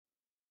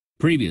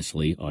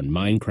Previously on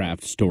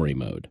Minecraft Story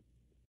Mode.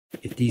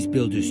 If these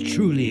builders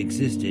truly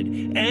existed,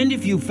 and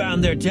if you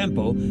found their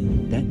temple,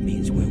 that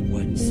means we're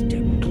one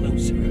step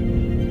closer.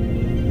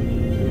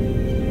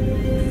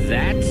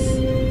 That's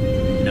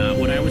not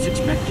what I was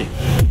expecting.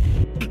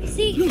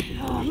 See,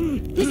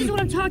 this is what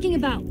I'm talking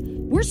about.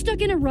 We're stuck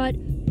in a rut,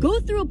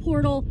 go through a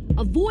portal,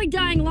 avoid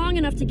dying long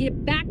enough to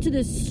get back to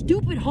this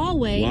stupid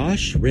hallway.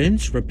 Wash,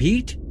 rinse,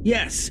 repeat?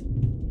 Yes.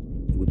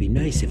 It would be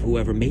nice if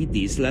whoever made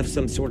these left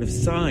some sort of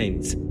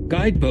signs,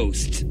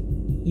 guideposts.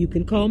 You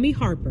can call me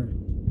Harper.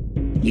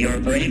 Your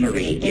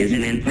bravery is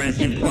an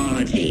impressive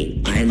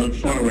quality. I look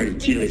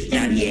forward to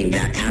studying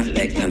that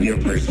aspect of your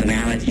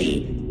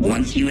personality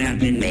once you have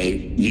been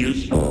made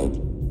useful.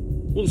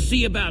 We'll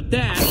see about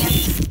that.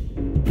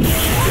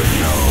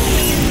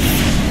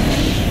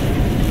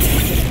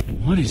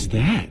 What is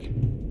that?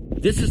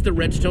 This is the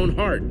Redstone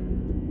Heart.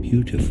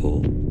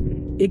 Beautiful.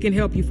 It can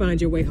help you find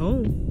your way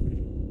home.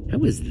 How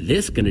is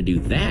this gonna do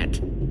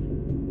that?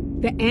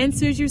 The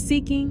answers you're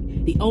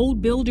seeking, the old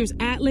builder's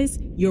atlas,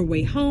 your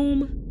way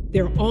home,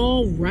 they're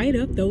all right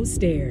up those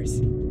stairs.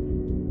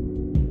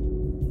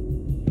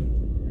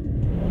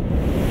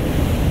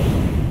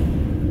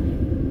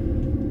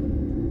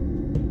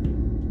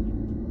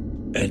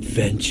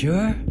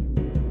 Adventure?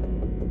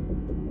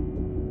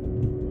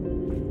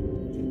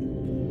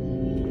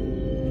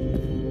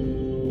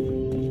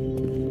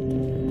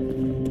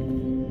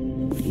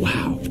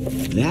 Wow,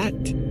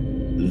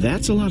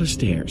 that's a lot of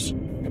stairs.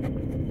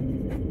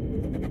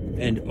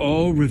 And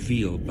all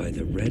revealed by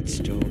the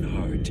Redstone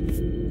Heart.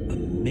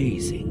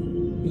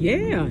 Amazing.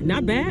 Yeah,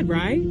 not bad,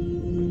 right?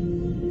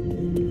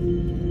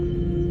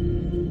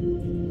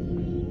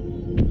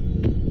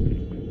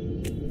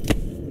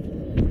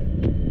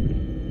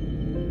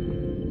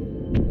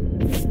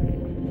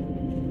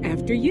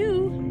 After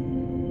you.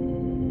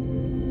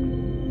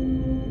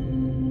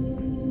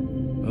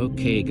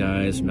 Okay,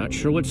 guys, not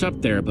sure what's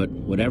up there, but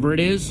whatever it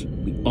is,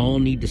 we all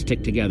need to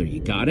stick together.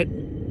 You got it?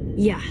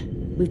 Yeah,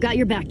 we've got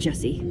your back,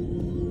 Jesse.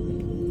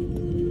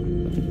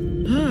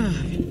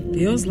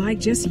 Feels like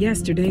just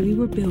yesterday we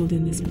were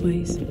building this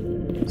place.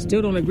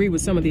 Still don't agree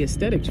with some of the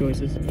aesthetic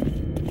choices.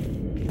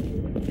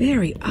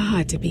 Very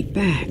odd to be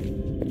back.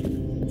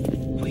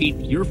 Wait,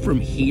 you're from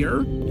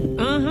here?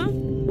 Uh-huh.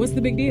 What's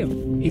the big deal?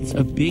 It's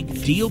a big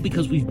deal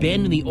because we've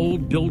been in the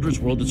old builder's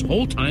world this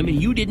whole time and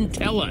you didn't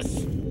tell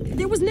us.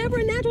 There was never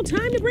a natural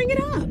time to bring it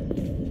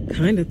up.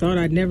 Kinda thought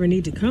I'd never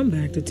need to come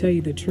back to tell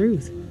you the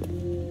truth.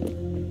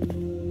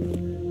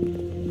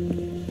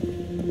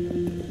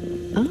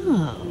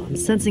 Oh, I'm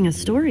sensing a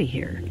story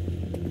here.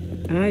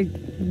 I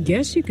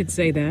guess you could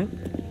say that.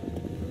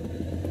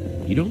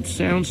 You don't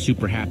sound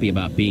super happy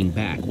about being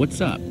back. What's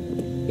up?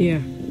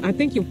 Yeah, I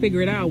think you'll figure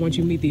it out once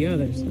you meet the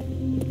others.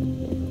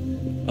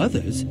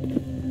 Others?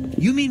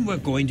 You mean we're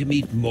going to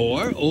meet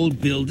more old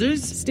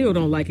builders? Still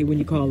don't like it when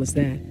you call us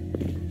that.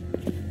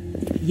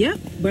 Yep,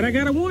 but I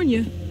gotta warn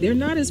you, they're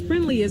not as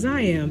friendly as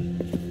I am.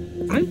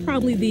 I'm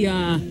probably the,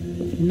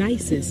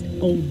 nicest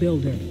old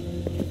builder.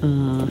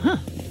 Uh-huh.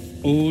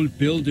 Old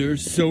builder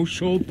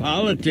social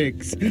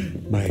politics.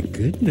 My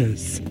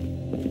goodness.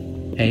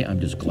 Hey,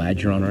 I'm just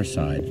glad you're on our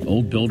side.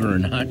 Old builder or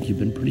not, you've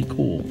been pretty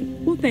cool.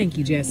 Well, thank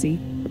you, Jesse.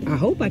 I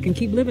hope I can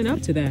keep living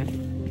up to that.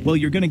 Well,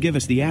 you're gonna give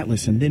us the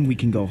atlas and then we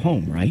can go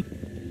home, right?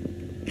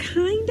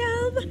 Kind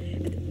of.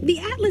 The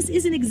atlas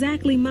isn't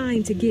exactly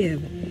mine to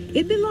give.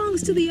 It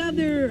belongs to the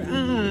other,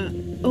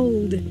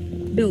 old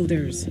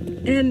builders.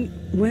 And,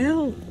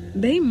 well,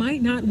 they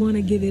might not want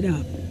to give it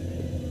up.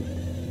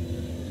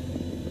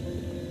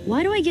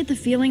 Why do I get the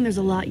feeling there's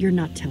a lot you're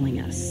not telling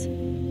us?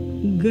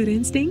 Good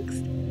instincts?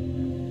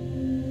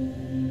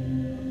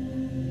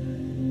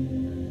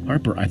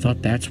 Harper, I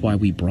thought that's why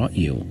we brought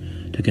you,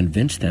 to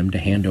convince them to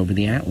hand over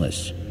the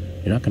atlas.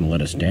 You're not going to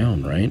let us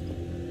down, right?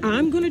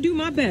 I'm going to do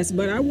my best,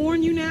 but I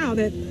warn you now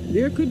that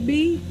there could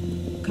be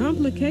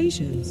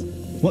complications.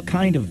 What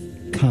kind of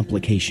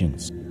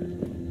complications?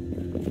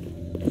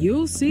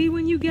 You'll see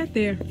when you get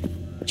there.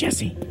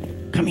 Jesse,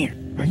 come here.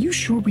 Are you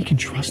sure we can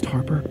trust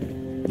Harper?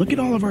 Look at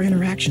all of our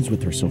interactions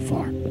with her so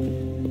far.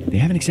 They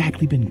haven't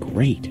exactly been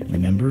great,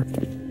 remember?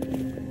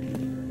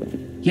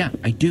 Yeah,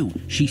 I do.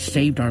 She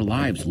saved our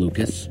lives,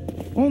 Lucas.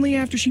 Only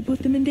after she put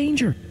them in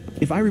danger.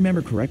 If I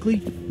remember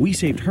correctly, we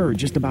saved her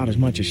just about as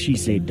much as she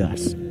saved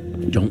us.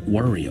 Don't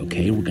worry,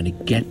 okay? We're gonna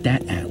get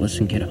that atlas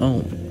and get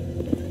home.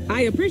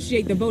 I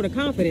appreciate the vote of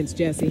confidence,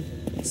 Jesse.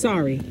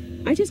 Sorry,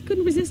 I just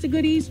couldn't resist a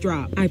good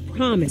eavesdrop. I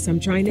promise I'm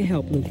trying to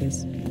help,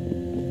 Lucas.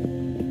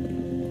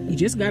 You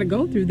just gotta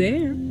go through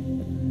there.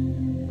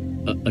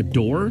 A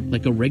door?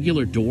 Like a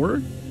regular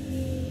door?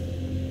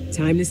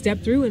 Time to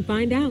step through and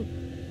find out.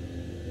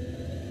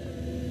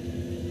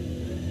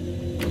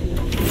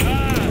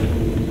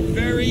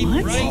 Very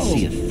What? I don't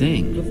see a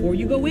thing. Before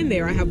you go in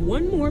there, I have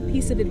one more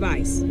piece of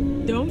advice.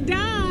 Don't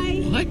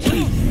die! What?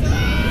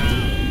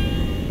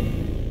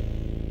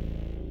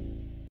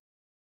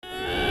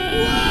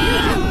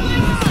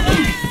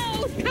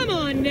 Come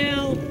on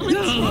now! I'm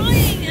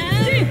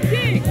trying!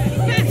 Dig!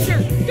 Faster!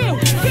 Go!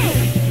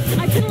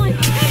 I feel like...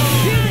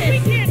 We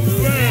can't...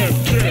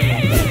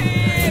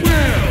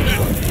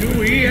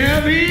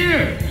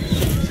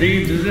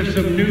 Seems as if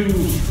some new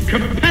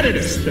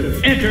competitors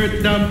have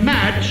entered the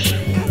match.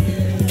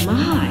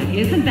 My,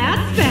 isn't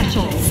that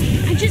special?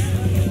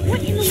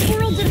 What in the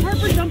world did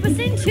Harper dump us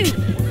into?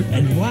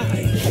 And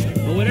why?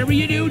 Well, whatever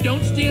you do,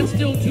 don't stand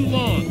still too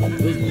long.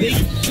 Those big,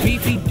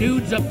 beefy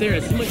dudes up there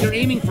seem like they're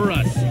aiming for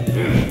us.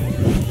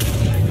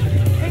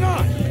 Hang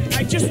on!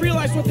 I just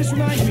realized what this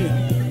reminds me of.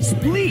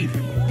 Spleef!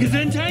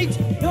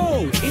 Gesundheit?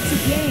 No, it's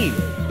a game.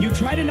 You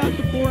try to knock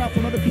the floor out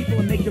from other people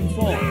and make them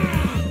fall.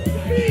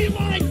 Be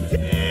my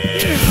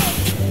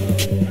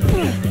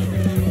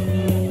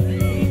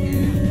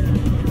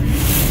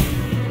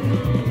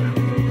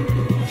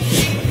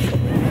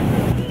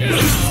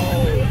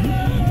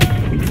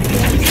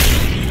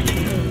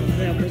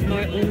That was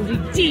my only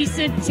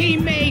decent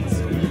teammates.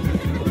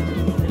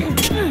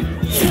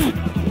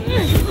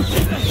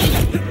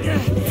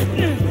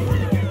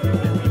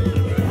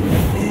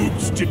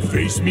 Oops, did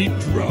Face Meat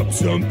drop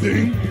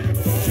something?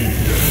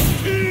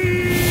 TNT!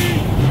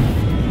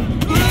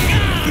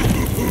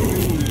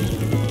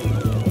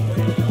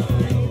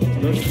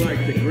 Looks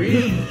like the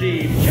green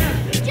team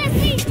captain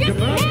Jesse,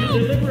 about to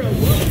help! deliver a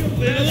welcome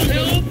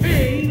little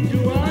campaign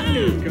to our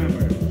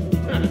newcomer.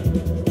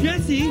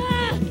 Jesse!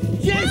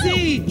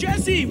 Jesse!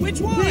 Jesse, which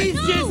one? Please,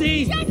 No,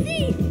 Jesse!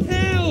 Jesse!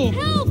 Help!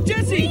 Help!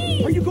 Jesse,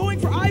 please! are you going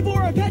for Ivor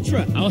or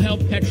Petra? I'll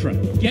help Petra.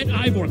 Get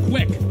Ivor,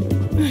 quick!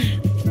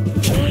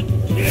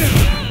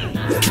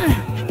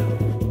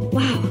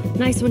 Wow,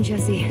 nice one,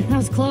 Jesse. That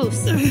was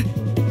close.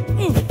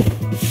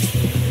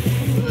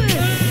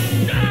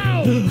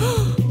 No!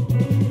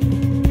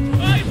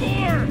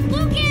 Ivor!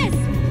 Lucas!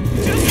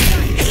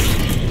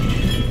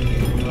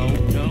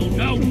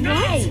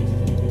 No!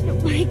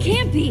 No, it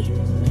can't be.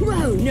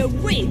 Whoa, no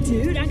way,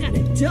 dude. I got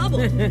a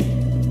double.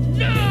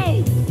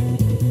 No!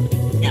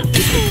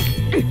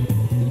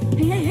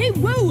 Hey,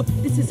 whoa!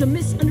 This is a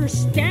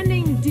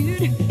misunderstanding,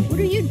 dude. What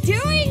are you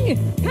doing?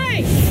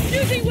 Hey,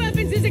 using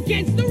weapons is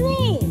against the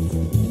rules.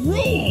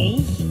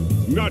 Rules?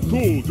 Not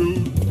cool,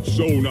 dude.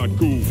 So not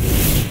cool.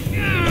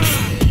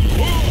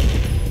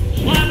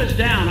 Slab is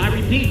down. I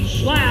repeat,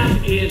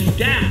 slab is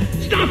down.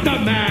 Stop the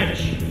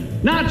match!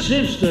 Not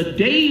since the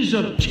days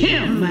of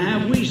Tim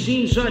have we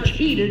seen such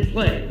heated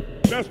play.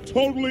 That's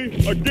totally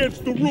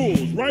against the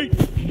rules, right?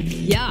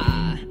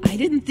 Yeah, I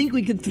didn't think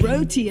we could throw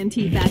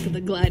TNT back at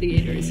the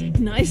gladiators.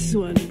 Nice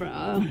one,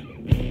 bro.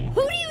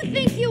 Who do you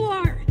think you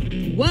are?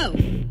 Whoa.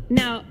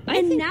 Now,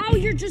 Now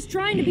you're just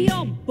trying to be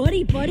all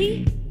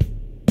buddy-buddy?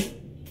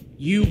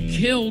 You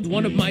killed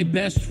one of my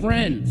best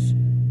friends.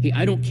 Hey,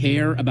 I don't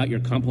care about your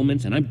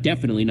compliments, and I'm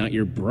definitely not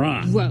your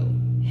bra. Whoa.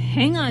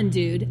 Hang on,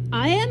 dude.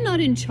 I am not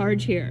in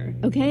charge here,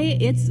 okay?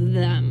 It's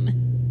them.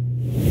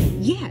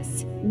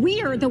 Yes,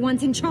 we are the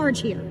ones in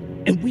charge here.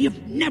 And we have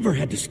never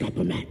had to stop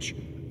a match.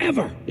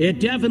 Ever.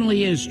 It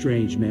definitely is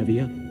strange,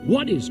 Mevia.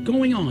 What is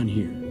going on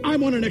here? I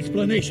want an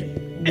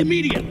explanation.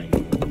 Immediately.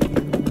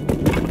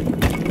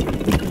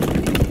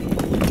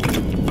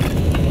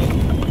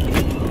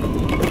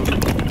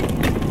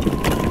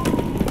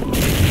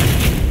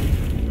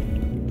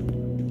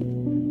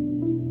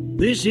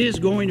 This is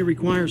going to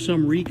require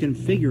some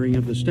reconfiguring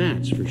of the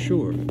stats, for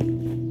sure.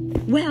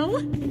 Well,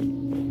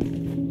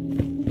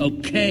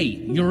 Okay,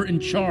 you're in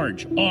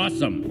charge.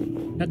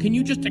 Awesome. Now, can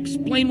you just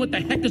explain what the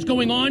heck is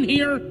going on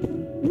here?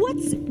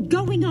 what's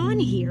going on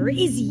here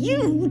is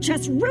you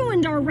just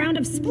ruined our round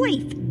of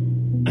spleef.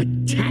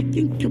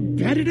 Attacking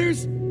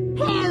competitors?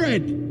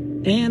 Horrid!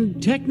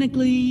 And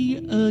technically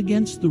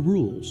against the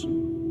rules.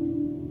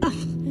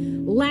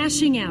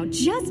 Lashing out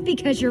just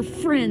because your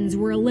friends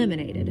were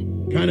eliminated.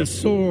 Kind of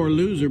sore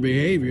loser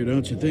behavior,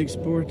 don't you think,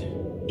 Sport?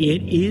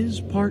 It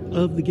is part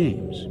of the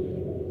games.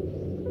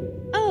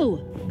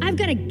 Oh, I've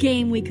got a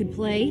game we could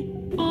play.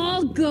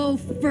 I'll go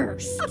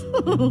first.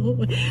 Oh,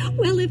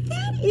 well, if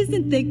that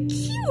isn't the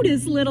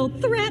cutest little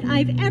threat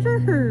I've ever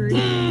heard.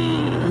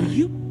 Are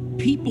you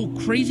people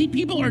crazy?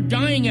 People are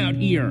dying out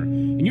here.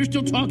 And you're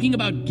still talking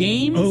about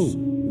games? Oh,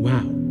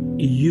 wow.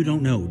 You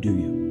don't know, do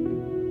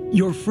you?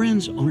 Your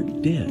friends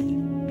aren't dead.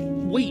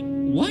 Wait,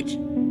 what?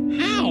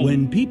 How?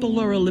 When people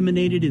are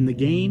eliminated in the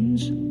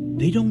games,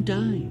 they don't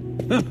die.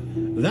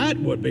 That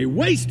would be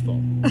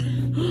wasteful.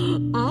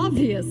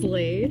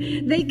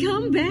 Obviously. They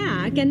come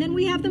back, and then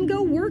we have them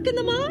go work in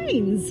the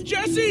mines.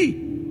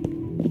 Jesse!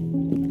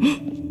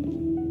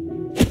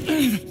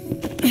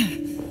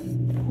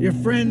 Your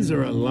friends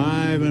are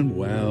alive and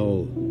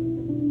well.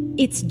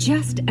 It's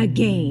just a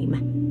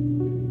game.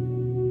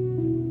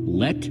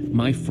 Let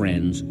my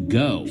friends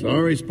go.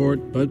 Sorry,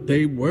 Sport, but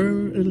they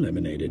were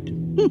eliminated.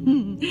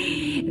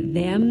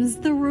 Them's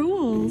the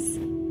rules.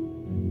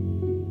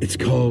 It's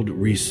called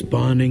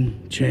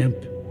respawning, champ.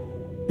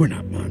 We're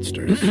not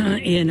monsters.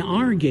 In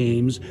our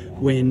games,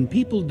 when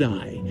people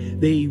die,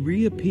 they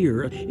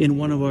reappear in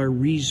one of our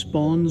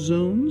respawn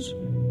zones.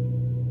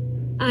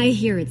 I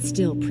hear it's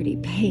still pretty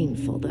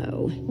painful,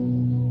 though.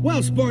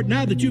 Well, Sport,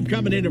 now that you've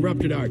come and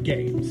interrupted our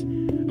games,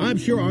 I'm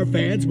sure our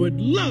fans would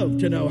love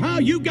to know how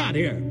you got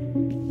here.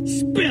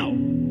 Spill!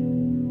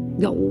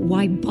 Oh,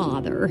 why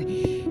bother?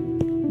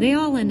 They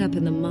all end up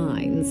in the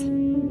mines.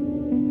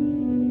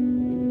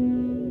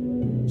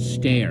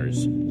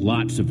 stairs.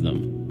 Lots of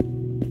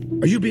them.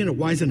 Are you being a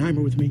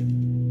Weisenheimer with me?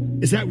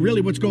 Is that really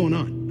what's going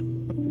on?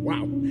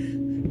 Wow.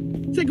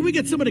 Say, can we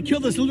get someone to kill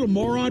this little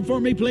moron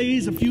for me,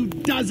 please? A few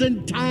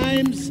dozen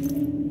times?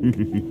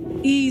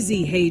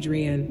 Easy,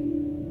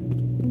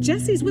 Hadrian.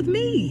 Jesse's with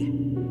me.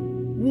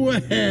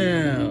 Well,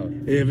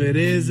 if it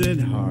isn't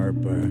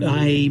Harper.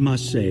 I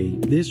must say,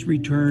 this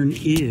return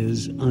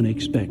is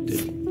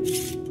unexpected.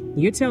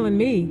 You're telling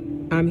me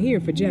I'm here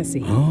for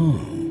Jesse. Oh,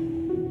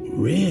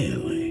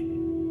 really?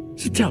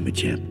 So tell me,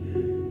 champ,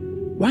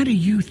 why do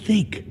you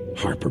think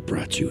Harper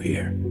brought you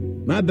here?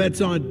 My bet's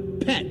on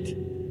Pet.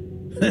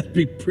 That'd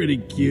be pretty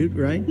cute,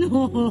 right?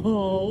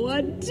 Oh,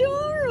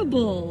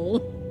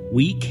 adorable.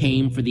 We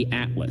came for the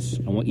Atlas.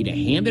 I want you to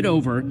hand it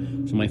over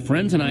so my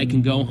friends and I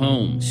can go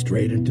home.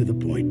 Straight and to the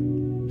point.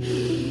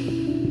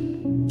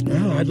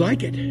 Well, I'd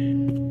like it.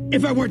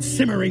 If I weren't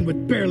simmering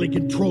with barely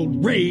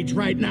controlled rage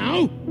right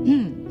now.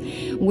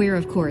 We're,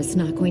 of course,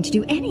 not going to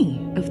do any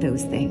of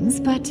those things,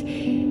 but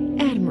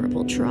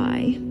admirable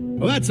try.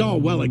 Well, that's all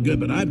well and good,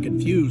 but I'm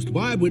confused.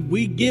 Why would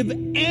we give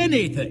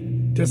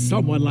anything to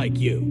someone like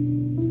you?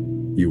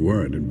 You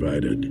weren't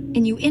invited.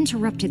 And you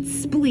interrupted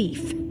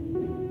Spleef.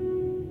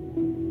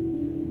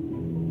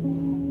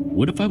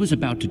 What if I was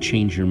about to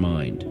change your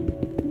mind?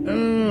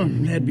 Oh,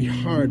 that'd be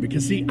hard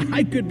because, see,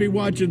 I could be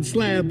watching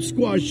Slab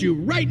squash you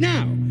right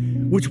now,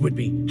 which would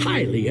be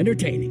highly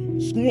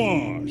entertaining.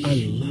 Squash! I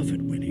love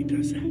it when he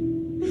does that.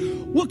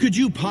 What could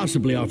you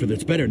possibly offer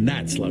that's better than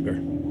that, Slugger?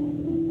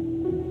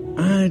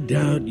 I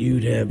doubt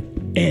you'd have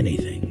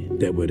anything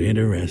that would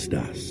interest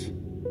us.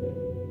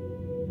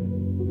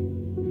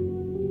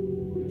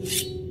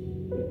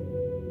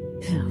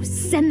 Oh,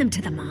 send them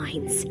to the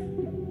mines.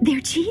 They're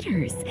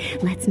cheaters.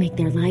 Let's make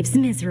their lives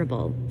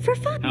miserable. For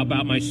fun. How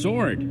about my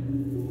sword?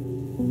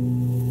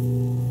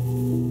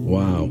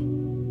 Wow.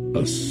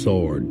 A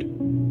sword.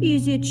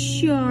 Is it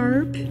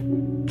sharp?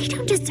 They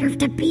don't deserve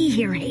to be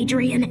here,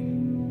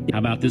 Hadrian. How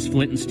about this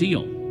flint and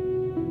steel?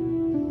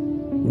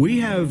 We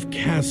have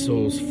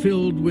castles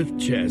filled with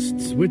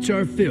chests, which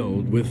are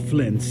filled with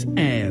flints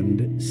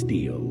and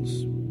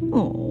steels.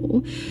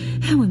 Oh,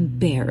 how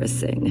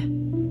embarrassing.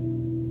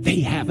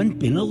 They haven't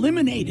been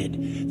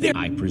eliminated.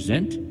 I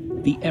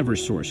present the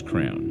Eversource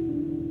crown.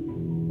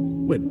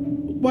 Wait,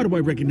 why do I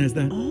recognize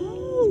that?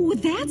 Oh,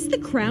 that's the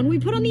crown we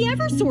put on the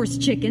Eversource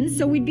chickens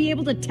so we'd be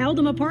able to tell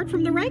them apart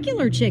from the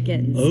regular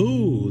chickens.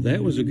 Oh,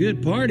 that was a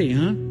good party,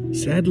 huh?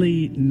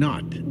 Sadly,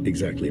 not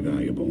exactly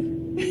valuable.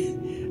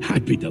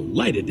 I'd be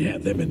delighted to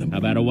have them in them. How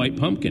about a white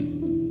pumpkin?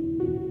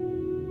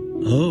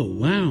 Oh,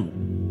 wow.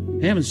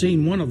 Haven't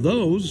seen one of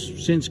those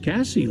since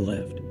Cassie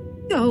left.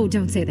 Oh,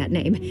 don't say that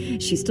name.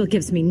 She still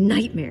gives me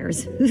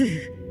nightmares.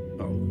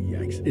 Oh,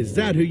 yikes. Is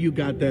that who you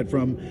got that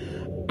from?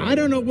 I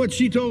don't know what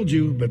she told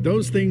you, but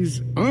those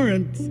things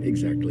aren't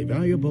exactly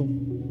valuable.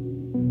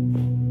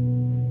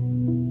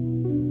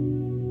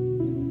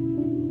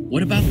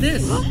 What about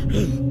this?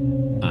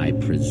 I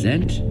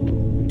present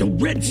the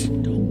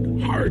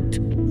Redstone Heart.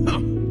 Huh.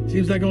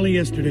 Seems like only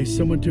yesterday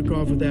someone took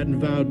off with that and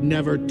vowed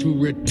never to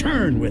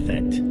return with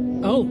it.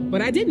 Oh,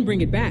 but I didn't bring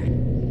it back.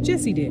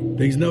 Jesse did.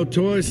 Thing's no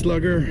toy,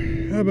 Slugger.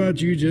 How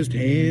about you just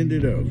hand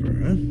it over,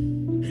 huh?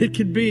 It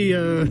could be,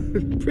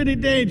 pretty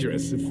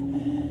dangerous if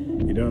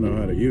you don't know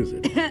how to use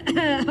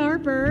it.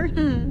 Harper.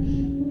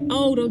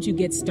 Oh, don't you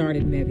get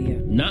started,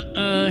 Mevia.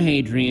 Nuh-uh,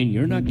 Hadrian.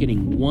 You're not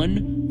getting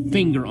one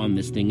finger on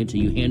this thing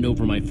until you hand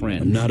over my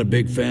friends. I'm not a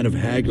big fan of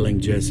haggling,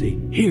 Jesse.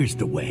 Here's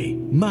the way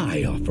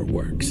my offer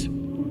works.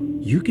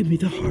 You give me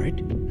the heart.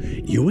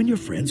 You and your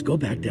friends go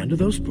back down to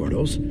those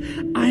portals.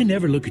 I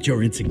never look at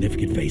your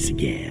insignificant face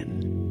again.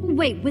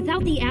 Wait,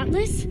 without the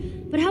Atlas?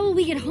 But how will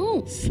we get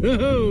home?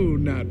 So,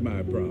 not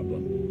my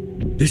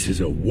problem. This is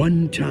a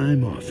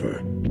one-time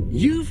offer.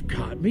 You've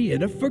caught me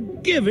in a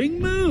forgiving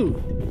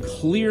mood.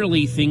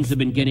 Clearly, things have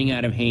been getting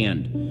out of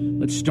hand.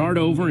 Let's start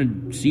over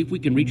and see if we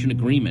can reach an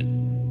agreement.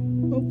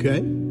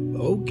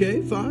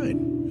 Okay,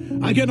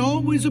 fine. I can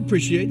always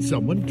appreciate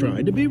someone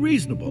trying to be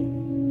reasonable.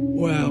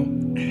 Well,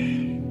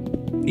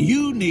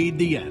 you need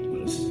the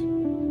Atlas.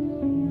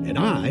 And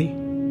I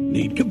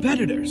need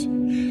competitors.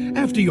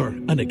 After your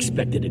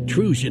unexpected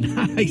intrusion,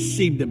 I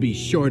seem to be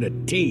short a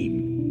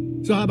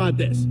team. So how about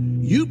this?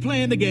 You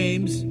play in the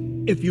games.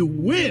 If you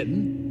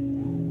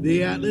win,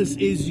 the Atlas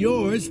is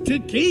yours to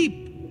keep.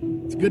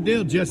 It's a good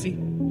deal, Jesse.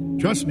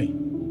 Trust me.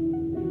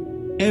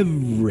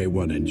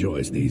 Everyone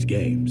enjoys these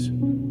games.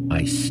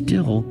 I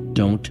still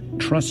don't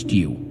trust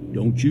you.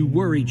 Don't you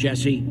worry,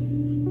 Jesse.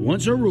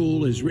 Once a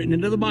rule is written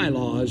into the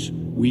bylaws,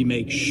 we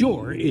make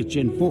sure it's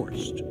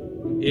enforced.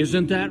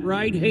 Isn't that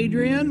right,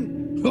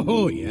 Hadrian?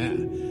 Oh, yeah.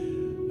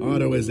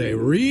 Otto is a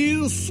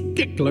real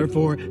stickler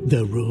for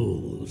the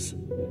rules.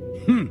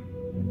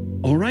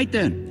 All right,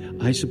 then.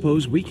 I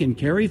suppose we can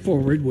carry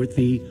forward with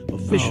the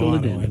official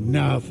addendum.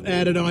 Enough.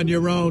 Add it on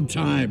your own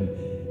time.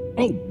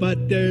 Oh,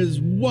 but there's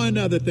one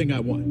other thing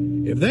I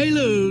want. If they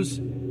lose,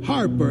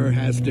 Harper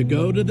has to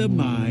go to the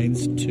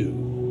mines,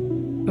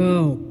 too.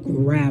 Oh,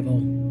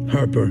 gravel.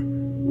 Harper,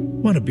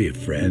 want to be a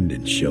friend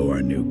and show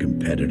our new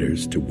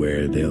competitors to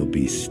where they'll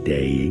be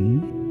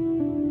staying?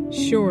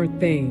 Sure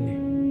thing.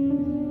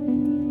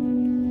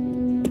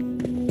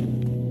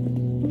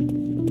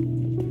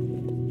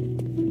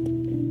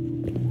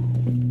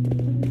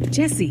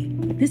 Jesse,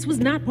 this was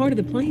not part of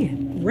the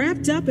plan.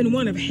 Wrapped up in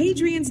one of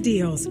Hadrian's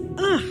deals.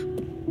 Ugh!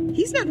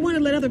 He's not one to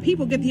let other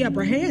people get the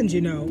upper hand,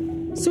 you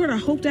know. Sorta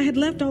hoped I had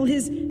left all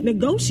his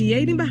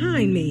negotiating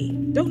behind me.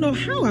 Don't know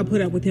how I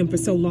put up with him for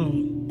so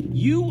long.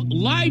 You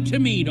lied to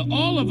me, to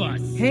all of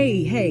us.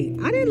 Hey,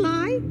 I didn't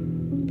lie,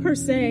 per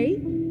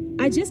se.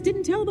 I just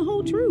didn't tell the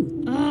whole truth.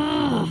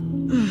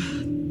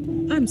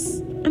 I'm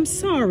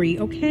sorry,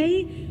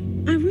 okay?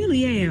 I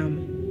really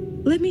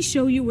am. Let me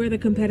show you where the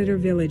competitor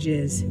village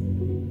is.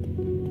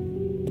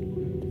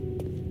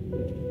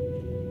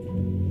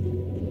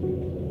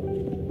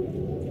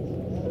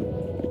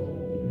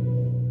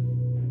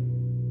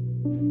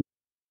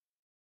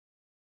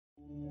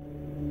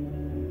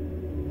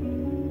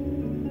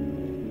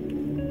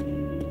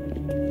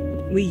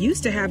 We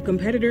used to have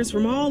competitors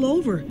from all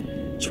over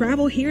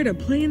travel here to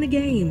play in the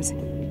games.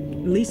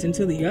 At least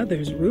until the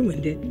others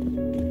ruined it.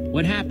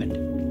 What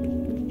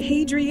happened?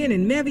 Hadrian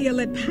and Mevia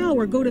let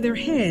power go to their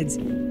heads.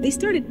 They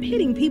started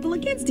pitting people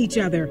against each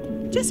other,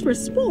 just for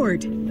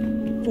sport.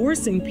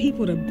 Forcing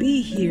people to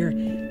be here.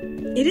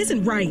 It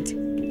isn't right.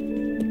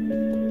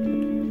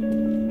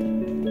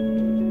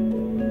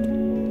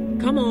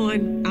 Come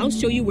on, I'll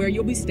show you where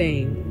you'll be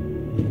staying.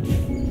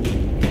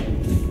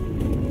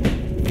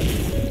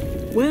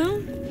 Well,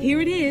 here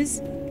it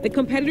is, the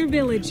competitor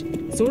village,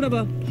 sort of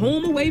a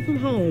home away from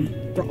home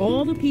for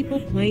all the people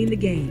playing the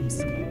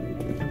games.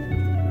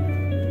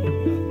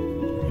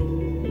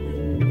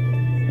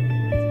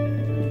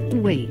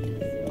 Wait,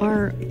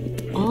 are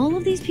all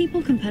of these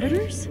people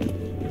competitors?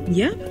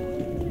 Yep.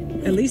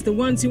 At least the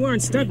ones who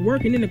aren't stuck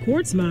working in the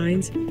quartz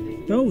mines.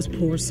 Those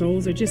poor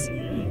souls are just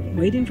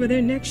waiting for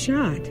their next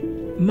shot.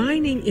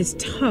 Mining is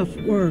tough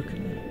work.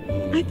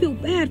 I feel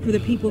bad for the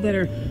people that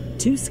are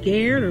too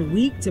scared or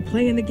weak to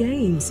play in the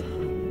games.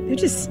 They're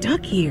just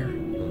stuck here,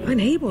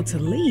 unable to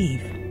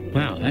leave.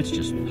 Wow, that's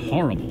just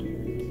horrible.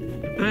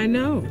 I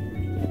know.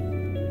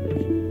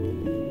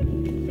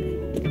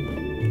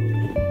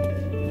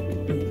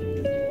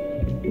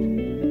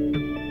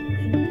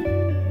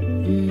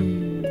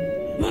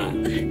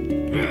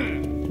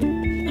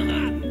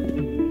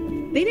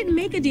 They didn't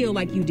make a deal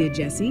like you did,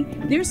 Jesse.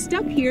 They're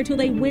stuck here till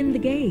they win the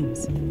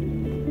games.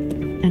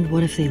 And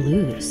what if they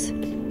lose?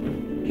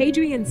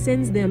 Hadrian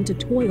sends them to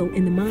toil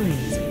in the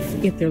mines.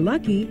 If they're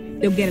lucky,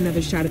 they'll get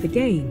another shot at the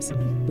games,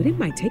 but it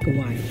might take a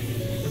while.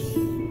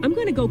 I'm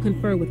gonna go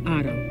confer with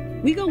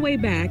Otto. We go way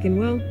back, and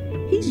well,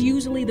 he's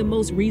usually the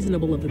most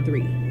reasonable of the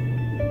three.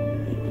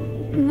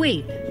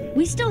 Wait,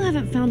 we still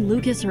haven't found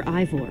Lucas or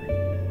Ivor.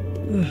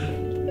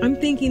 I'm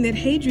thinking that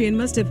Hadrian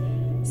must have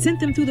sent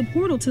them through the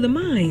portal to the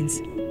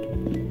mines,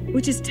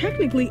 which is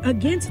technically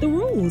against the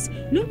rules.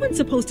 No one's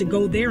supposed to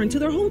go there until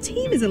their whole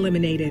team is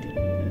eliminated.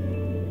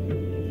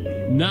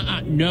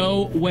 Nuh-uh,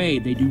 no way.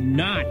 They do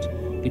not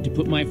get to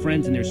put my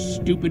friends in their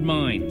stupid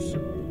minds.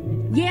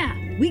 Yeah,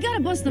 we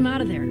gotta bust them out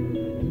of there.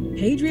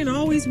 Hadrian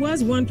always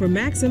was one for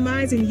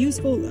maximizing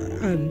useful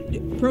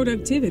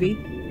productivity.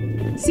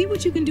 See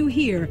what you can do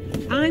here.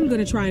 I'm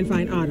gonna try and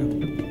find Otto.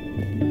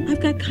 I've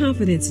got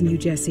confidence in you,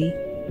 Jesse.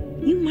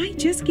 You might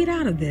just get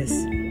out of this.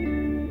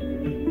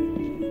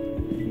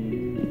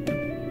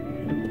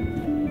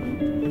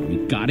 We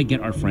gotta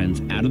get our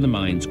friends out of the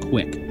mines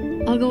quick.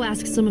 I'll go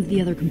ask some of the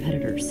other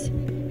competitors.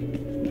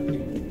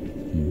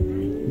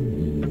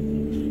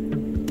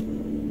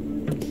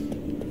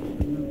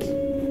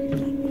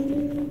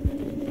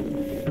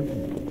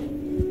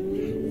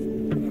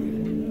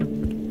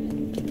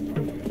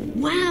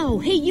 Wow,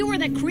 hey, you were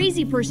that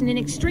crazy person in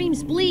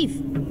Extreme's Belief.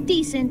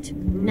 Decent.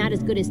 Not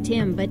as good as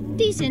Tim, but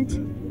decent.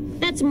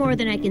 That's more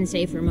than I can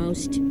say for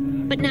most.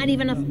 But not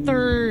even a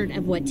third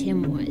of what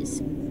Tim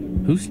was.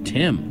 Who's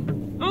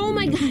Tim? Oh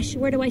my gosh,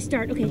 where do I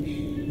start?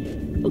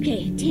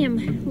 Okay,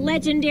 Tim.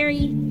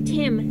 Legendary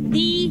Tim.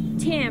 The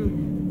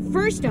Tim.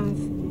 First off,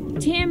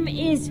 Tim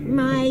is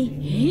my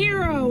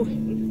hero.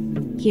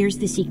 Here's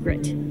the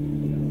secret.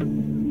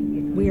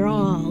 We're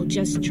all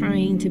just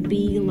trying to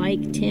be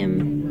like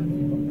Tim.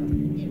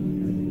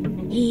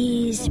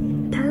 He's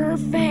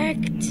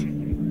perfect.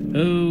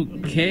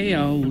 Okay,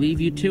 I'll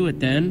leave you to it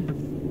then.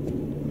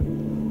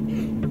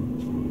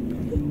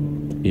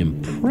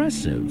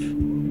 Impressive.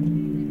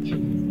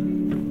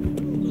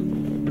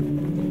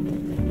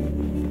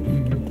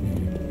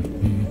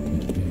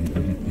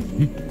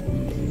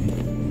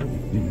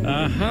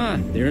 Aha,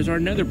 there's our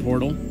nether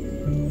portal.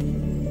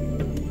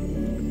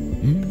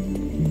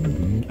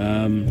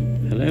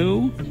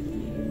 Hello?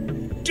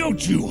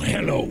 Don't you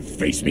hello,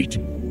 face meat.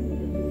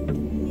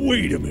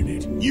 Wait a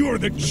minute. You're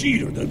the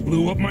cheater that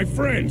blew up my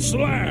friend,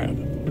 Slab.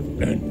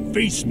 And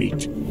face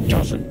meat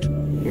doesn't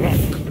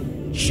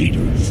like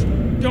cheaters.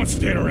 Don't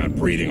stand around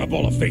breathing up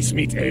all of face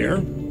meat's air.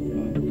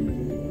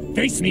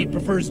 Face meat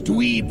prefers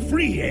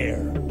dweeb-free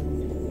air.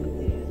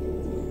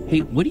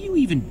 Hey, what do you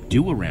even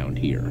do around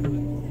here?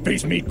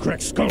 Face meat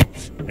cracks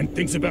skulls and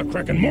thinks about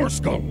cracking more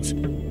skulls.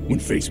 When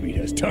face meat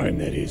has time,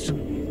 that is.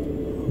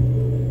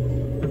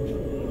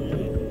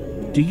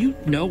 Do you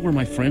know where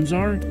my friends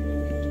are?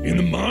 In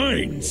the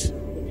mines.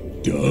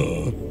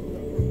 Duh.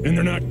 And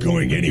they're not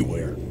going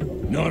anywhere.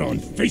 Not on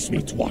Face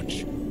Meat's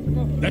watch.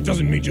 That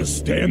doesn't mean just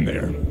stand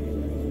there,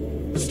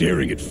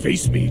 staring at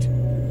Face Meat.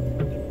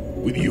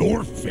 With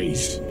your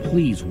face.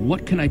 Please,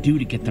 what can I do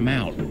to get them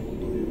out?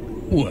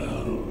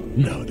 Well,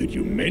 now that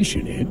you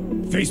mention it,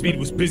 Face Meat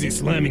was busy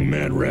slamming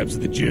mad raps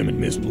at the gym and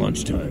missed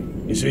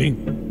lunchtime. You see?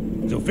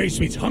 So Face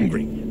Meat's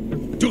hungry.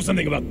 Do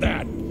something about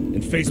that,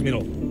 and Face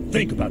Meat'll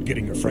think about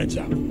getting your friends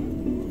out.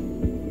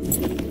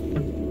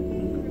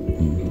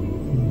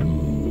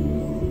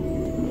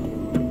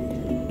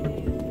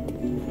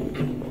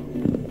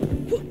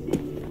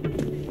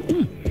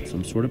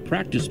 Some sort of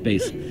practice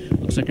space.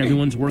 Looks like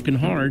everyone's working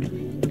hard.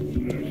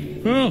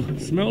 Oh,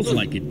 smells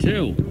like it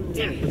too.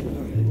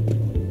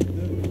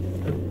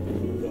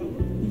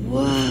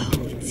 Whoa,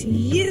 it's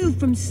you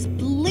from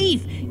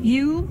Spleef.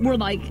 You were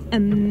like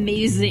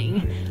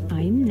amazing.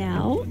 I'm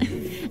Nell,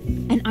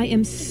 and I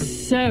am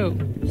so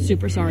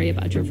super sorry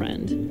about your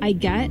friend. I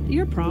get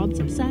your prob's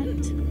upset,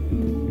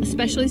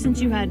 especially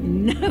since you had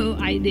no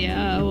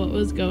idea what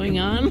was going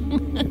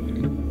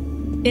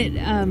on.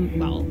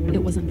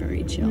 It wasn't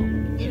very chill.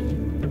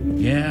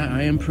 Yeah,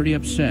 I am pretty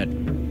upset.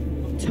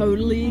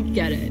 Totally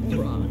get it,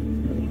 brah.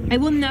 I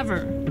will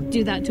never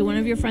do that to one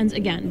of your friends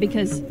again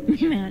because,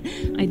 man,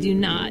 I do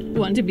not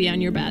want to be on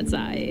your bad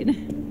side.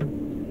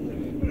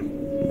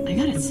 I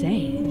gotta say,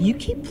 you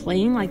keep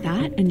playing like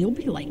that and you'll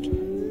be like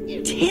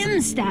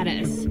Tim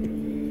status.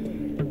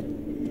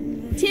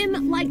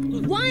 Tim, like,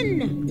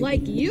 won!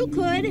 Like you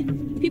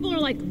could. People are,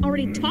 like,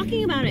 already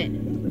talking about it.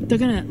 They're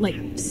gonna, like,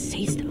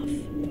 say stuff.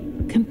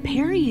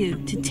 Compare you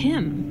to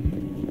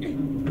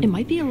Tim. It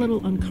might be a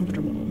little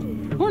uncomfortable.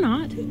 Or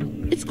not.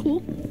 It's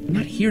cool. I'm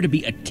not here to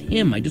be a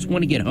Tim. I just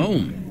want to get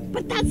home.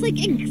 But that's like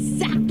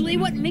exactly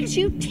what makes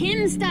you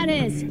Tim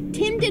status.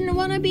 Tim didn't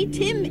want to be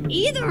Tim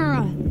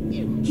either.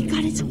 He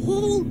got his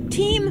whole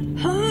team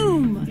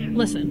home.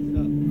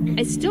 Listen,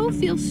 I still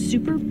feel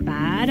super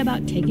bad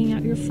about taking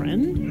out your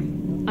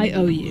friend. I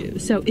owe you.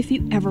 So if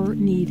you ever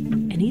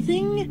need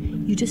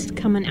anything, you just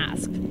come and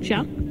ask,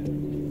 shall?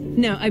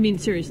 No, I mean,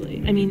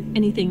 seriously. I mean,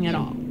 anything at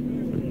all.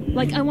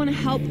 Like, I want to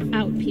help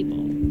out people.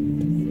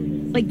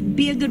 Like,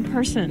 be a good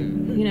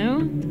person, you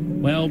know?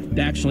 Well,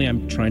 actually,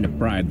 I'm trying to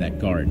bribe that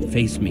guard,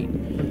 Face Meat,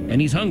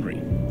 and he's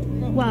hungry.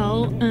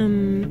 Well,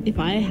 if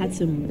I had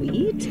some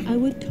wheat, I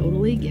would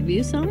totally give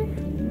you some.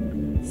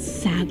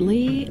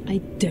 Sadly, I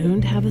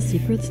don't have a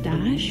secret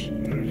stash,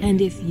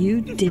 and if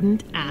you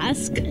didn't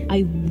ask,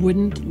 I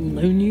wouldn't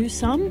loan you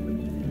some.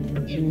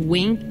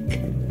 Wink.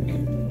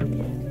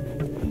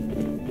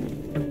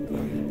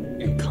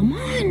 Come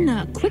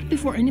on, quick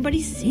before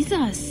anybody sees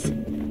us.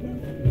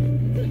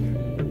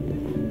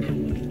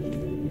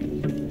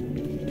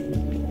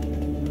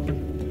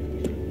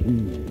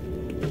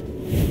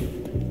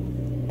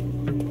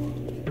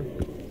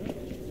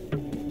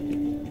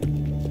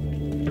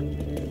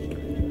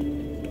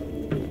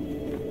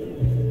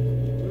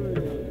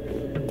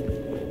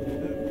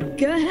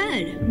 Go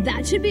ahead.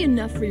 That should be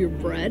enough for your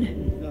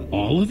bread.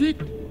 All of it?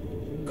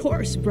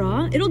 Course,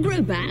 brah. It'll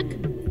grow back.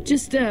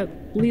 Just,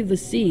 leave the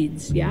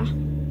seeds, yeah?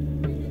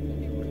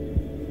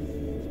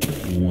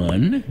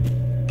 One.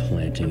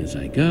 Planting as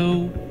I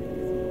go.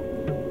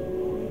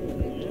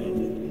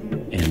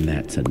 And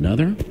that's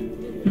another.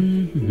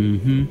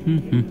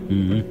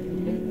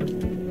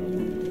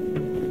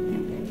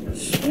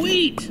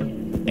 Sweet!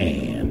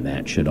 And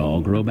that should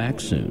all grow back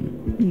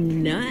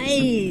soon.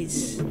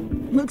 Nice!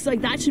 Looks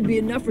like that should be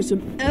enough for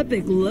some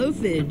epic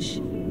loafage.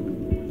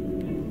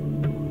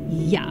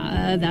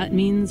 Yeah, that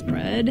means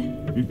bread.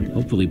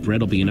 Hopefully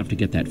bread will be enough to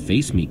get that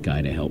Face Meat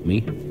guy to help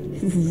me.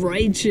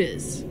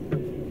 Righteous.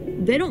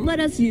 They don't let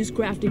us use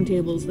crafting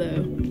tables,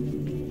 though.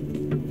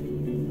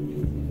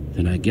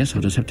 Then I guess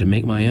I'll just have to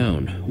make my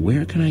own.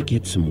 Where can I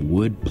get some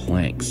wood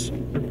planks?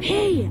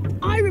 Hey,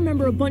 I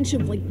remember a bunch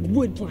of, like,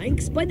 wood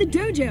planks by the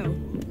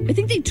dojo. I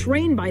think they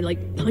train by,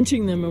 like,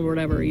 punching them or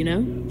whatever, you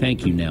know?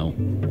 Thank you, Nell.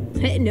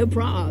 Hey, no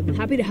prob.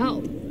 Happy to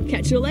help.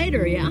 Catch you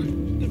later, yeah?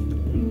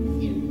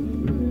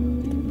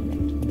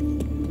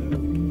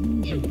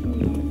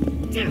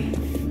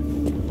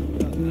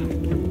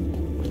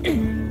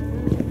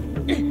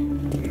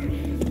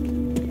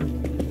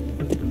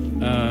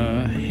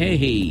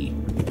 Hey.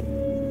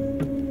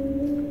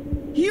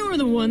 You're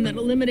the one that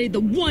eliminated the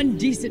one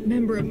decent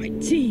member of my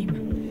team.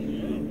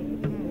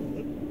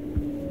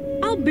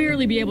 I'll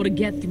barely be able to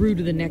get through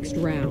to the next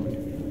round.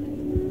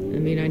 I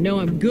mean, I know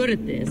I'm good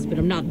at this, but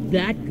I'm not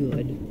that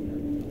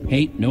good.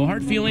 Hey, no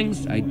hard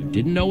feelings. I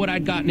didn't know what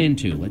I'd gotten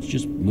into. Let's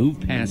just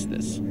move past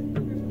this.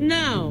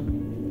 No.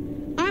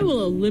 I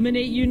will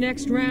eliminate you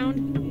next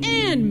round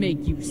and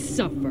make you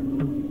suffer.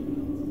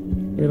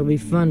 It'll be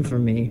fun for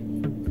me.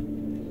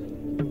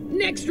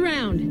 Next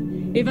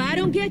round. If I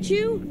don't get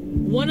you,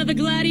 one of the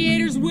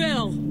gladiators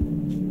will.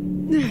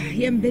 You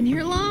haven't been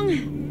here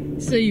long,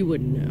 so you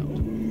wouldn't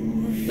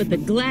know. But the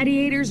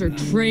gladiators are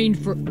trained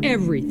for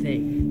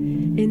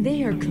everything, and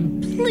they are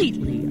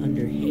completely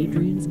underhanded.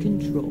 Adrian's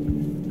control.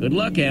 Good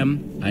luck,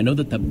 Em. I know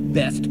that the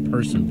best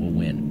person will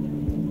win.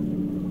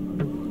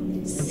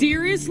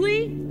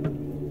 Seriously?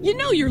 You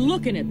know you're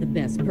looking at the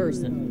best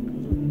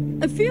person.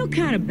 I feel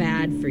kind of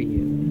bad for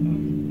you.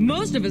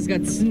 Most of us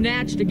got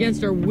snatched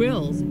against our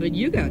wills, but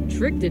you got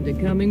tricked into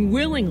coming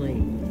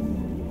willingly.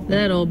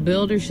 That old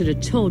builder should have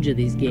told you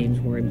these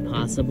games were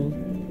impossible.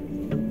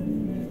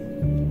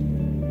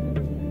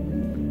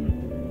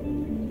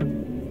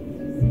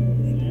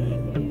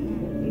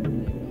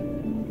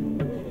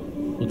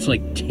 Looks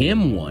like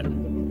Tim won.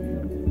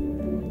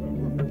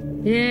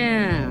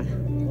 Yeah,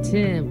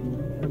 Tim.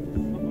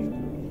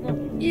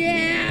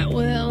 Yeah,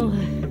 well,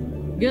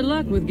 good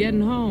luck with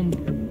getting home.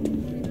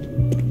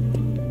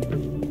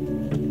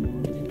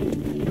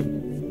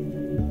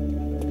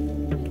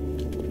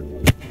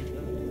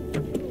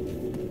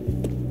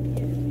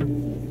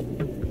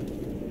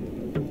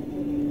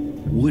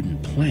 Wooden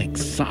plank,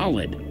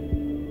 solid.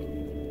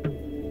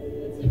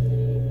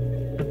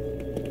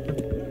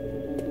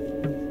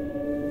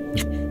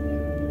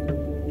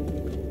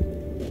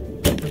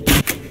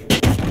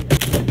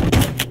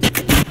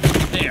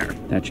 There,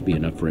 that should be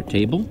enough for a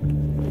table.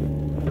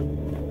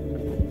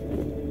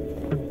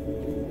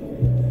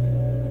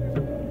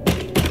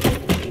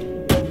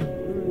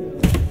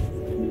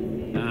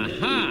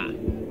 Aha!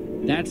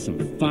 That's some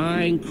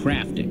fine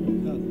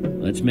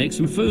crafting. Let's make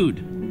some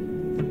food.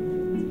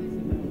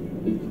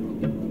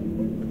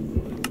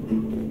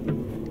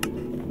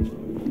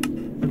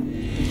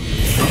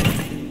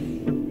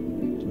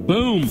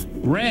 Boom!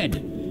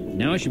 Bread!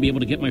 Now I should be able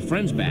to get my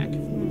friends back.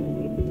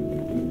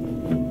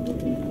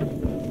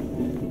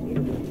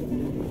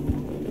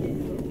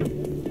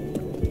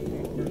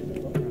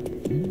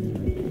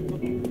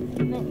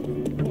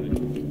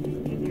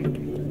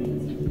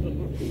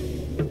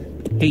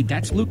 Hey,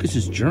 that's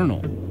Lucas's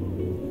journal.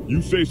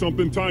 You say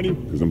something, Tiny?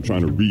 Because I'm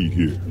trying to read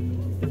here.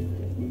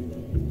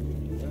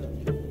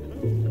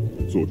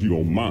 So if you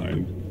don't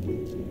mind...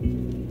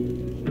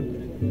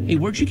 Hey,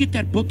 where'd you get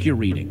that book you're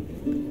reading?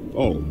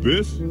 Oh,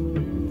 this?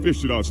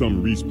 Fished it out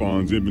some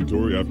Respawn's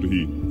inventory after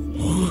he...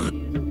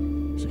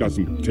 It's got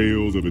some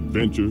tales of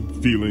adventure,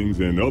 feelings,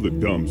 and other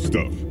dumb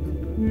stuff.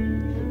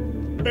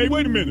 Hey,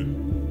 wait a minute!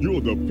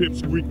 You're the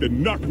pipsqueak that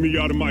knocked me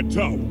out of my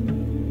tower.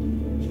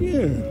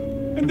 Yeah,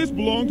 and this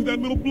belonged to that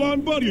little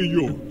blonde buddy of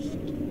yours.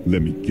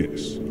 Let me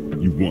guess,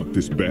 you want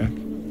this back?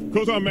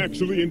 'Cause I'm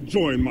actually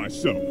enjoying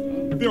myself.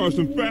 There are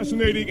some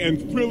fascinating and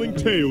thrilling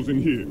tales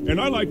in here, and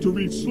I like to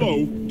read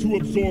slow to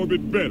absorb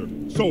it better.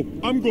 So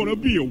I'm gonna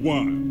be a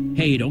while.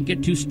 Hey, don't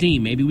get too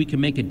steamed. Maybe we can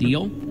make a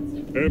deal?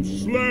 And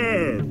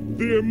Slab,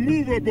 the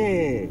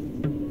immovable.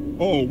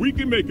 Oh, we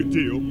can make a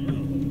deal.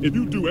 If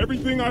you do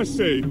everything I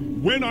say,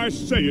 when I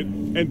say it,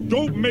 and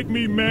don't make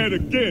me mad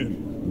again,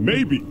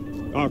 maybe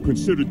I'll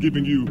consider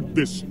giving you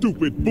this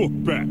stupid book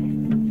back.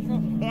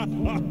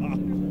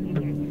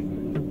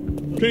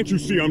 Can't you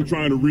see I'm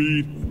trying to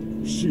read?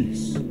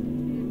 Jeez.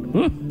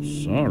 Huh,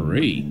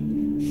 sorry.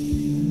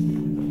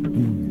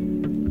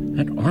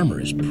 That armor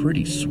is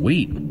pretty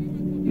sweet.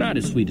 Not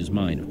as sweet as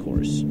mine, of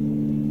course.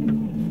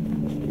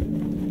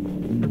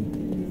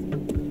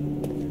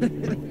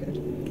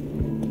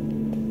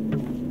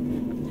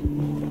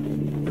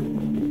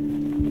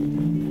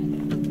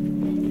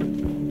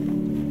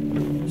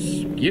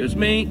 Excuse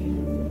me.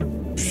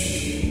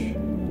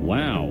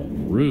 Wow,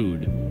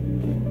 rude.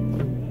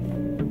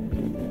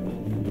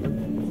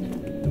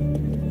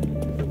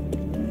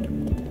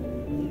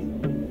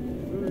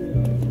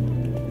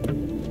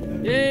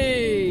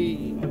 Hey!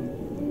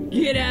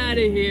 Get out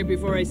of here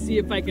before I see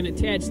if I can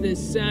attach this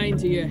sign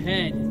to your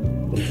head.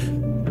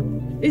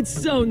 It's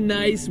so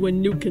nice when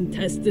new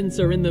contestants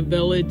are in the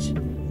village.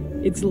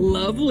 It's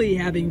lovely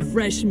having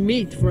fresh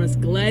meat for us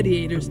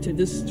gladiators to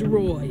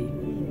destroy.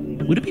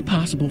 Would it be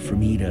possible for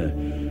me to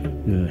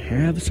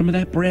have some of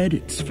that bread?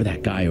 It's for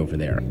that guy over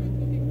there.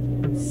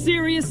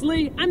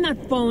 Seriously? I'm not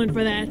falling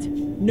for that.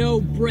 No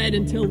bread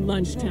until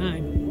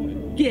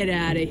lunchtime. Get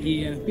out of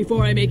here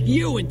before I make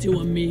you into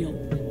a meal.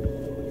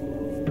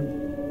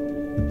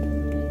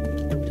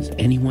 Does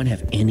anyone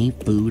have any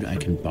food I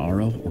can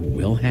borrow or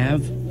will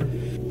have?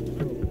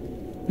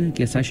 I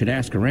guess I should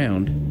ask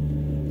around.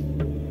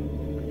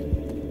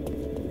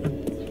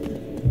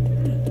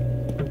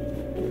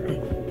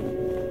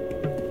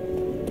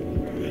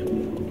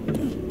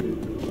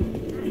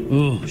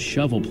 Oh,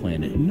 Shovel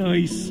Planet.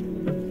 Nice.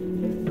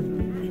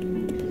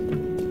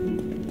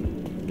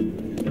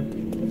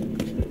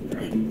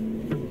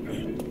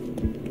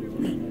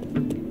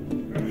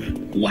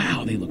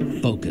 Wow, they look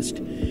focused.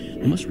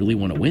 I must really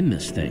want to win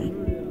this thing.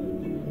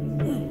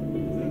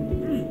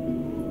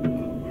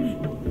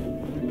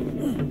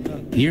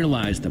 Here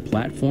lies the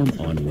platform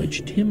on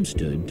which Tim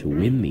stood to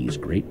win these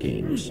great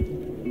games.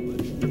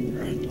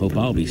 Hope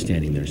I'll be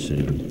standing there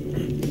soon.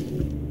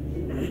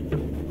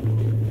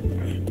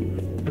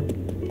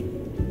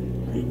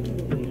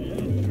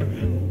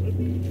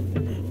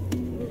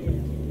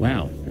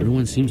 Wow,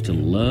 everyone seems to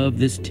love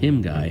this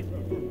Tim guy.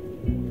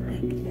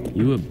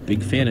 You a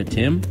big fan of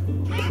Tim?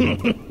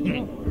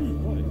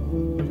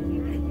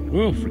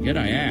 Oh, forget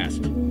I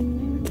asked.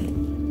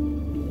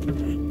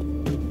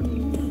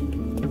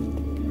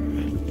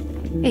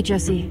 Hey,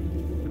 Jesse.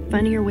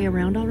 Finding your way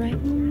around all right?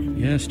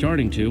 Yeah,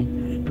 starting to.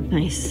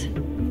 Nice.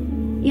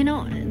 You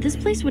know, this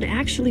place would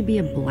actually be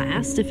a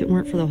blast if it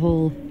weren't for the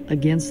whole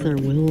against their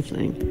will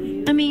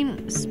thing. I mean,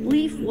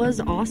 Spleef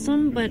was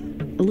awesome, but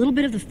a little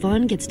bit of the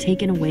fun gets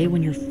taken away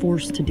when you're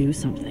forced to do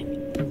something.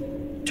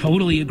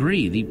 Totally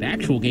agree. The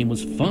actual game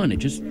was fun. It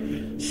just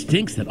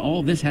stinks that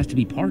all this has to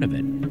be part of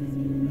it.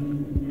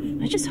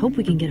 I just hope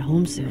we can get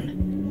home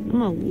soon.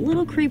 I'm a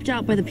little creeped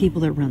out by the people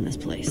that run this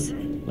place.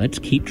 Let's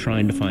keep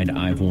trying to find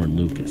Ivor and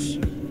Lucas.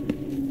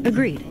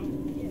 Agreed.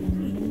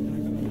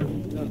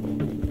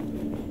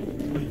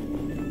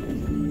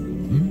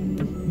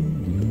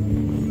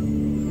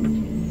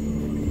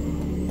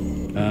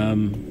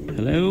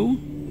 Hello?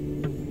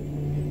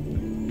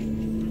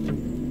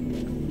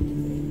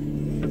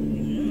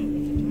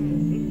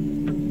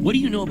 What do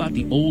you know about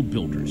the old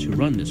builders who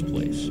run this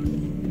place?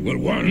 Well,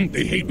 1,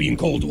 they hate being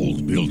called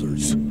old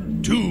builders.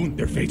 2,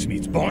 they're Face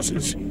Meat's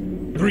bosses.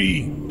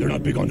 3, they're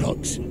not big on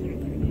hugs.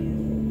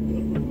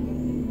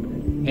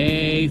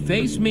 Hey,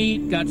 Face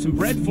Meat, got some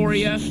bread for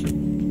you.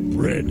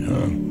 Bread,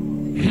 huh?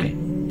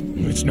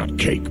 It's not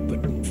cake,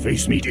 but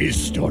Face Meat is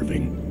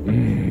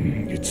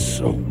starving. It's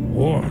so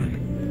warm.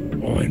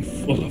 Oh, and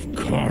full of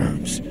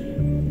carbs.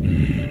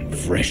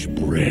 Fresh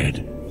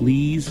bread.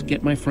 Please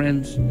get my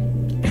friends.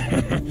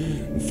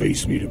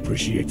 Face Meat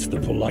appreciates the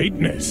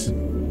politeness.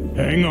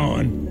 Hang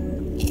on.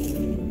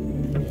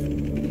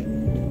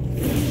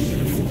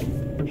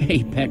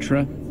 Hey,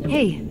 Petra.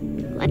 Hey,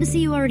 glad to see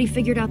you already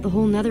figured out the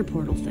whole nether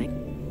portal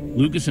thing.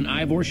 Lucas and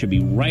Ivor should be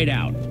right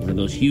out. One of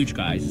those huge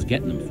guys is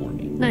getting them for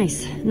me.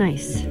 Nice,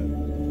 nice.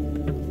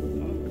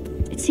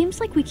 It seems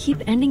like we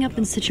keep ending up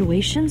in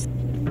situations.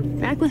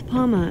 Back with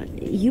Palma,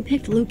 you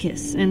picked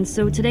Lucas, and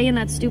so today in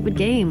that stupid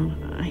game,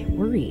 I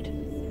worried.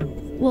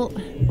 Well,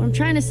 what I'm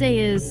trying to say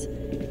is,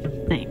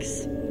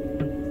 thanks.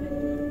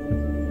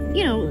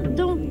 You know,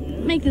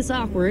 don't make this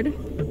awkward.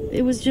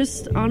 It was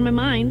just on my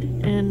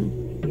mind, and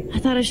I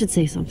thought I should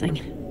say something.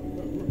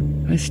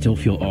 I still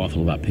feel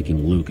awful about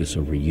picking Lucas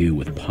over you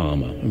with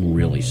Palma. I'm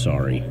really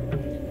sorry.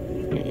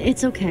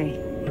 It's okay.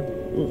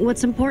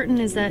 What's important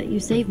is that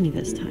you saved me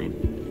this time.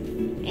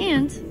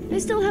 And I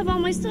still have all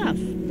my stuff.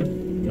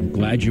 I'm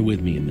glad you're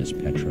with me in this,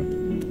 Petra.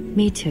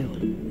 Me too.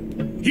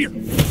 Here!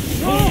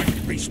 Oh,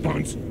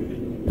 response.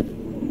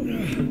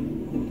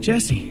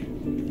 Jesse.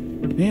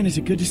 Man, is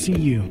it good to see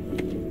you.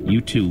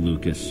 You too,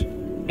 Lucas.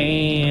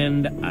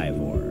 And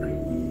Ivor.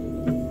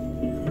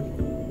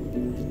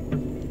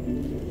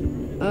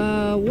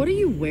 What are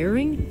you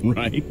wearing?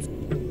 Right.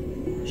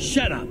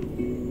 Shut up!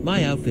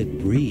 My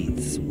outfit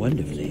breathes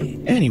wonderfully.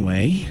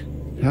 Anyway,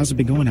 how's it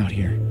been going out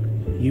here?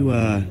 You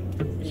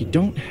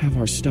don't have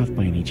our stuff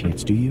by any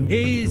chance, do you?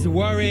 He's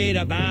worried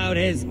about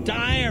his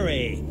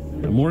diary.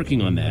 I'm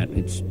working on that.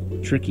 It's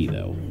tricky,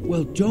 though.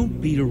 Well, don't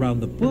beat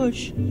around the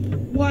bush.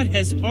 What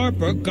has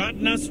Harper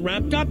gotten us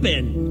wrapped up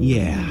in?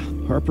 Yeah,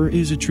 Harper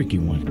is a tricky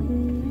one.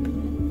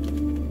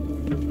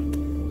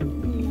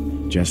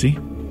 Jesse?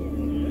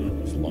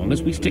 As long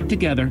as we stick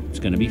together, it's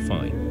gonna be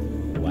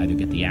fine. We'll either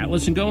get the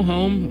Atlas and go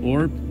home,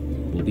 or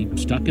we'll be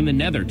stuck in the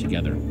Nether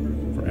together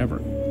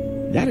forever.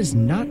 That is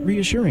not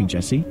reassuring,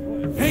 Jesse.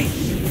 Hey,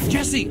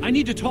 Jesse, I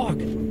need to talk.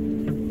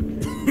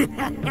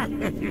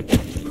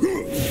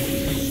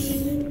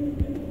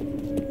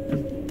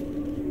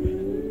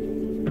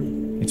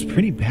 It's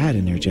pretty bad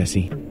in there,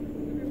 Jesse.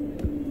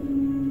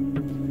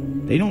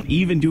 They don't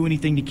even do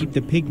anything to keep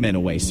the pigmen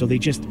away, so they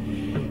just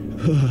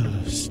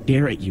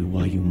stare at you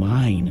while you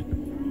mine.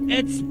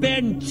 It's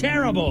been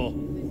terrible!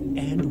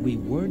 And we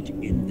weren't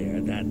in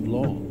there that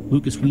long.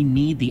 Lucas, we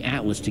need the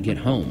Atlas to get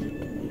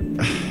home.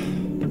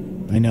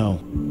 I know.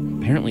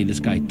 Apparently this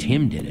guy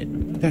Tim did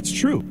it. That's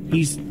true.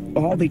 He's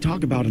all they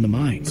talk about in the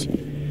mines.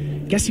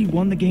 Guess he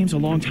won the games a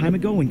long time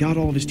ago and got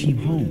all of his team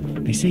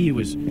home. They say he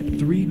was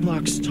 3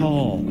 blocks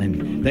tall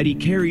and that he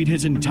carried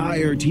his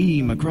entire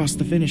team across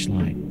the finish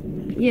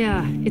line.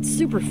 Yeah, it's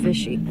super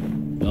fishy.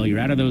 Well, you're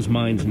out of those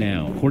mines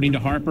now. According to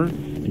Harper,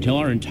 until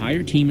our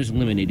entire team is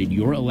eliminated,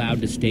 you're allowed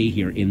to stay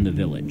here in the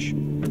village.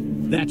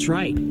 That's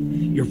right.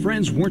 Your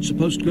friends weren't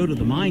supposed to go to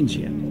the mines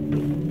yet.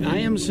 I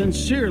am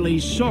sincerely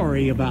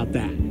sorry about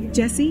that.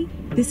 Jesse,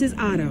 this is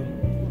Otto,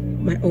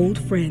 my old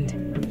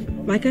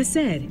friend. Like I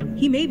said,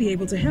 he may be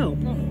able to help.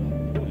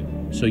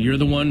 So you're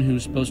the one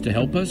who's supposed to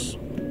help us?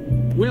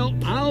 Well,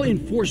 I'll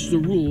enforce the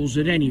rules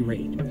at any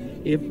rate.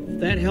 If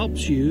that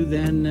helps you,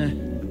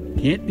 then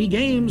can't be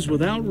games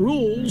without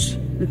rules.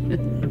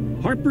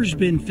 Harper's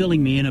been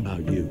filling me in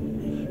about you.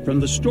 From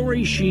the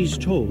stories she's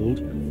told,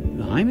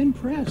 I'm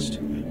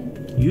impressed.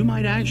 You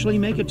might actually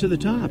make it to the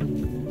top.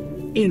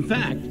 In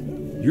fact,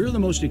 you're the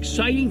most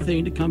exciting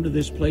thing to come to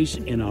this place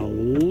in a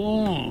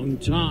long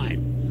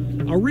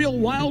time. A real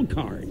wild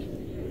card.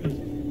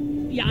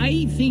 Yeah,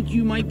 I think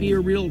you might be a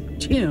real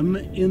Tim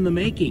in the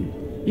making.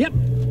 Yep,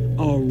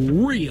 a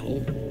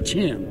real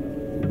Tim.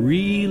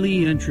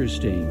 Really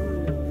interesting.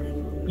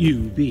 You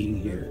being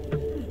here.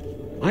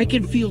 I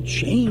can feel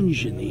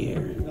change in the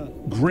air.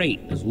 Great,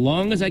 as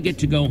long as I get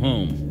to go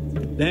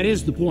home. That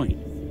is the point.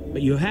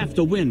 but you have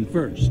to win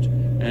first.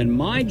 And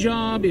my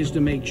job is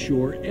to make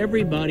sure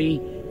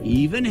everybody,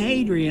 even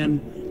Hadrian,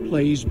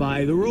 plays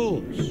by the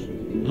rules.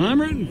 I'm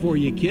rooting for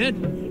you, kid.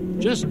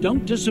 Just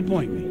don't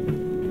disappoint me.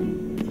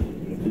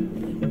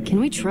 Can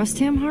we trust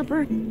him,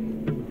 Harper?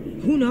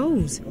 Who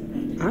knows?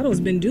 Otto's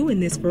been doing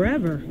this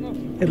forever.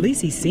 At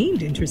least he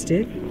seemed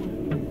interested.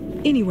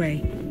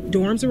 Anyway,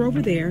 dorms are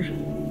over there.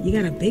 You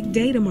got a big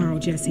day tomorrow,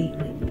 Jesse.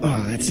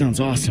 Oh, that sounds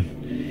awesome.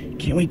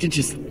 Can't wait to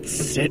just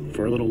sit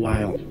for a little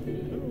while.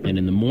 And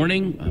in the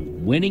morning,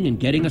 I'm winning and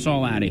getting us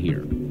all out of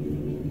here.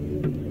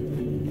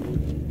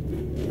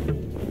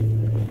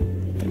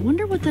 I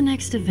wonder what the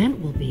next event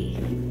will be.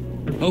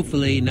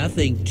 Hopefully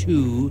nothing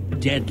too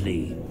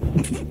deadly.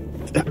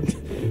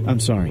 I'm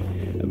sorry,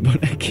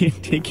 but I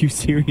can't take you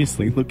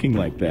seriously looking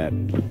like that.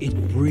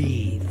 It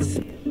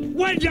breathes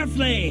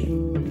wonderfully!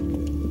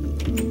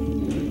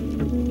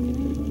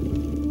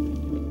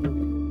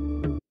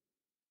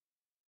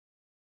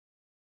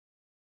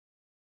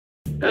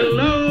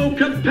 Hello,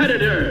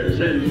 competitors,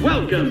 and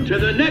welcome to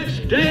the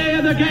next day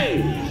of the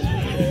games.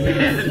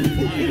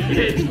 And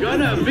it's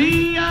gonna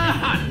be a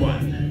hot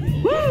one.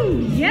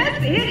 Woo!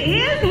 Yes, it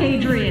is,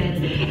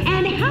 Hadrian.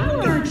 And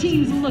how are our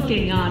teams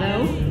looking,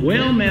 Otto?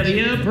 Well,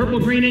 Mevia, purple,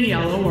 green, and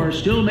yellow are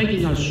still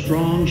making a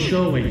strong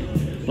showing.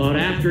 But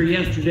after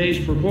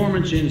yesterday's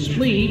performance in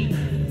Spleef,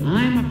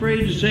 I'm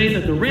afraid to say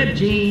that the red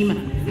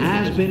team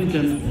has been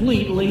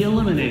completely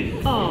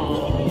eliminated.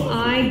 Oh,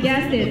 I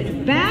guess it's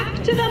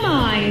back to the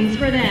mines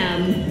for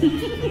them.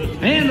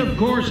 And, of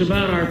course,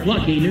 about our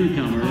plucky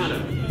newcomers.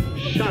 Otto,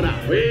 shut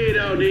up. We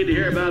don't need to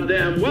hear about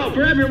them. Well,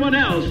 for everyone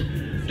else,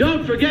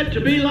 don't forget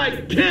to be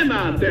like Tim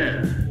out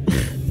there.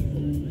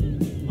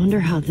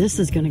 Wonder how this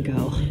is gonna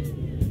go.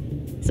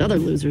 These other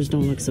losers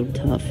don't look so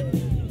tough.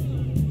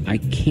 I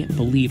can't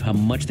believe how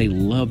much they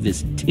love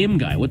this Tim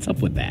guy. What's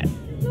up with that?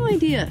 No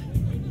idea.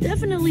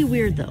 Definitely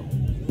weird, though.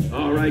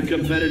 All right,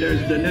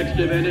 competitors, the next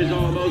event is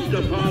almost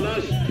upon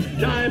us.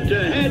 Time to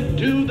head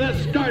to the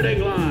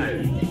starting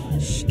line.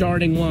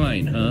 Starting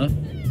line, huh?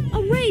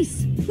 A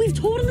race! We've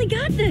totally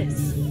got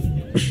this!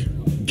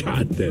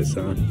 Got this,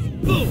 huh?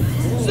 Oh,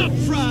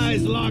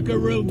 surprise locker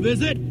room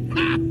visit!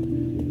 Ha!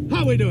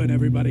 How we doing,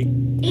 everybody?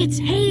 It's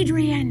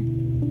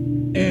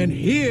Hadrian. And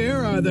here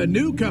are the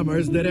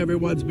newcomers that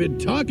everyone's been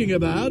talking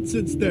about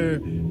since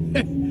their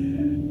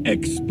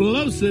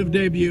explosive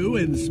debut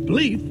in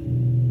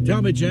Spleef.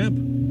 Tell me, champ,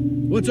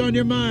 what's on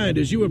your mind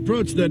as you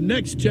approach the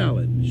next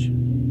challenge?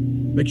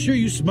 Make sure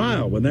you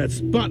smile when that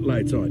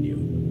spotlight's on you.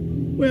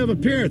 We have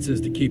appearances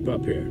to keep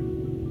up here.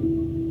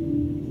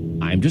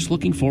 I'm just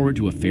looking forward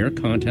to a fair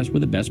contest where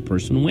the best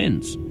person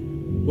wins.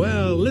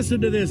 Well,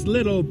 listen to this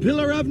little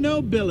pillar of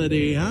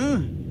nobility,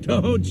 huh?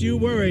 Don't you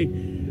worry.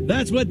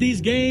 That's what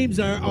these games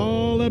are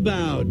all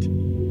about.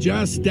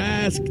 Just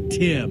ask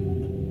Tim.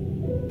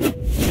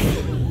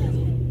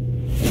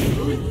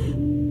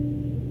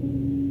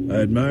 I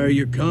admire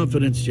your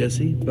confidence,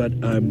 Jesse, but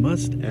I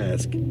must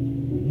ask,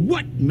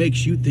 what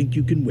makes you think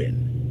you can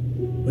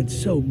win when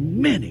so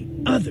many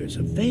others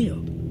have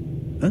failed?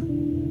 Huh?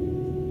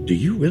 Do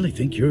you really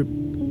think you're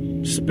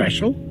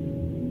special?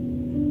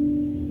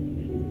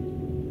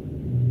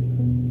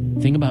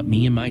 Thing about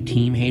me and my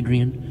team,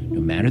 Hadrian, no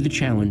matter the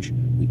challenge,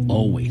 we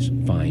always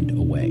find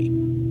a way.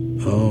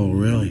 Oh,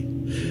 really?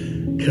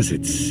 Because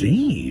it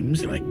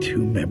seems like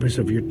 2 members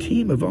of your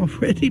team have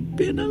already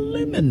been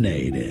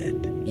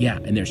eliminated. Yeah,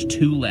 and there's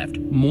 2 left.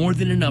 More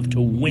than enough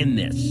to win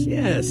this.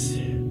 Yes,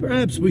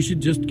 perhaps we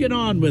should just get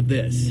on with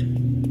this.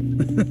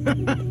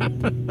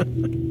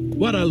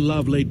 What a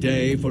lovely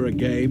day for a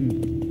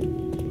game.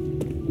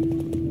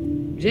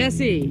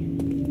 Jesse,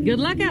 good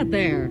luck out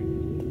there.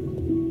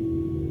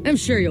 I'm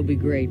sure you'll be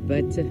great,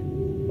 but,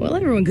 well,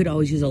 everyone could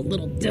always use a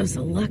little dose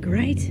of luck,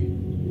 right?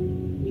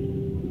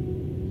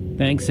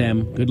 Thanks,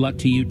 Em. Good luck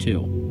to you,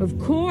 too. Of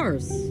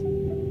course.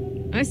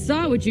 I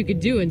saw what you could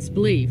do in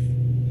Spleef.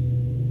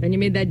 Then you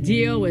made that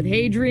deal with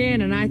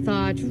Hadrian, and I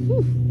thought,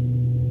 whew,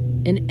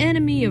 an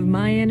enemy of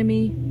my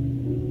enemy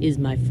is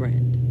my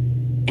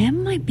friend.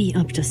 Em might be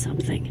up to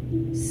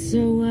something.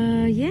 So,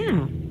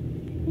 yeah.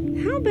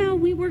 How about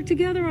we work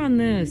together on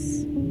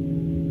this?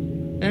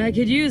 I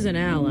could use an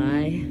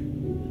ally.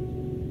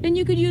 And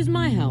you could use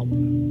my help.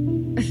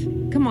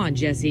 Come on,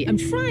 Jesse. I'm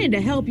trying to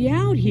help you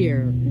out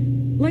here.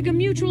 Like a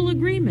mutual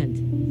agreement.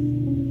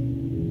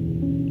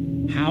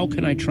 How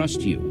can I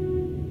trust you?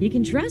 You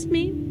can trust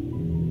me.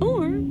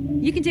 Or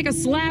you can take a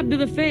slap to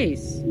the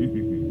face.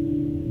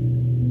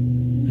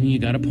 You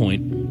got a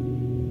point.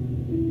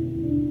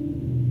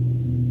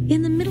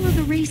 In the middle of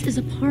the race is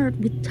a part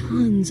with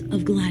tons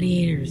of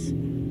gladiators.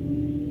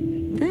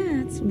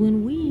 That's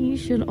when we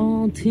should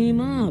all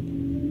team up.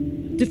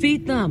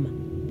 Defeat them.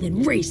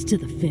 Then race to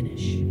the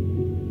finish.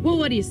 Well,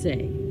 what do you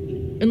say?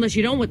 Unless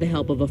you don't want the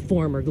help of a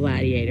former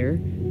gladiator.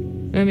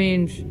 I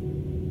mean,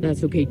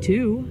 that's okay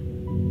too.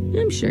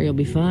 I'm sure you'll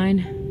be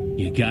fine.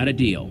 You got a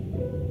deal.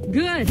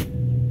 Good.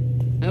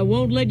 I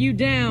won't let you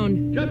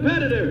down.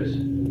 Competitors,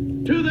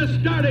 to the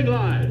starting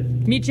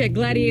line. Meet you at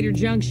Gladiator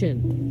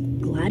Junction.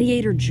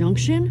 Gladiator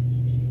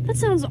Junction? That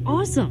sounds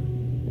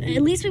awesome.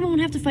 At least we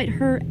won't have to fight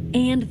her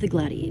and the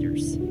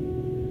gladiators.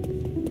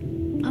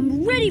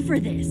 I'm ready for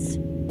this.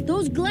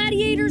 Those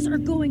gladiators are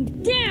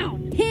going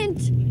down.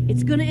 Hint,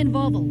 it's gonna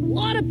involve a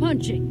lot of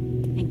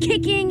punching and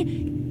kicking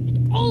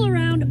and all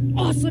around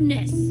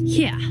awesomeness.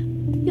 Yeah,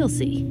 you'll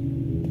see.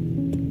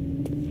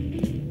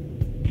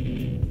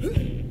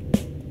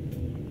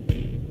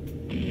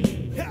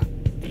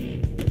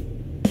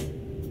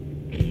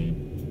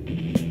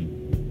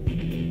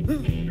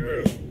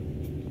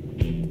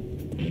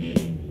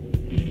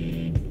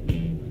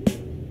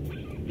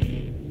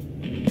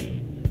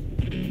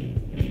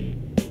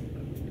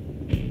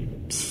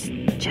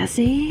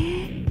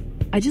 Jesse,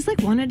 I just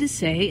wanted to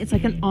say it's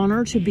an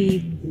honor to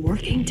be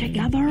working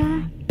together.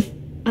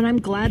 And I'm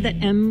glad that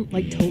Em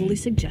totally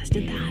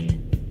suggested that.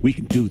 We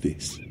can do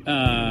this.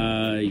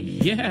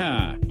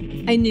 Yeah.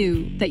 I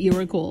knew that you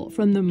were cool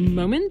from the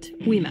moment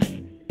we met.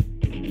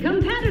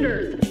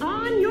 Competitors,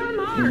 on your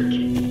mark.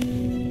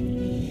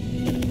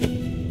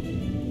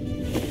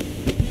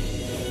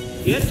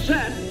 Get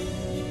set.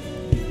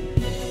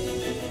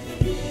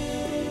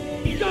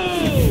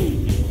 Go!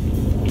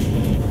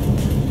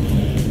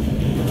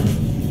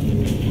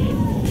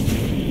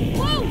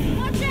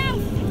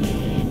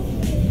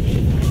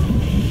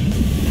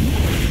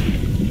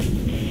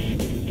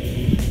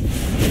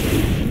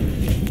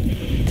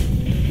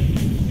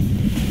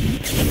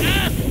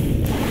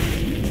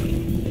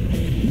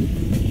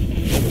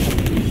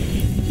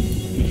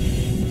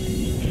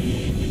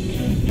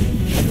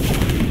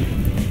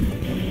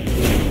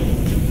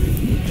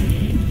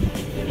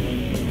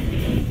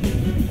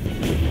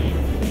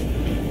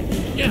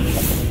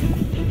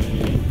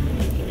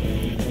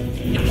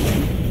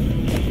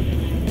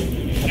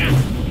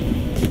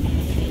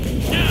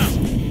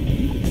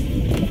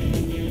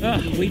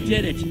 We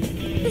did it.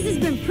 This has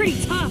been pretty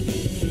tough.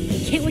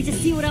 Can't wait to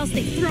see what else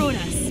they throw at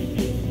us.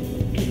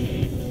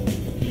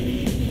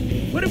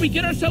 What did we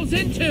get ourselves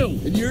into?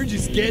 And you're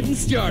just getting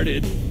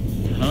started.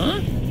 Huh?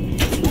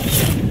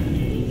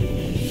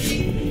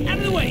 Out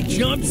of the way,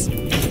 chumps!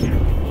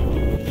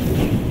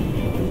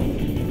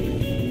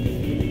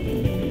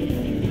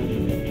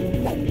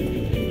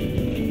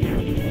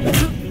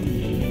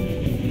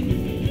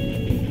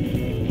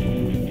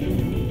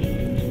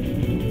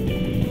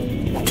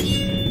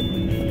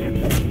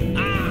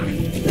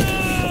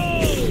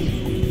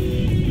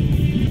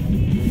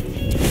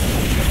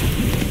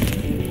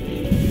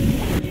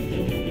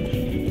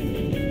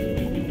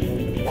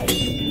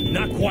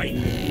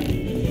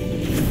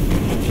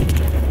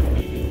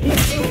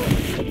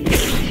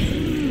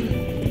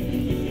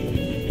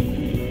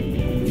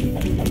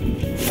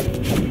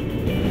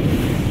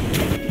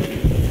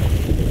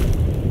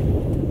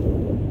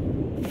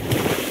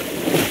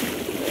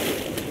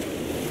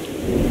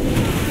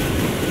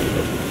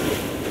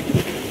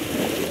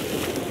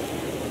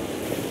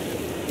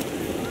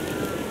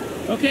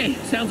 Okay,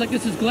 sounds like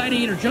this is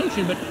Gladiator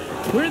Junction, but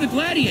where are the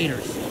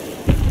gladiators?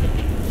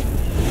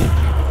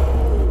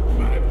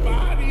 My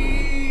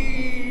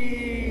body!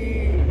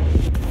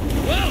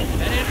 Well,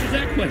 that answers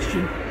that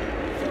question.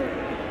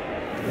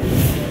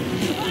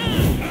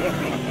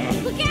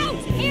 Look out!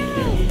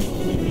 Arrow!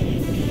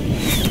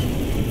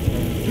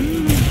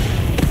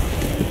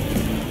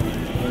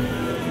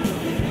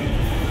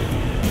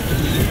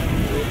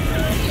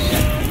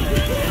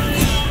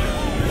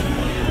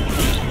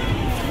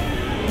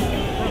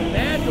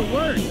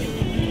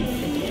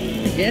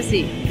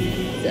 Jesse,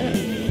 what's up?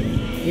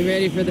 You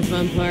ready for the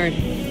fun part?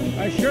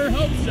 I sure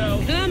hope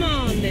so. Come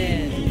on,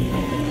 then.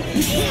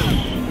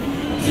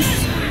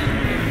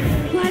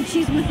 Glad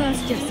she's with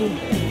us, Jesse.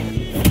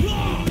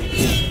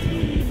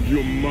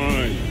 You're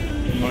mine.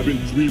 I've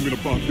been dreaming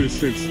about this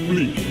since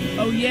Fleet.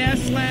 Oh yeah,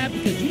 Slab?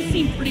 Because you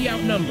seem pretty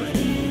outnumbered.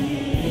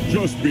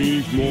 Just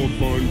means more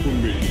fun for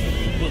me.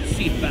 We'll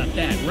see about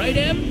that, right,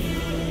 Em?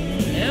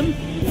 Em?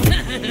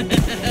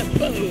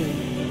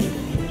 Boom.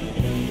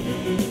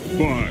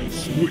 Bye,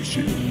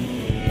 Squishy.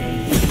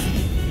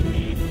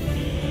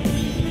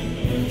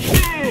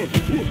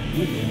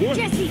 What?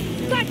 Jesse,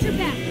 got your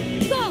back.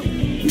 Go!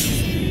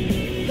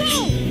 Go!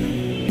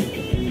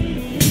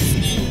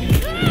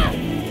 Ah!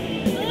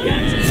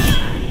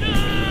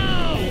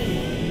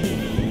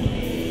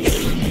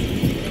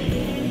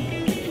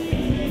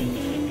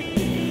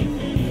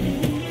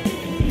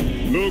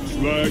 Looks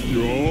like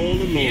you're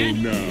all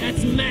alone now.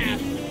 That's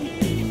math.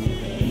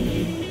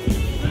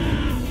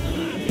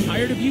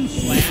 Tired of you,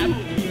 Slab.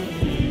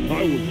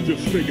 I was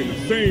just thinking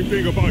the same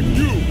thing about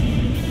you.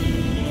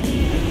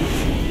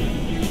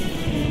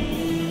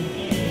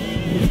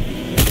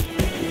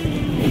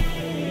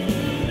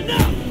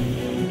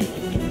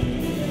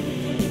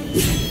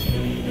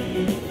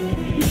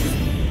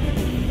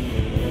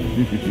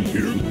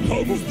 Here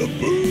comes the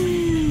boom!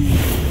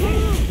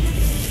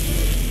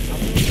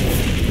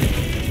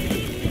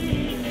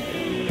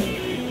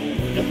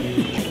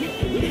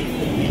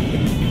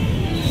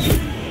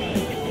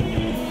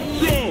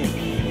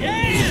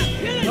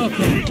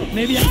 Okay,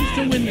 maybe I can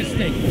still win this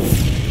thing.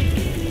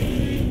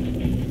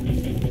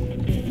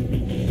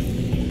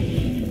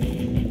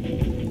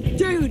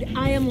 Damn! Dude,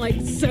 I am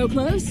like so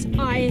close.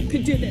 I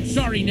could do this.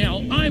 Sorry,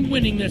 Nell. I'm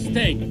winning this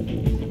thing.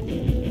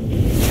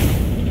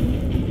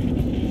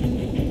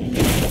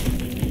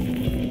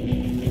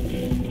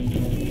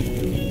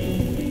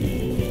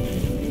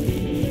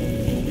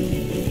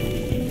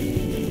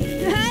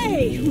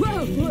 Hey!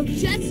 Whoa,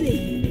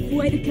 Jesse!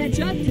 Way to catch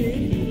up,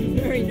 dude.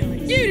 Very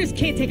nice. You just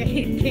can't take a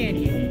hint, can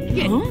you?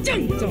 Get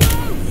dunked on,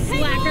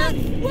 slacker.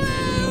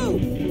 Whoa!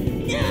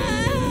 No!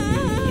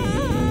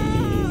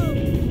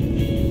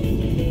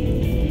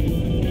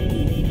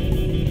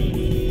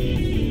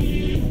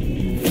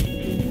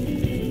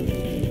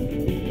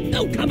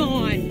 Oh, come on!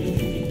 No!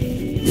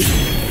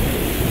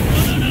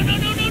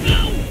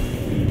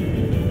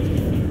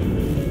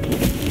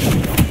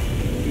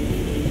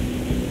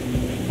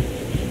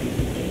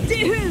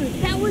 Dude,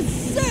 that was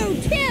so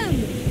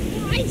Tim!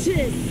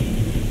 Righteous!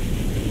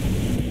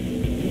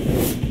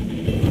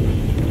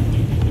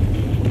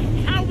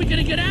 How are we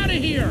gonna get out of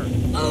here?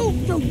 Oh,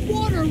 the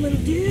water, little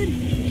dude!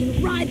 You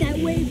can ride that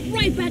wave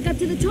right back up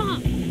to the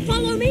top!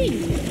 Follow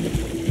me!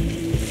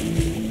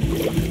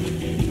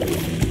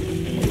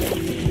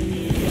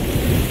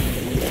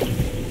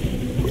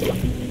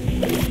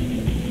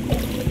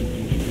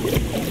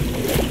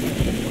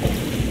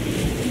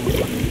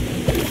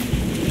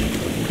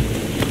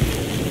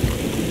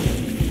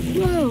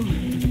 Whoa!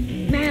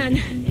 Man,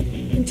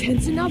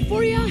 intense enough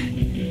for ya?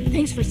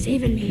 Thanks for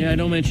saving me. Yeah,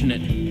 don't mention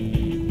it.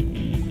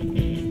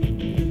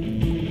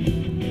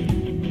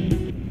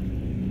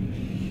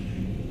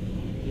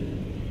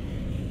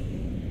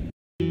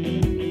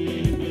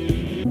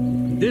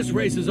 This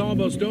race is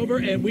almost over,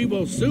 and we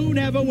will soon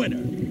have a winner.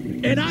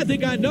 And I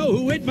think I know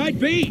who it might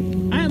be.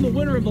 And the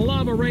winner of the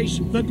lava race,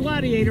 the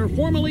gladiator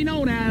formerly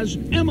known as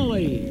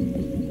Emily.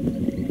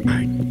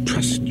 I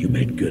trust you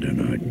made good on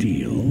our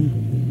deal.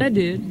 I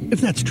did.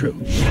 If that's true,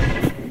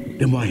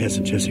 then why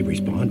hasn't Jesse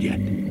respawned yet?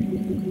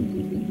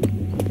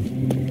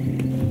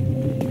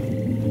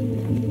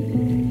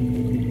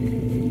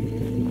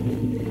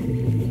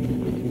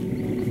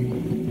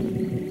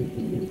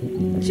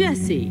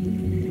 Jesse.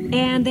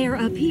 And there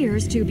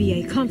appears to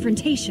be a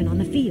confrontation on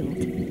the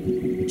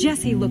field.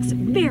 Jesse looks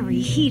very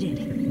heated.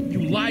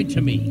 You lied to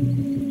me.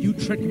 You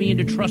tricked me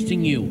into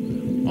trusting you.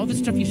 All the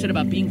stuff you said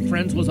about being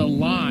friends was a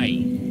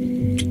lie.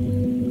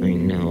 I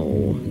know.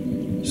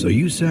 So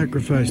you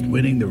sacrificed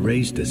winning the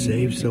race to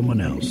save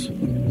someone else.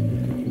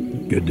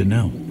 Good to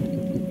know.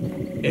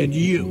 And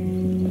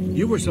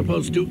you were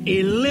supposed to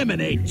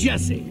eliminate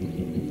Jesse.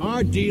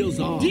 Our deal's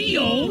off.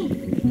 Deal?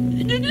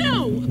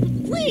 No,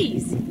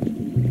 please.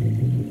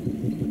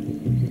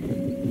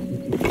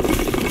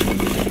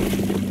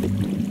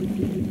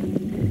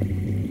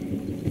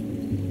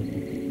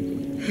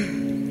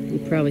 You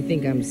probably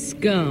think I'm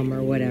scum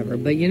or whatever,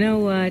 but you know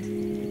what?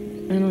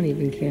 I don't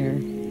even care.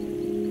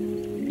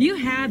 You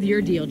have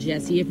your deal,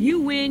 Jesse. If you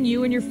win,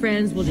 you and your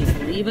friends will just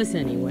leave us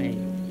anyway.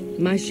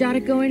 My shot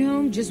at going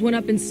home just went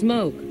up in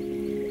smoke.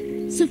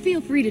 So feel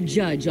free to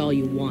judge all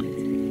you want.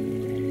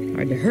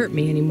 Hard to hurt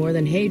me any more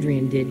than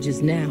Hadrian did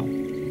just now.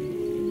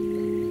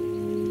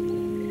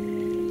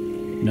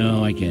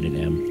 No, I get it,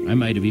 Em. I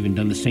might have even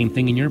done the same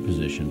thing in your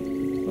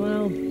position.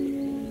 Well,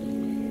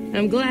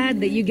 I'm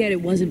glad that you get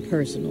it wasn't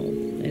personal,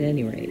 at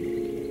any rate.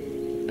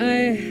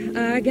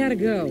 I gotta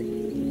go.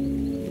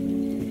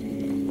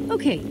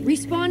 Okay,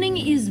 respawning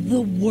is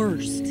the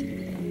worst.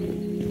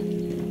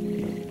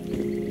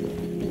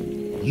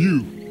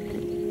 You.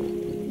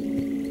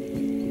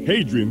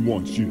 Hadrian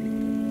wants you.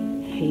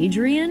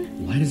 Hadrian?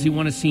 Why does he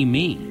want to see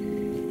me?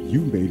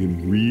 You made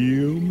him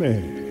real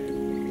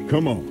mad.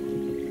 Come on.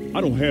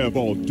 I don't have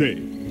all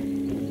day.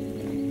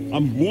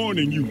 I'm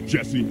warning you,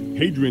 Jesse.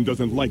 Hadrian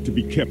doesn't like to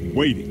be kept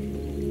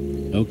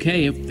waiting.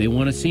 Okay, if they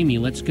want to see me,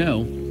 let's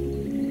go.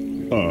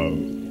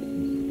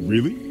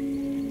 Really?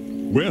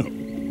 Well,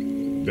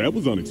 that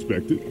was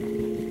unexpected.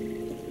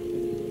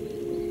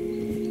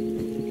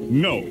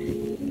 No,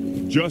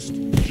 just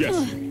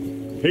Jesse.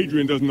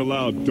 Hadrian doesn't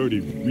allow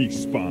dirty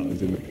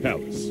respawns in the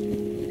palace.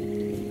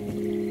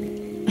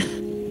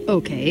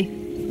 Okay.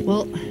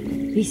 Well,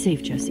 be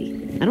safe, Jesse.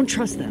 I don't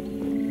trust them.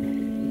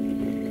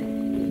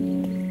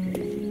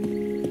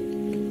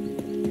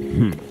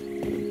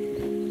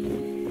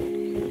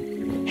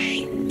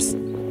 Hey, psst.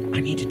 I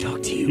need to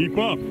talk to you. Keep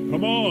up.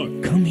 Come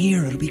on. Come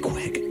here. It'll be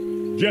quick.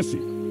 Jesse,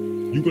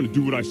 you gonna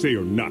do what I say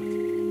or not?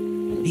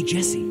 Hey,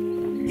 Jesse.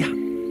 Yeah,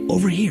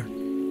 over here.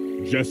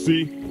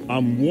 Jesse,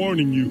 I'm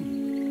warning you.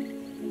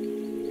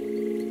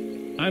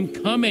 I'm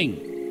coming.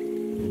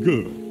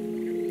 Good.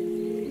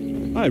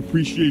 I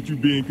appreciate you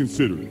being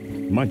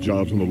considerate. My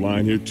job's on the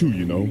line here too,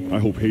 you know. I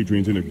hope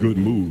Hadrian's in a good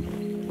mood.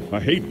 I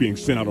hate being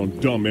sent out on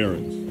dumb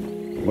errands.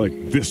 Like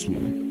this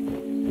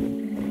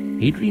one.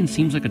 Hadrian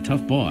seems like a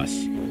tough boss.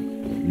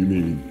 You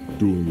mean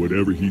doing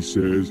whatever he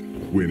says,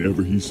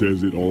 whenever he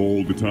says it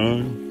all the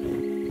time?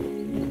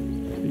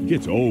 It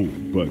gets old,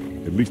 but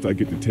at least I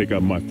get to take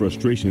out my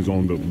frustrations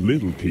on the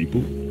little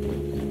people.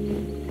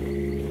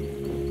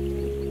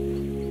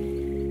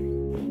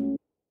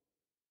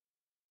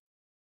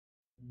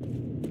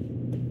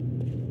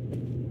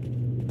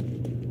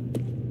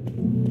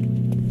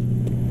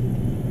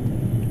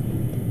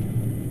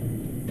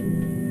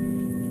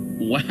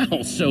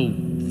 Wow, so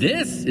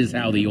this is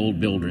how the old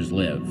builders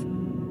live.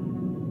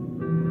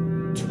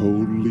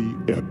 Totally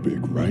epic,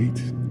 right?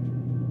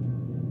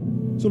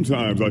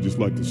 Sometimes I just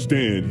like to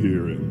stand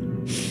here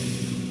and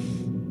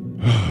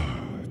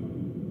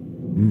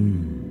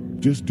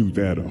just do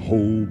that a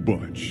whole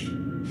bunch.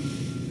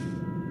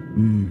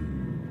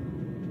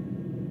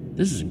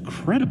 This is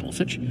incredible.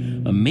 Such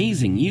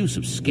amazing use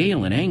of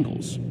scale and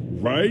angles.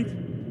 Right?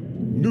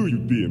 Knew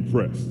you'd be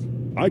impressed.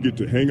 I get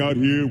to hang out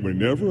here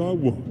whenever I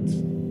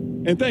want.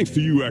 And thanks to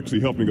you actually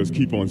helping us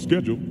keep on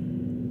schedule,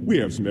 we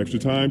have some extra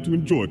time to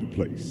enjoy the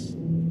place.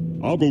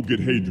 I'll go get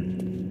Hadrian.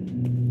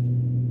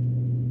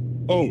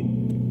 Oh,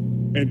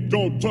 and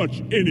don't touch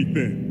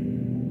anything.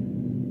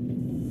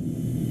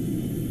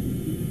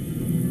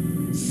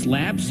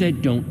 Slab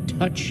said don't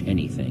touch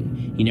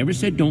anything. He never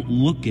said don't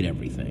look at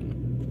everything.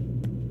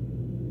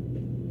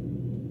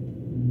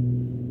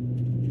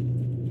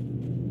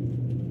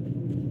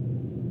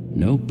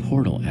 No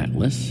portal,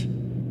 Atlas.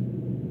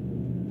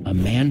 A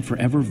Man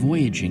Forever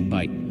Voyaging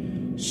by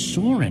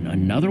Soren.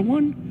 Another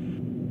one?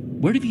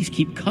 Where do these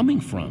keep coming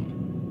from?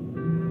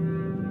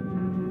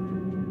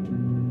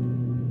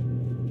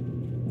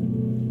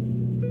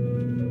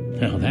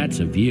 Now that's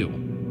a view.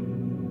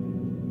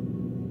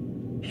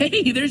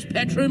 Hey, there's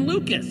Petra and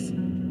Lucas.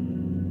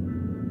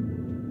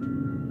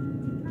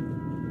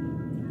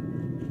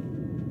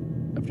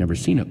 I've never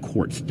seen a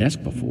quartz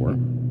desk before.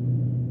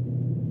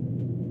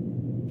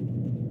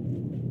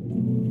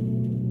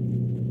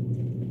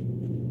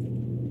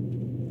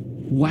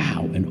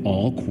 Wow, an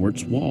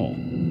all-quartz wall.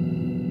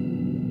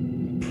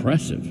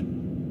 Impressive.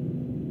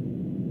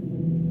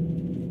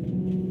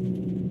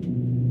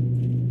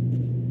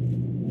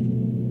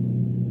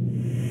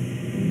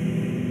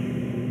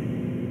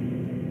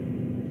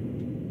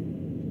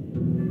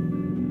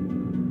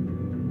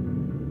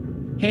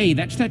 Hey,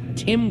 that's that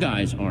Tim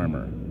guy's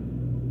armor.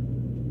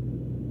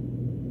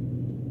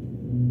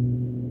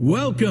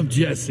 Welcome,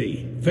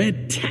 Jesse.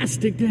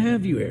 Fantastic to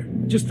have you here.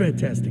 Just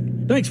fantastic.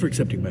 Thanks for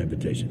accepting my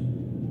invitation.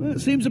 Well,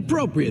 it seems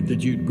appropriate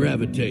that you'd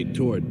gravitate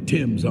toward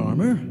Tim's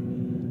armor.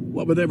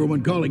 What with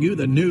everyone calling you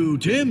the new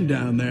Tim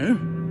down there?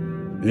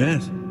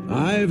 Yes,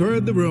 I've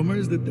heard the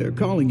rumors that they're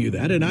calling you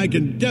that, and I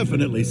can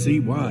definitely see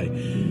why.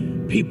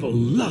 People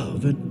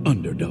love an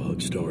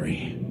underdog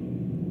story.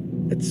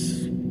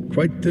 It's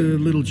quite the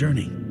little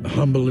journey. A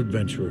humble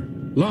adventurer,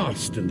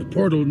 lost in the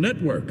Portal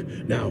Network.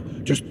 Now,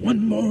 just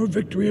one more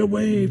victory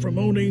away from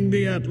owning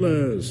the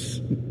Atlas.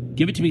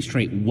 Give it to me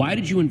straight. Why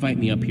did you invite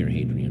me up here,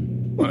 Hadrian?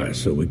 Why,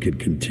 so we could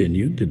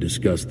continue to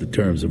discuss the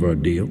terms of our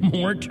deal.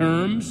 More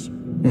terms?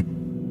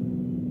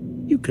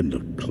 You can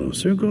look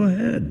closer. Go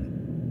ahead.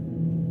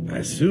 I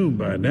assume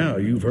by now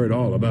you've heard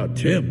all about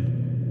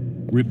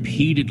Tim.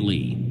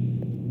 Repeatedly.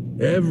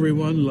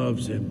 Everyone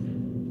loves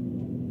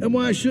him. And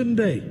why shouldn't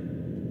they?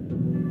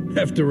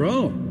 After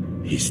all,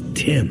 he's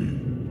Tim.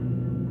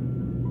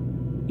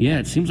 Yeah,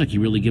 it seems like he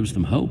really gives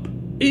them hope.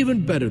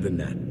 Even better than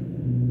that.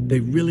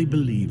 They really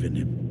believe in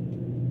him.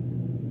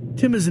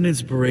 Tim is an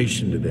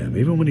inspiration to them,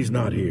 even when he's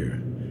not here.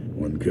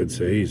 One could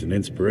say he's an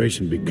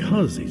inspiration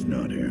because he's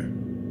not here.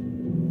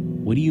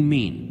 What do you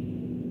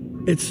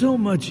mean? It's so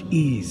much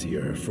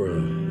easier for a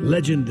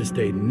legend to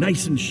stay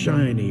nice and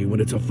shiny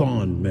when it's a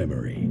fond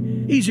memory.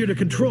 Easier to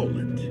control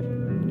it.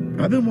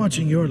 I've been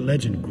watching your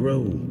legend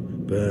grow,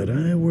 but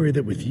I worry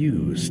that with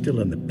you still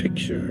in the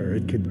picture,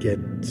 it could get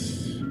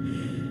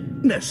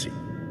messy.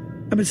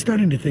 I've been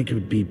starting to think it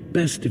would be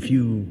best if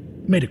you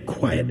made a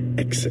quiet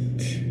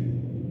exit.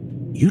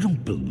 You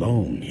don't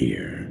belong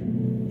here.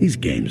 These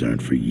games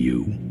aren't for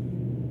you.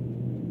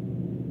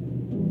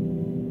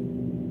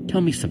 Tell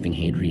me something,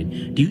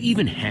 Hadrian. Do you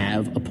even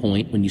have a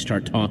point when you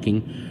start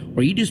talking,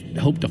 or you just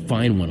hope to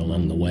find one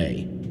along the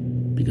way?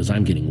 Because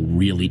I'm getting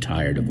really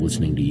tired of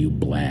listening to you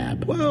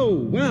blab. Whoa,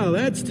 wow,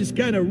 that's just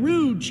kind of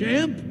rude,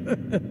 champ.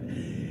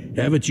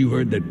 Haven't you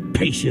heard that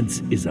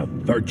patience is a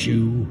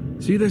virtue?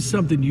 See, there's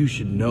something you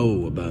should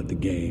know about the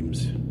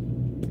games.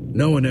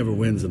 No one ever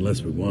wins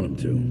unless we want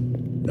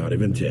them to. Not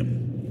even Tim.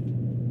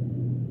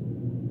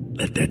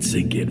 Let that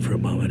sink in for a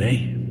moment,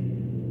 eh?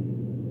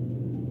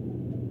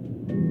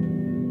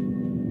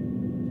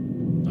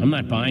 I'm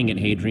not buying it,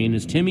 Hadrian.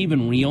 Is Tim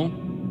even real?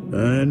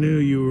 I knew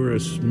you were a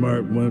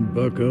smart one,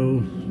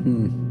 bucko.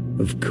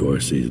 Of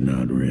course he's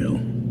not real.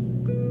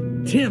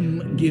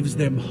 Tim gives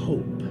them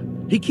hope.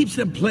 He keeps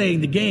them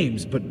playing the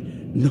games, but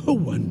no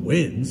one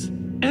wins,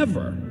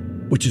 ever.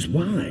 Which is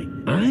why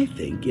I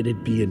think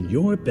it'd be in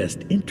your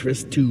best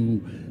interest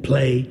to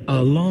play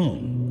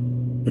along.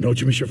 But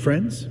don't you miss your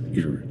friends?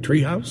 Your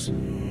treehouse?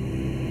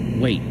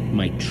 Wait,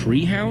 my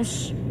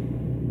treehouse?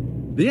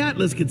 The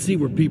Atlas can see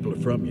where people are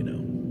from, you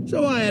know.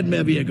 So I had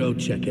Mevia go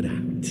check it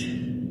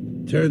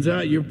out. Turns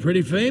out you're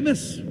pretty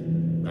famous.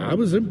 I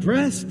was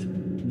impressed.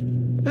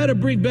 Had to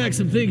bring back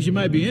some things you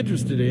might be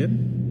interested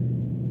in.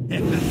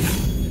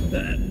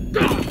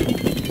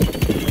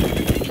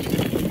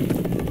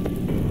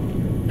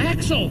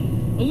 Axel!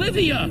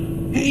 Olivia!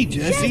 Hey,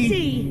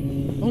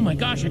 Jesse! Oh my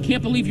gosh, I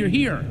can't believe you're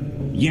here.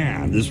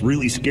 Yeah, this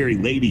really scary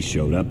lady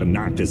showed up and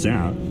knocked us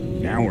out.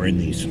 Now we're in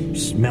these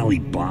smelly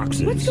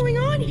boxes. What's going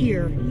on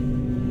here?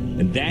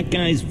 And that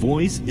guy's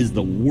voice is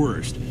the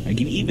worst. I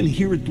can even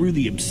hear it through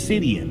the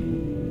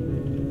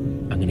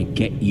obsidian. I'm gonna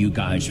get you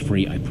guys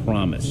free, I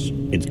promise.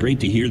 It's great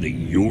to hear that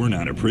you're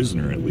not a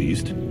prisoner, at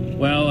least.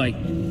 Well, I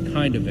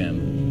kind of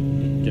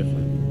am.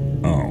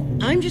 Different. Oh.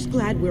 I'm just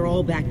glad we're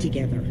all back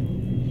together.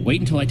 Wait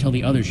until I tell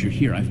the others you're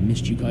here. I've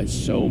missed you guys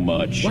so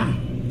much. Wow,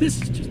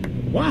 this is just...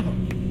 wow.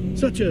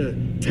 Such a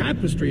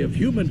tapestry of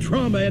human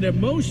trauma and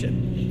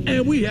emotion.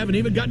 And we haven't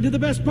even gotten to the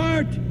best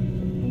part.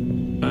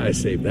 I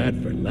saved that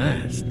for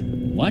last.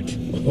 What?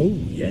 Oh,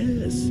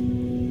 yes.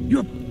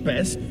 Your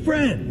best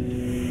friend,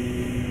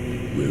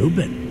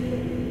 Reuben.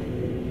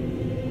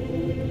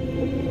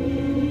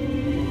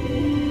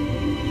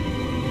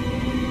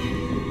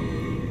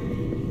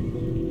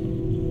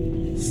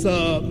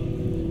 Sup?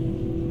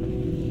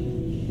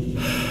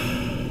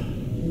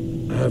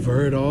 I've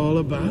heard all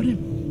about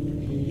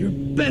him. Your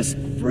best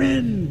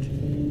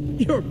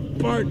friend. Your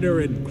partner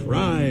in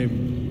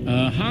crime.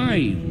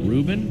 Hi,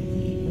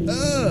 Reuben.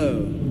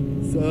 Oh,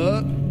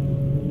 sup?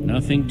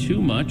 Nothing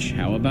too much.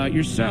 How about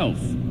yourself?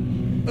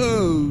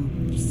 Oh,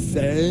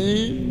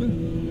 same.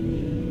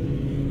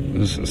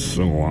 This is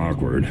so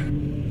awkward.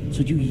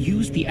 So you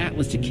used the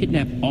Atlas to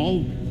kidnap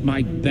all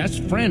my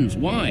best friends.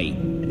 Why?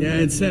 Yeah,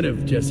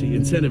 incentive, Jesse.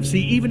 Incentive.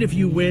 See, even if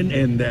you win,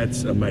 and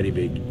that's a mighty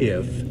big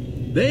if,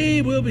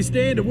 they will be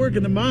staying to work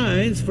in the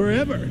mines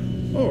forever.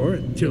 Or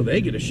until they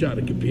get a shot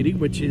at competing,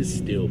 which is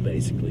still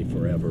basically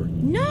forever.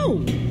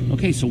 No!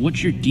 Okay, so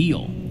what's your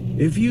deal?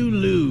 If you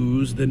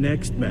lose the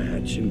next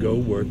match and go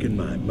work in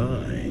my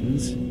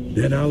mines,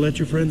 then I'll let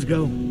your friends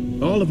go.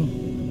 All of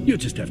them. You'll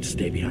just have to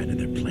stay behind in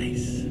their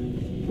place.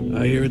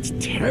 I hear it's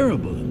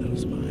terrible in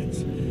those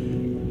mines.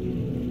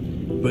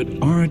 But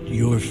aren't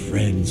your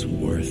friends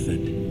worth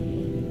it?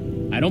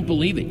 I don't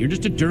believe it. You're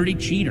just a dirty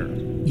cheater.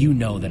 You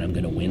know that I'm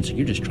gonna win, so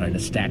you're just trying to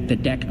stack the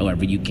deck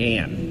however you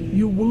can.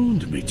 You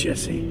wound me,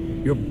 Jesse.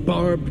 Your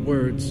barbed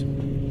words.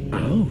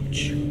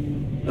 Ouch.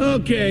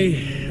 Okay,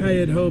 I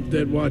had hoped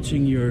that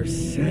watching your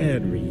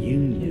sad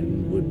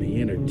reunion would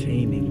be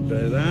entertaining,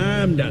 but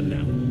I'm done now.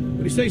 What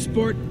do you say,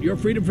 sport? Your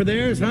freedom for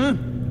theirs, huh?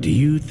 Do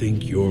you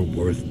think you're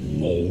worth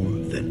more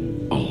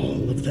than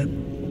all of them?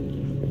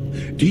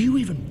 Do you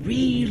even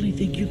really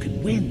think you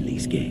can win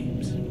these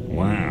games?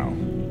 Wow,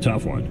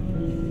 tough one.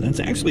 That's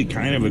actually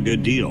kind of a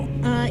good deal.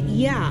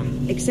 Yeah,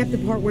 except the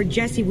part where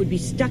Jesse would be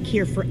stuck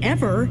here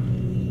forever.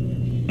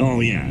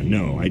 Oh yeah,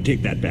 no, I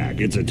take that back.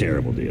 It's a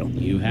terrible deal.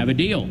 You have a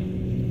deal.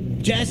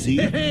 Jesse!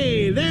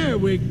 Hey, there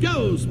we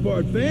go,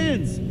 sport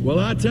fans! Well,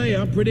 I'll tell you,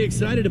 I'm pretty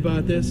excited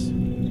about this.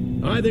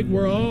 I think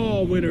we're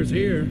all winners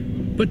here.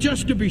 But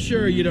just to be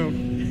sure you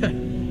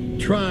don't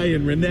try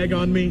and renege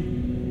on me,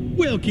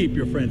 we'll keep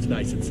your friends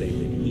nice and safe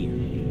in here.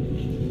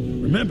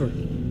 Remember,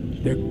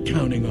 they're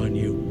counting on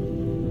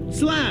you.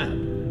 Slab!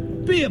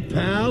 Be a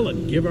pal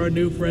and give our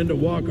new friend a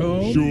walk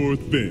home. Sure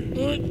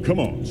thing. Come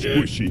on,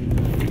 Squishy.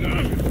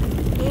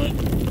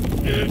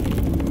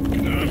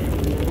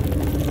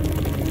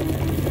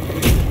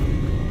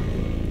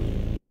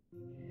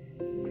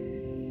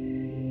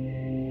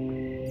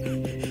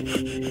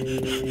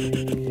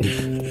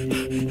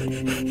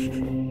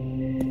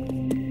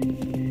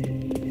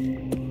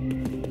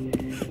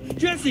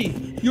 Jesse,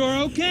 you're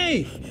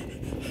okay.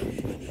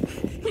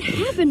 What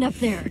happened up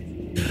there?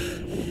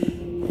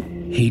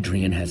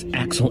 Hadrian has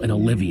Axel and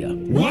Olivia.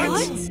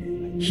 What?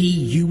 He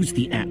used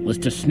the Atlas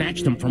to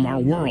snatch them from our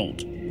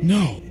world.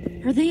 No.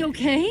 Are they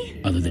okay?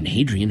 Other than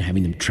Hadrian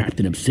having them trapped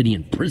in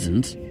obsidian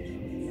prisons.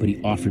 But he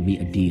offered me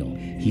a deal.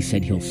 He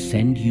said he'll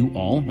send you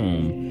all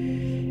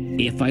home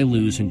if I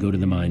lose and go to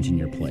the mines in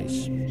your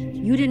place.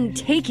 You didn't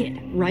take it,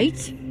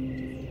 right?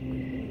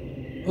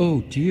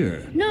 Oh,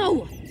 dear.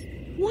 No!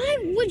 Why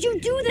would you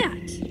do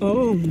that?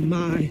 Oh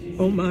my,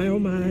 oh my, oh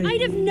my.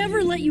 I'd have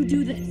never let you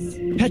do this.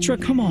 Petra,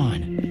 come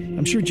on.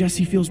 I'm sure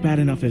Jesse feels bad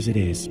enough as it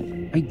is.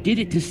 I did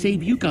it to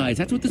save you guys.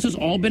 That's what this has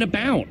all been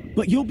about.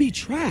 But you'll be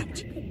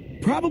trapped.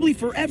 Probably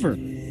forever.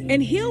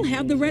 And he'll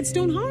have the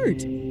Redstone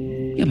Heart.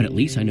 Yeah, but at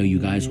least I know you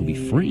guys will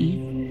be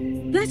free.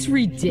 That's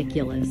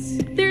ridiculous.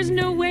 There's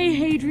no way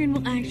Hadrian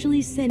will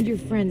actually send your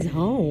friends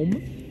home.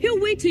 He'll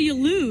wait till you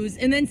lose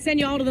and then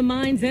send you all to the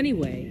mines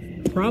anyway.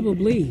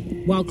 Probably,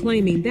 while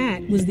claiming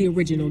that was the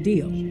original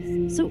deal.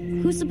 So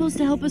who's supposed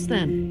to help us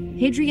then?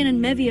 Hadrian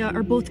and Mevia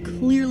are both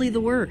clearly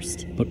the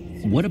worst. But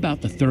what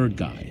about the third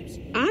guy?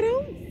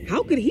 Otto?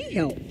 How could he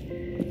help?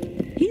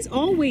 He's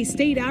always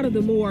stayed out of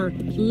the more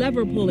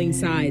lever-pulling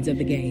sides of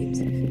the games.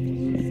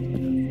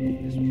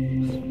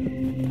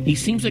 He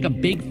seems like a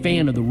big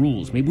fan of the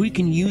rules. Maybe we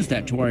can use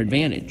that to our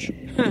advantage.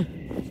 Huh.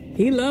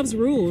 He loves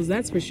rules,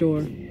 that's for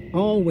sure.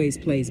 Always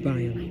plays by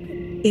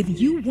them.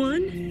 If you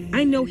won,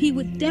 I know he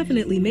would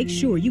definitely make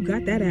sure you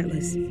got that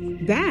Atlas.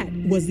 That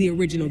was the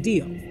original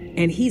deal,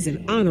 and he's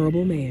an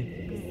honorable man.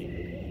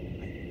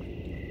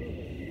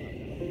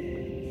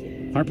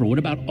 Harper, what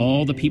about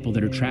all the people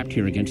that are trapped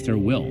here against their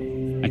will?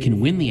 I can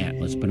win the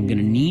Atlas, but I'm going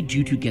to need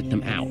you to get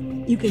them out.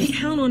 You can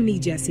count on me,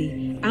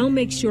 Jesse. I'll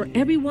make sure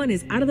everyone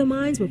is out of the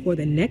mines before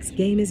the next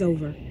game is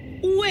over.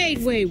 Wait.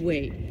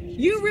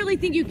 You really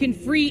think you can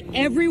free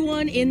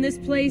everyone in this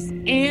place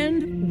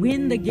and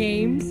win the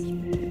games?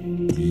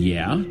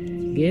 Yeah?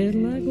 Good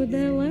luck with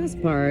that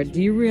last part.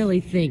 Do you really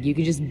think you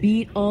can just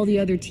beat all the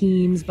other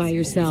teams by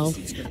yourself?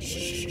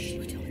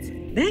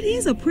 That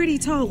is a pretty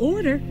tall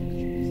order.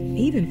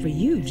 Even for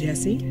you,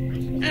 Jesse.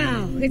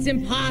 Oh, it's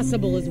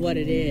impossible is what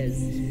it is.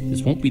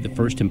 This won't be the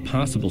first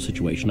impossible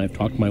situation I've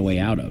talked my way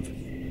out of.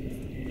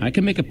 I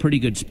can make a pretty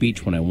good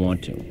speech when I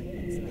want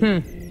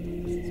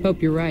to.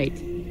 Hope you're right.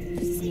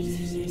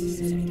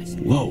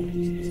 Whoa.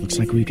 Looks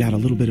like we've got a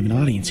little bit of an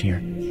audience here.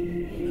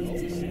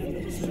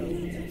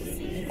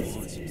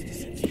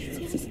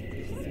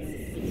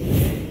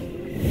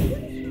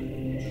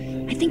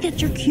 I think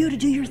that's your cue to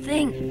do your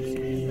thing.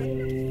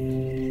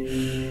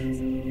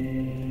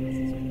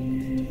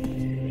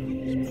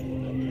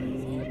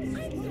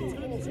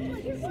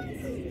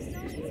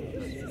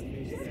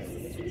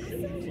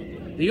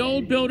 The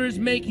old builders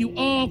make you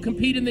all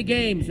compete in the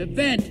games,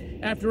 event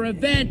after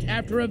event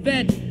after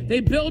event. They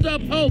build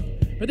up hope,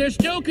 but they're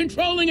still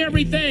controlling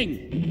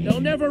everything.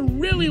 They'll never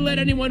really let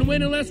anyone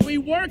win unless we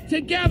work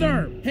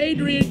together.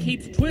 Hadrian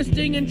keeps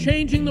twisting and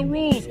changing the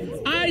rules.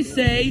 I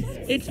say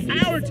it's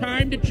our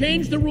time to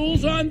change the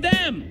rules on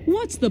them.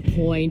 What's the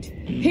point?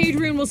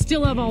 Hadrian will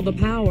still have all the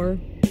power.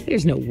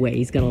 There's no way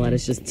he's gonna let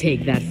us just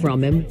take that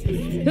from him.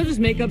 He'll just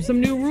make up some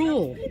new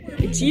rule.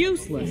 It's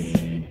useless.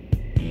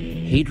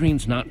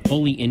 Hadrian's not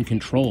fully in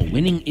control.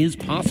 Winning is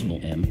possible,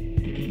 Em.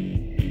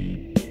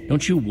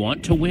 Don't you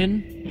want to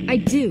win? I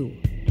do.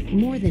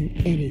 More than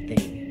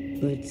anything.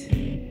 But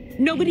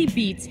nobody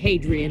beats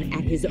Hadrian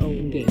at his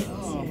own games.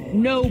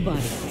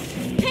 Nobody.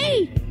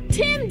 Hey!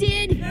 Tim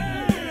did!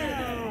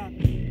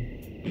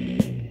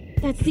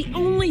 That's the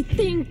only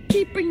thing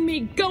keeping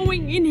me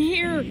going in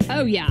here.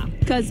 Oh, yeah.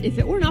 Because if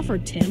it were not for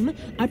Tim,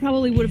 I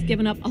probably would have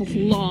given up a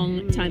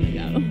long time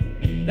ago.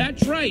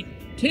 That's right.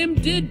 Tim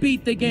did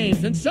beat the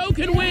games, and so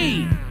can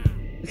we!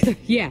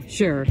 Yeah,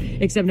 sure.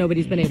 Except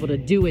nobody's been able to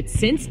do it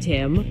since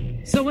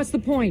Tim. So what's the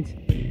point?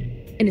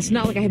 And it's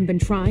not like I haven't been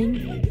trying.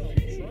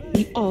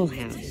 We all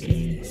have.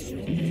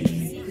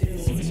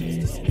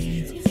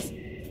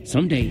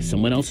 Someday,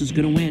 someone else is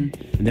going to win,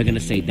 and they're going to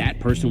say that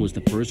person was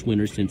the first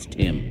winner since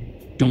Tim.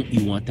 Don't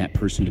you want that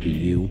person to be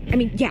you? I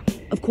mean, yeah,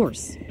 of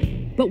course.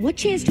 But what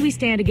chance do we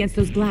stand against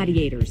those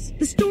gladiators?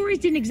 The stories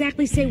didn't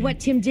exactly say what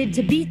Tim did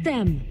to beat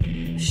them.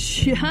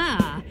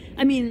 Yeah.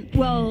 I mean,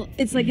 well,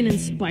 it's like an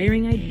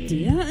inspiring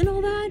idea and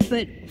all that,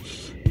 but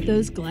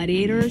those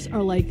gladiators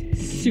are like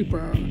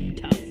super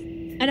tough.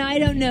 And I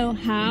don't know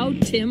how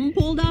Tim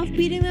pulled off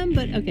beating them,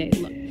 but okay,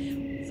 look,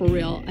 for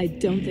real, I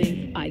don't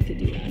think I could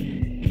do that.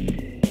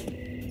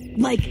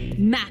 Like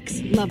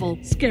max level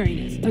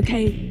scariness,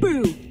 okay?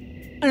 Boo!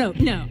 Oh,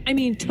 no, I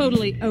mean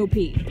totally OP.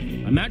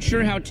 I'm not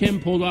sure how Tim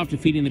pulled off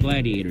defeating the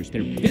gladiators.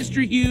 Their fists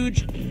are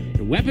huge,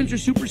 their weapons are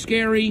super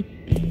scary.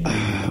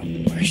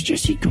 Where's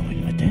Jesse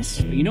going with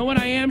this? But you know what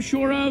I am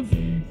sure of?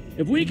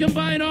 If we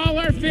combine all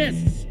our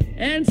fists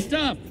and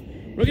stuff,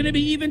 we're gonna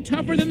be even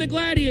tougher than the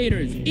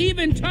gladiators,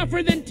 even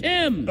tougher than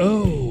Tim.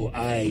 Oh,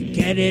 I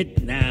get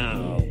it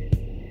now.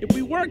 If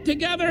we work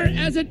together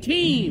as a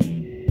team.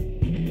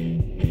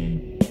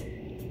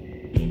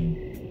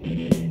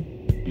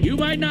 You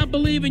might not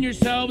believe in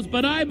yourselves,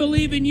 but I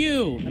believe in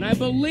you, and I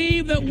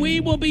believe that we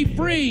will be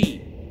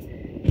free.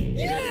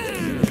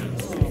 Yeah!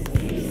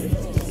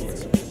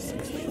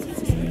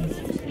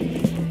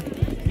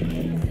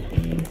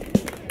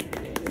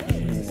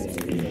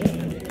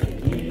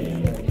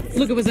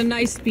 Look, it was a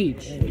nice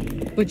speech.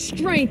 But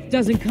strength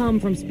doesn't come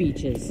from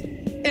speeches.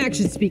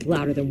 Actions speak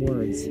louder than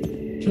words.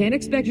 Can't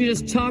expect you to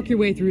just talk your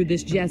way through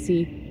this,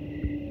 Jesse.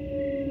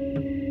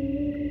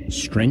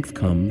 Strength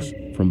comes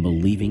from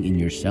believing in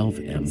yourself,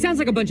 Em. Sounds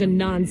like a bunch of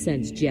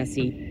nonsense,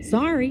 Jesse.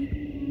 Sorry.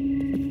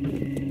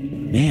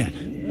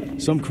 Man,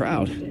 some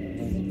crowd.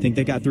 Think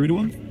they got through to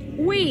him?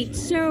 Wait,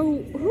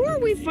 so who are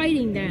we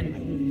fighting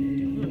then?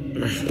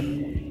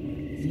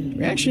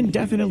 Reaction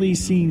definitely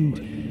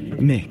seemed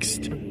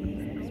mixed.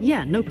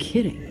 Yeah, no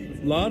kidding.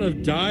 A lot of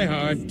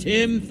diehard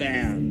Tim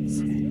fans.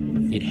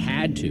 It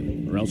had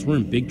to, or else we're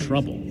in big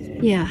trouble.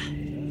 Yeah,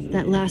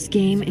 that last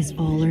game is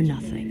all or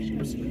nothing.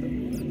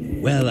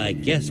 Well, I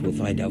guess we'll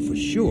find out for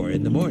sure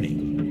in the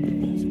morning.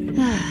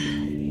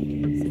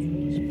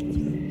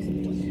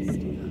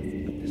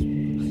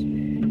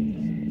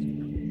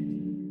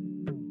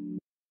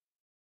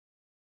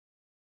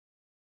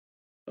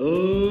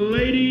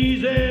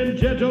 Ladies and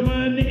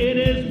gentlemen, it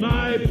is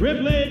my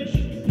privilege,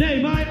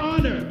 nay, my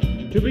honor,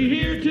 to be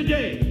here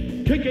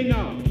today, kicking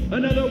off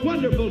another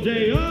wonderful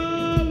day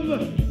of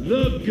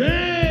the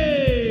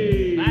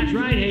game. That's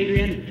right,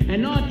 Hadrian.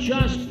 And not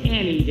just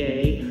any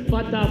day,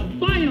 but the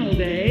final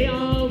day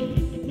of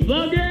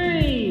the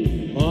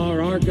game.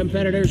 Are our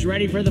competitors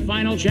ready for the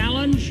final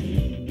challenge?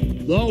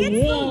 The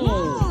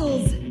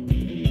walls!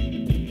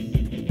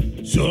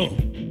 So,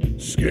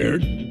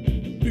 scared?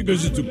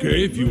 Because it's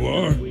okay if you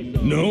are.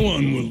 No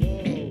one will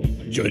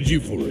judge you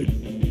for it.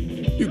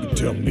 You can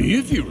tell me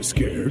if you were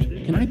scared.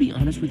 Can I be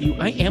honest with you?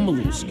 I am a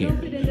little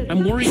scared.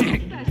 I'm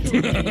worried.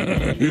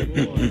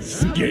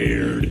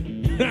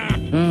 Scared?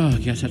 Oh, I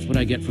guess that's what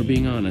I get for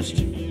being honest.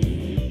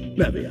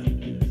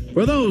 Mevia,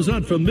 for those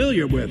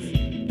unfamiliar with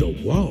the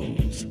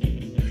walls,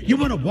 you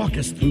want to walk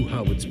us through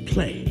how it's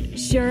played?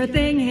 Sure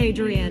thing,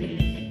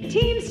 Hadrian.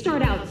 Teams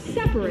start out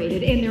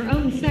separated in their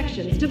own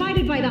sections,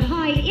 divided by the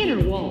high inner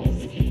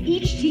walls.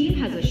 Each team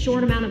has a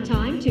short amount of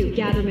time to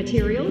gather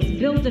materials,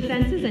 build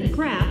defenses, and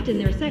craft in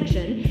their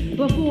section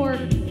before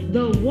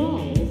the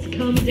walls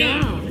come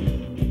down.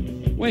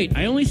 Wait,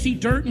 I only see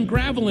dirt and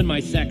gravel in my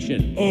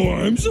section. Oh,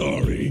 I'm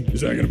sorry.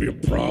 Is that going to be a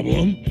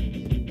problem?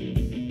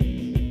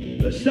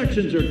 The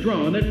sections are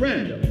drawn at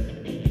random.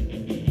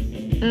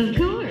 Of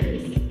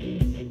course.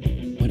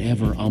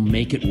 Whatever, I'll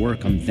make it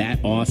work. I'm that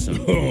awesome.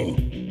 Oh,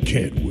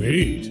 can't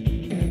wait.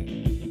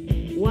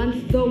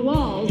 Once the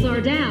walls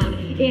are down,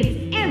 it's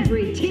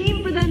every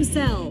team for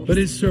themselves. But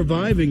is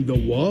surviving the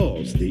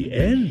walls the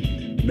end,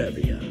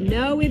 Mevia?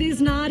 No, it is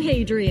not,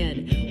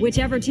 Hadrian.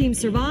 Whichever team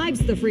survives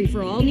the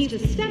free-for-all needs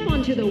to step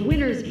onto the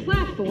winner's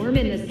platform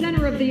in the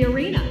center of the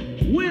arena.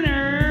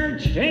 Winner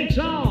takes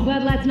all.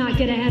 But let's not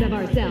get ahead of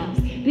ourselves,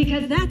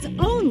 because that's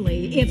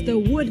only if the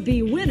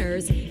would-be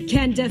winners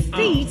can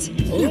defeat...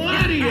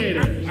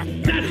 Gladiators!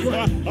 That's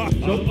right!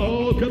 So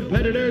all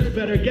competitors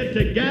better get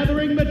to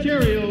gathering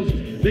materials,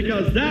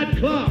 because that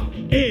clock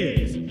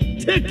is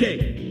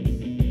ticking!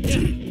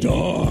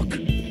 Doc.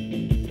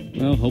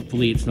 Well,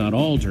 hopefully it's not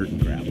all dirt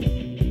and gravel.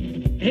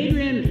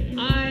 Hadrian,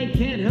 I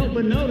can't help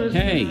but notice...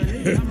 Hey!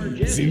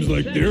 Seems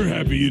like they're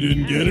happy you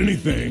didn't get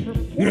anything.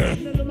 I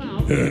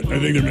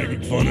think they're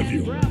making fun of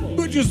you.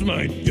 But just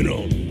my,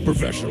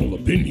 professional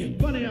opinion.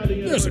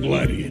 There's a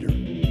gladiator.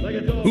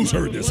 Who's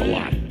heard this a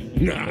lot?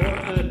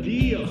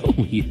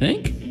 Oh, you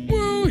think?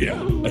 Well, yeah,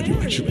 I do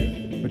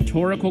actually.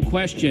 Rhetorical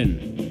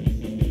question.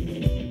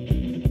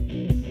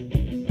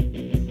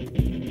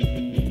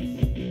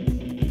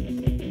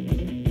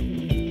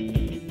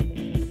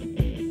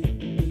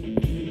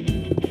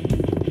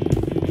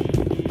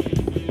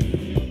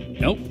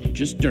 Nope,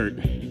 just dirt.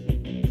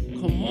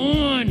 Come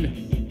on!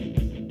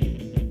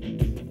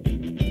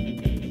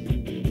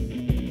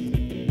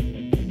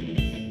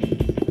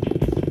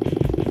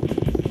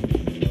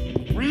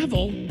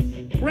 Gravel?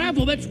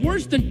 Gravel, that's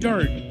worse than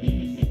dirt!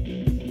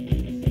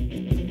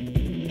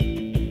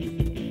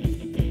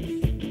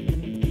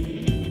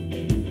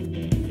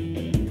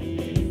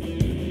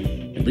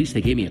 At least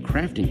they gave me a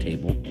crafting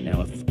table.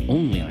 Now, if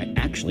only I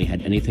actually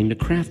had anything to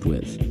craft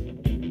with.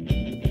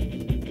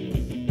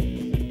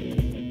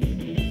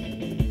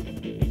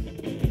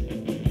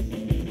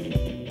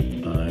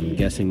 I'm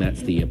guessing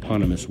that's the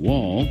eponymous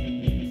wall.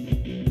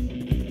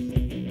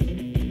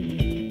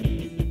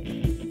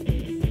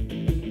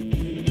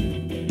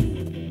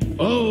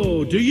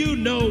 Oh, do you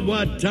know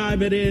what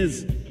time it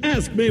is?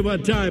 Ask me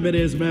what time it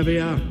is,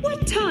 Mevia.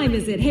 What time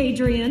is it,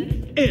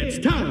 Hadrian? It's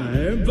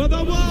time for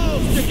the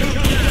walls to come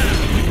down!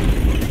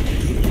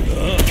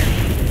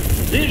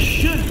 This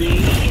should be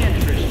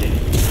interesting.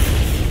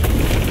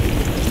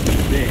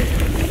 There.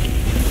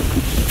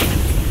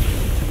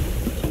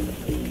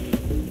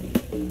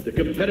 The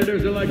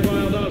competitors are like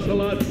wild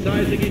ocelots,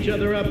 sizing each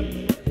other up,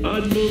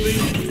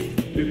 unmoving,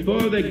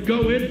 before they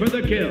go in for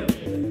the kill.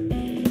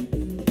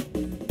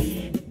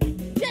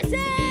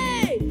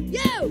 Jesse!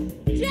 Yo!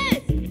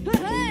 Jess!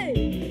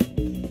 Hey!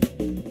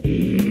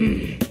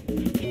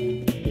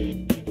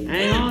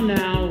 Hang on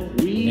now.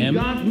 We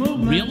got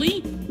movement.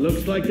 Really?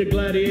 Looks like the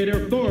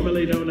gladiator,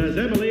 formerly known as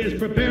Emily, is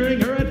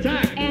preparing her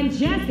attack. And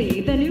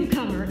Jesse, the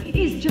newcomer,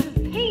 is just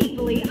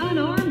painfully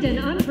unarmed and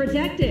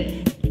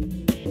unprotected.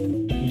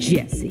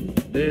 Jesse.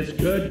 This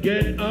could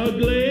get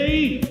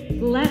ugly.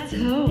 Let's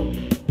hope.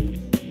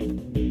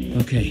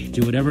 Okay,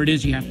 do whatever it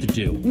is you have to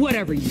do.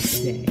 Whatever you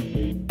say.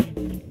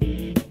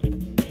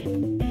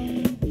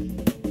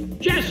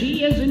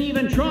 Jesse isn't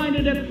even trying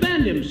to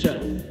defend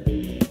himself.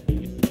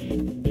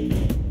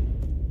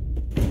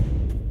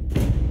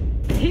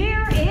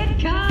 Here it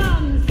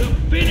comes! The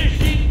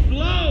finishing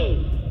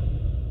blow!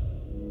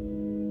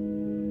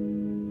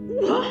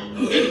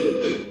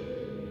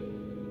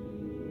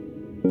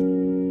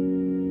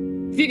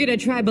 Figured I'd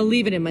try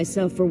believing in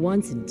myself for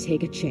once and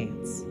take a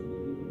chance.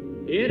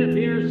 It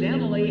appears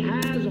Emily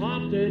has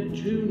opted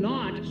to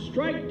not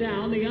strike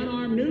down the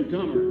unarmed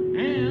newcomer,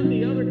 and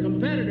the other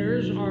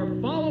competitors are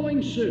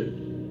following suit.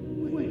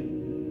 Wait,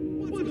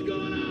 what's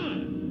going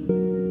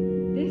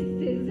on? This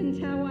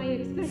isn't how I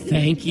expected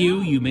Thank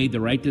you, you made the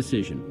right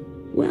decision.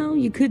 Well,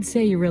 you could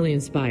say you really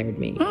inspired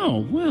me.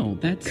 Oh, well,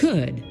 that's...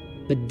 Could,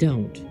 but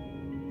don't.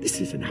 This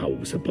isn't how it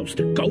was supposed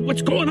to go.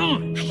 What's going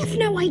on? I have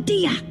no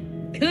idea.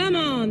 Come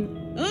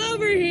on,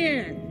 over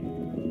here!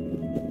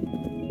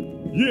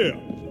 Yeah.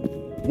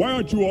 Why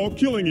aren't you all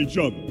killing each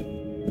other?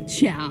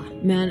 Yeah,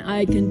 man,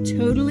 I can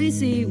totally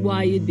see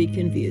why you'd be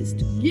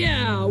confused.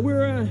 Yeah,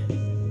 we're,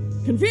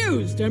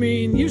 confused. I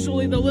mean,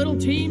 usually the little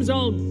teams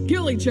all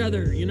kill each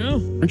other, you know?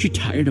 Aren't you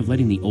tired of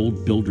letting the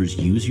old builders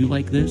use you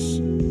like this?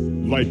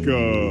 Like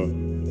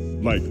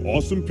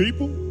awesome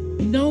people?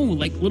 No,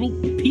 like little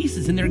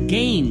pieces in their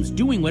games,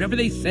 doing whatever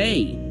they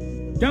say.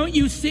 Don't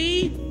you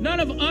see? None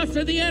of us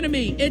are the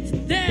enemy. It's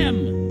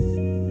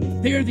them.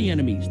 They're the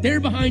enemies. They're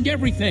behind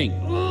everything.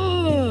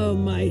 Oh,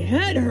 my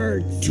head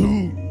hurts.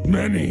 Too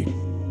many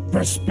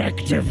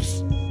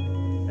perspectives.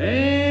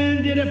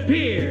 And it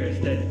appears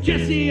that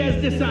Jesse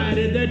has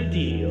decided that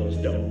deals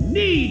don't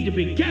need to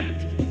be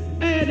kept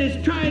and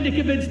is trying to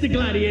convince the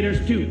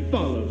gladiators to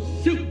follow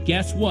suit.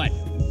 Guess what?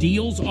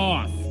 Deal's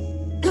off.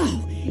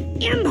 Oh,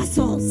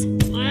 imbeciles!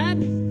 Slab?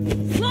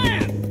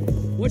 Slab!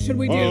 What should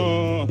we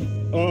do?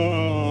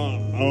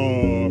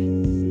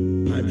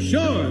 I'm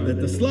sure that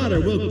the slaughter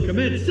will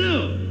commence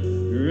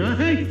soon,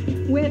 right?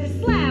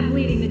 With Slab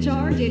leading the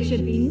charge, it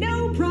should be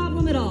no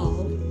problem at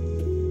all.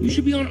 You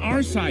should be on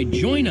our side.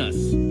 Join us.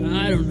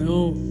 I don't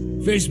know.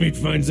 Face Meat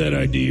finds that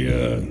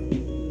idea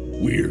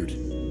weird.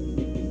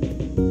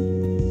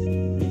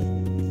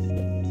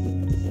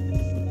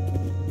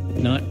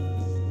 Not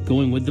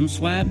going with them,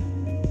 Slab?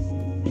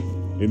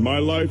 In my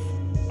life,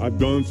 I've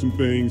done some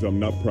things I'm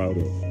not proud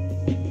of.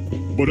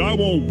 But I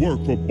won't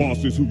work for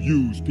bosses who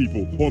use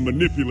people or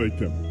manipulate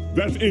them.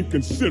 That's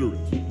inconsiderate.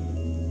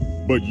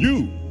 But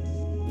you,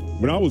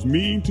 when I was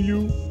mean to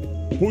you,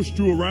 pushed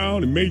you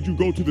around and made you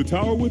go to the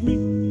tower with me,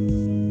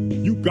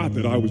 you got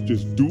that I was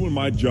just doing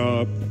my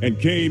job and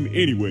came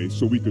anyway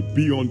so we could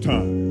be on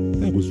time.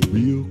 That was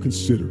real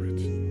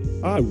considerate.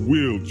 I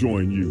will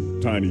join you,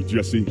 Tiny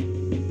Jesse.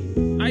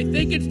 I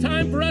think it's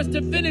time for us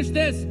to finish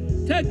this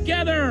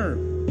together.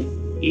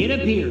 It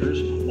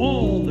appears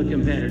all the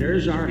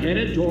competitors are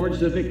headed towards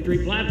the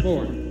victory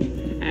platform.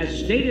 As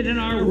stated in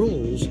our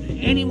rules,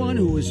 Anyone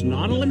who is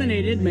not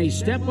eliminated may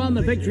step on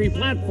the victory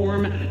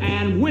platform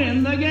and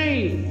win the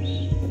games.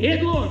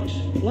 It looks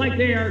like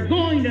they are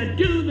going to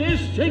do this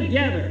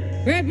together.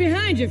 Right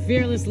behind you,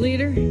 fearless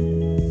leader.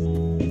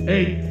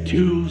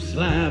 8-2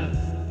 Slab.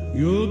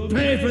 You'll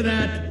pay for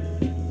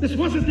that. This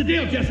wasn't the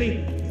deal,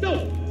 Jesse.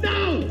 No,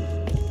 no!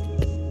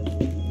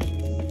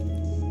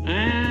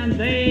 And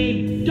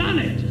they've done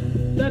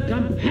it. The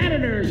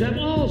competitors have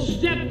all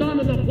stepped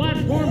onto the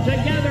platform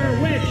together,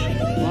 which,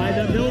 by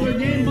the Builder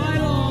Game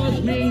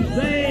bylaws, means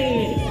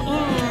they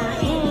are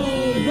all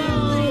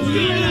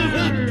the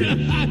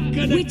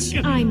Which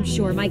I'm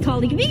sure my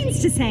colleague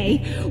means to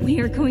say, we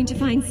are going to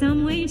find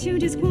some way to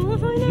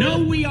disqualify them. No,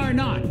 we are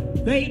not.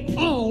 They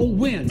all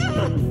win.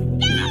 No!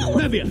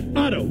 Mevia,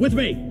 Otto, with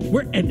me.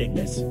 We're ending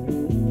this.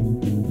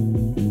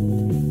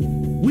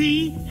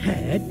 We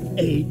had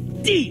a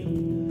deal,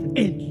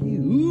 and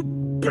you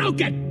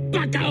broke it,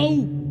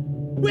 bucko!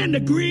 We're in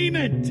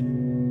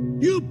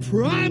agreement. You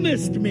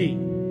promised me.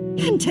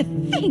 And to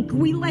think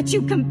we let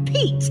you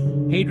compete.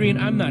 Hadrian,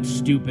 I'm not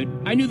stupid.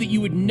 I knew that you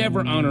would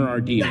never honor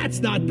our deal. That's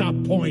not the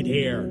point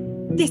here.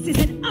 This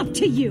isn't up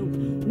to you.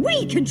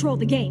 We control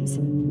the games.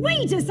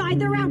 We decide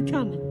their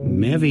outcome.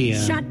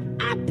 Mevia. Shut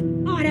up,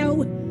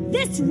 Otto.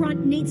 This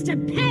runt needs to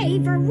pay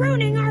for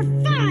ruining our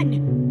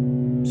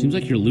fun. Seems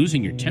like you're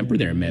losing your temper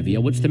there,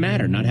 Mevia. What's the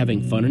matter? Not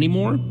having fun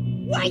anymore?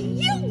 Why,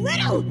 you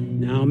little...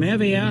 Now,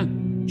 Mevia,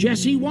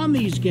 Jesse won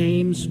these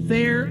games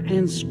fair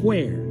and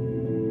square.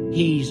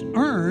 He's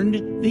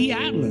earned the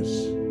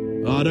Atlas.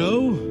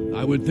 Otto,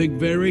 I would think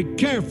very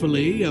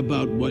carefully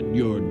about what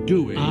you're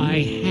doing.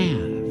 I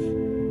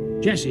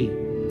have. Jesse,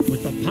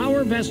 with the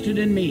power vested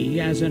in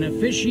me as an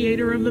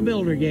officiator of the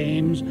Builder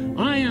Games,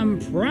 I am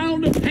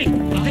proud to pay.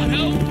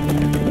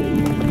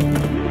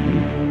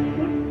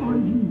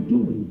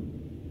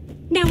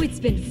 Now, it's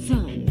been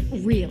fun,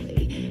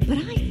 really, but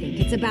I think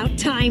it's about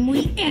time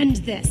we end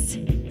this.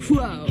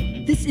 Whoa,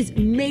 this is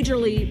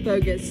majorly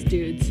bogus,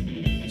 dudes.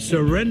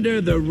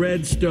 Surrender the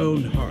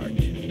Redstone Heart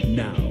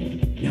now.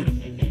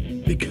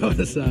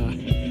 Because,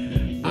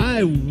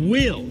 I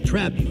will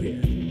trap you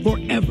here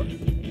forever.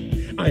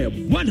 I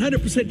am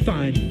 100%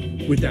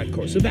 fine with that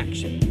course of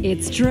action.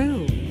 It's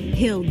true.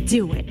 He'll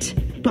do it.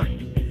 But,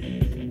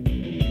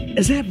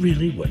 is that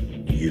really what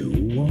you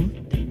want?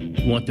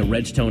 Want the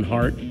Redstone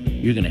Heart?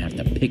 You're gonna have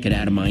to pick it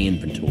out of my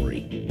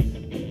inventory.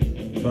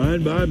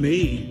 Fine by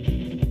me.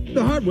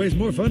 The hard way's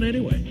more fun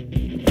anyway.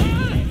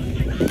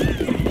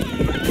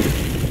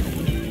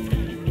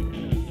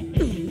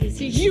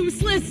 This is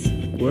useless.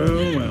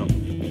 Well.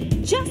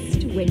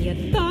 Just when you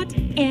thought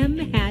M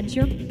had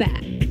your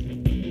back.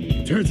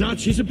 Turns out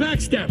she's a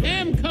backstabber.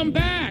 M, come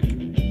back!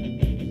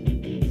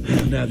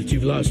 Now that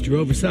you've lost your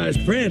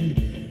oversized friend,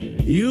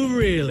 you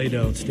really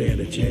don't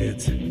stand a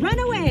chance. Run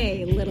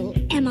away, little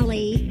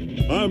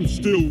Emily. I'm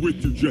still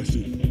with you,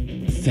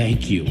 Jesse.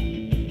 Thank you.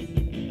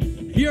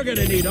 You're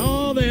gonna need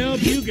all the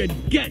help you can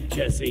get,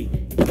 Jesse.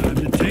 Time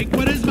to take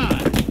what is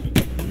mine.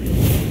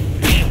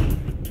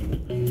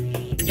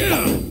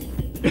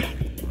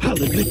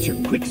 I'll admit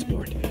you're quick,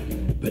 sport,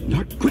 but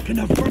not quick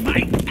enough for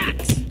my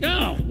axe.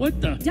 Oh, what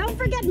the? Don't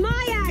forget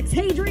my axe,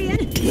 Hadrian.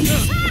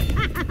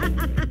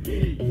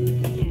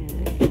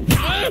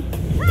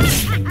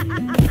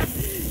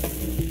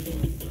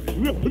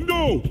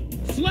 No!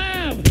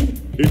 Slab!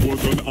 It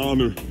was an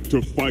honor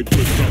to fight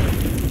with them.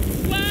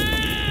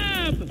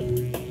 Slab!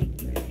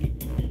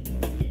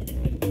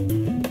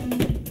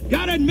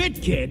 Gotta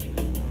admit, kid,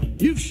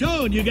 you've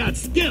shown you got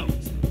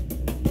skills,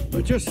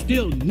 but you're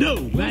still no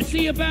match. We'll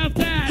see about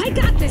that. I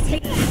got this,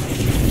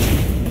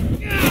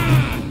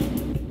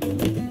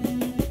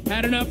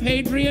 that enough,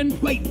 Hadrian?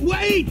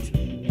 Wait!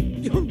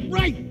 You're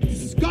right!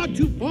 This has gone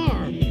too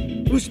far.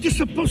 It was just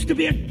supposed to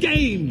be a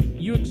game.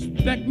 You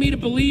expect me to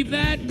believe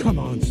that? Come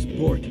on,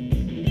 sport.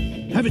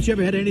 Haven't you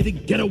ever had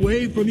anything get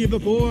away from you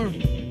before?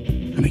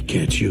 I mean,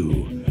 can't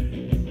you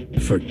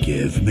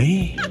forgive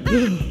me?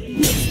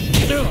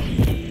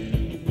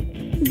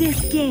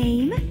 This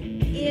game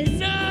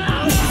is...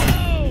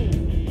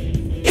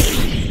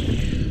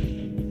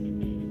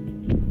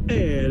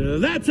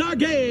 And that's our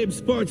game,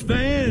 sports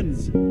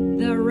fans.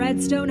 The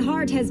Redstone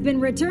Heart has been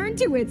returned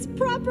to its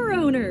proper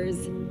owners.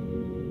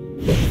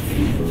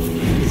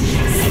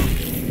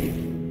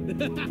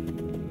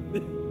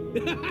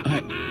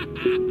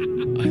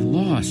 I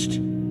lost.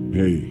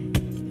 Hey,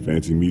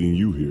 fancy meeting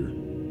you here.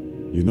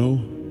 You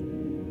know,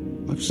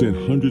 I've sent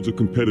hundreds of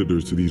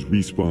competitors to these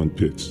respawn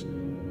pits.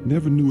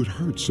 Never knew it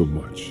hurt so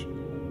much.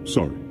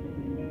 Sorry.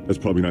 That's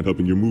probably not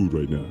helping your mood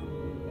right now.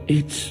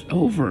 It's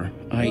over.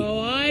 Oh,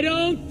 I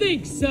don't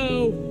think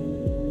so.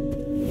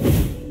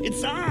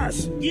 It's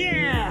us!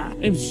 Yeah!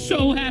 I'm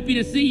so happy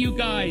to see you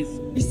guys.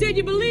 You said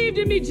you believed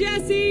in me,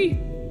 Jesse.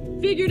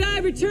 Figured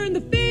I'd return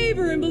the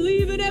favor and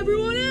believe in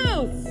everyone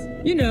else.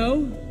 You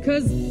know,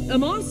 'cause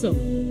I'm awesome.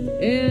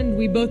 And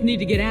we both need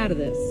to get out of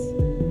this.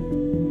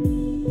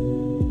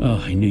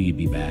 Oh, I knew you'd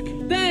be back.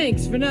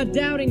 Thanks for not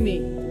doubting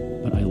me.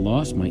 But I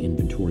lost my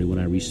inventory when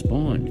I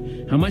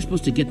respawned. How am I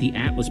supposed to get the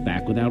Atlas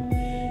back without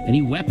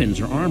any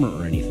weapons or armor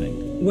or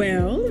anything?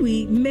 Well,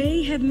 we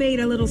may have made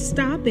a little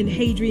stop in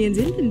Hadrian's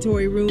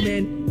inventory room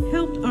and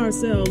helped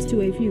ourselves to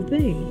a few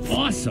things.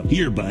 Awesome!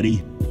 Here,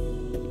 buddy.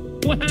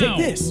 Wow! Take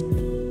this!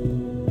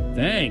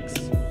 Thanks.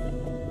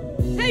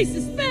 Hey,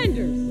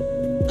 Suspenders!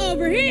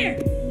 Over here!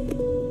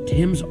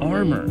 Tim's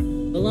armor.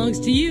 Belongs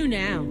to you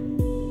now.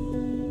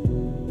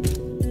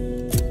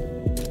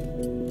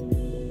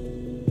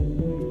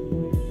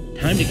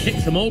 Time to kick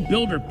some old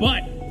builder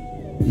butt.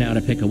 Now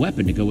to pick a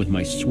weapon to go with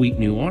my sweet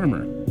new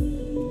armor.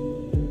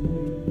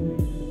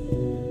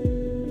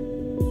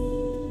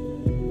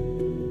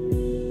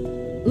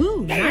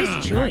 Ooh,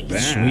 nice choice.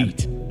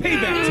 Sweet.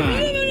 Payback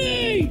time.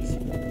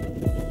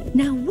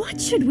 Now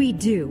what should we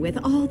do with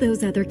all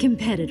those other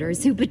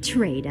competitors who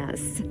betrayed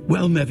us?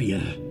 Well,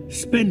 Mevia,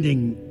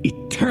 spending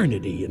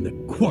eternity in the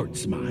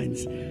quartz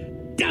mines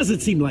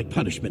doesn't seem like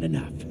punishment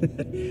enough.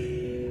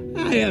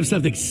 I have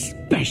something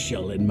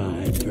special in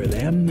mind for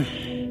them.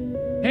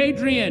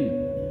 Hadrian!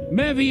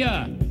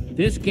 Mevia!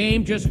 This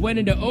game just went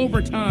into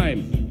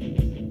overtime.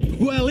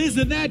 Well,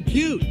 isn't that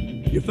cute?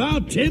 You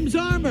found Tim's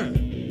armor.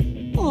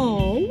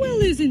 Oh,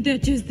 well, isn't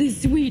that just the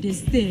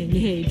sweetest thing,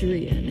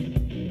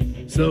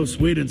 Hadrian? So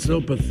sweet and so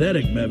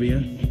pathetic,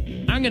 Mevia.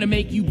 I'm gonna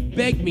make you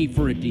beg me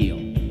for a deal.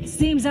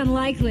 Seems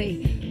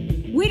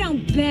unlikely. We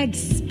don't beg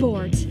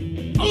sport.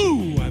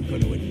 Oh, I'm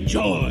going to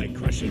enjoy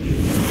crushing you.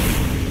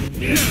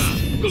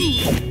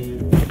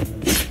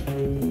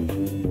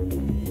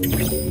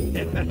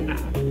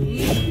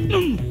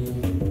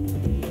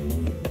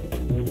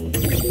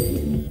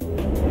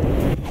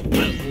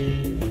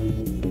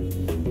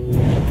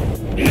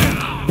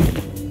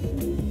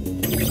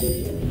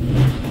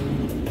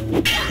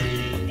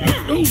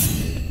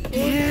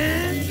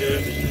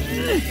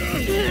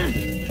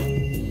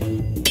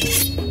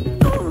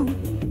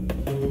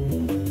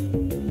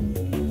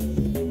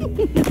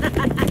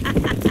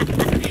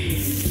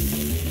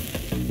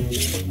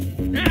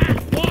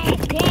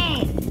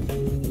 Wall!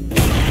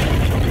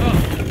 Oh,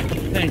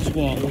 thanks,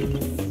 Wall.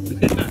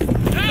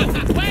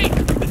 Wait!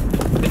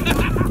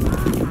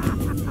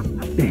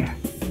 There.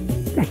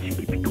 That should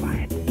keep it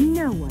quiet.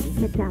 No one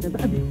gets out of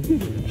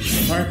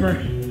obsidian. Harper,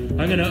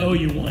 I'm gonna owe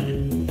you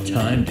one.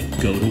 Time to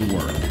go to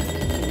work.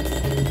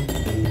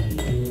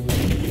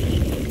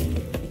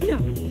 No,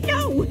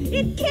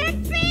 it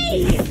can't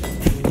be!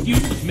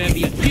 Use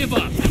Mevia, give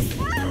up!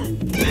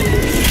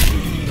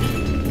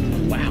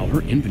 Wow,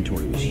 her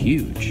inventory was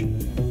huge.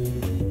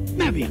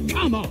 Mevia,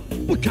 come on!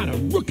 What kind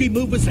of rookie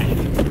move was that?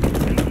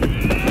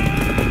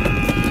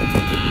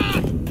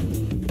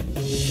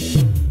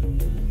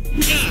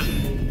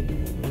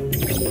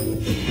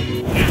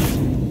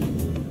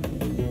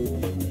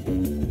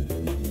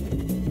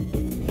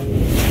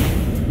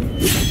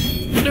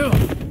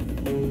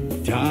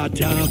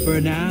 Ta-ta for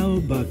now,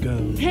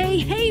 bucko. Hey,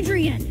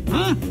 Hadrian!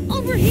 Huh?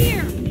 Over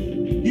here!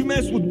 You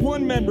mess with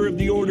one member of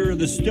the Order of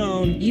the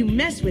Stone. You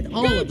mess with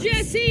all Go, of us.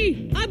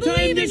 Jesse! I believe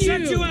Time in to you!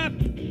 shut you up!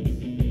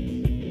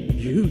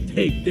 You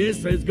think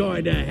this is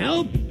going to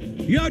help?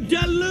 You're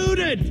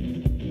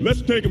deluded!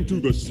 Let's take him to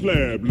the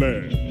slab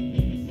lab.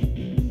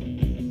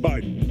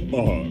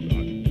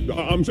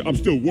 I'm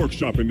still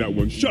workshopping that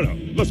one. Shut up.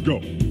 Let's go.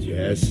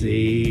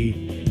 Jesse,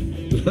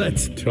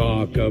 let's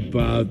talk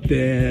about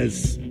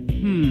this.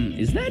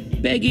 Is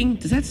that begging?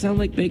 Does that sound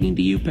like begging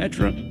to you,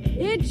 Petra?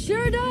 It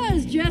sure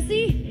does,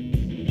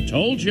 Jesse.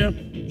 Told you.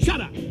 Shut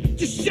up!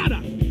 Just shut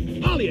up!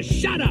 All of you,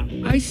 shut up!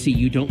 I see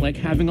you don't like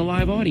having a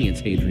live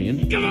audience,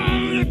 Hadrian. Come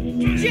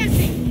on!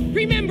 Jesse!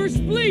 Remember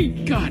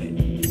Spleef! Got it.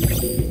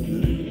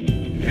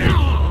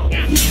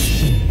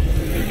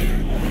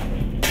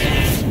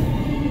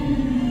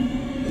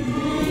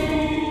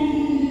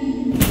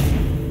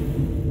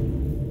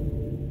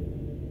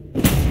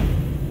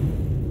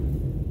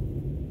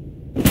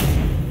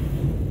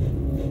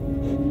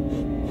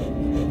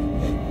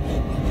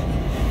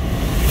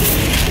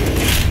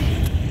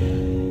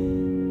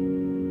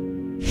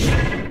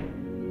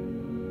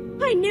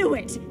 I knew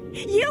it!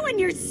 You and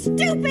your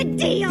stupid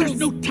deals! There's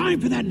no time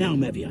for that now,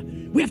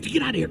 Mevia. We have to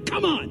get out of here.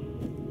 Come on!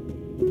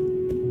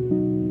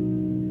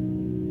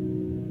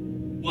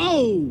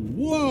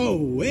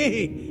 Whoa,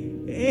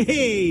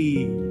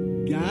 hey,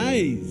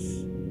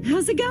 guys.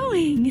 How's it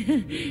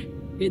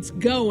going? It's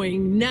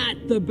going not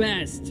the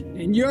best,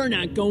 and you're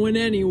not going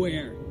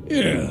anywhere.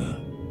 Yeah.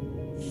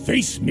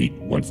 Face Meat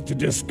wants to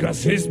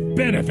discuss his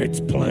benefits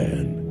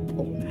plan.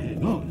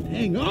 Oh,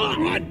 hang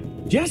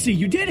on. Jesse,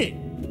 you did it!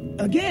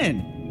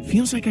 Again!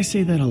 Feels like I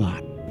say that a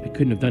lot. I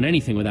couldn't have done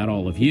anything without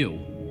all of you.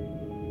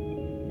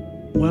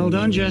 Well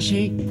done,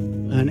 Jesse.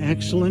 An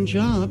excellent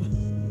job.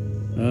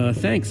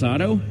 Thanks,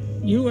 Otto.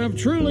 You have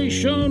truly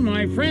shown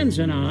my friends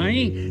and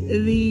I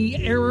the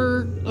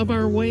error of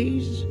our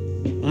ways.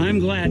 I'm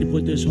glad to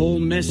put this whole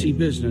messy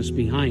business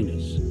behind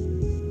us.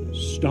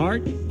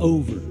 Start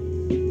over.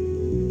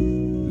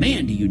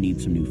 Man, do you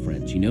need some new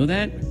friends, you know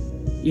that?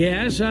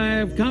 Yes,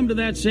 I've come to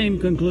that same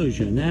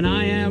conclusion, and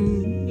I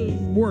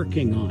am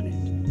working on it.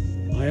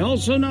 I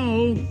also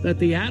know that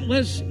the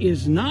Atlas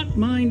is not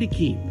mine to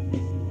keep.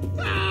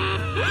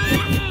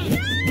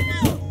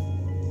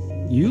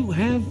 You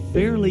have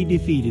fairly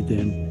defeated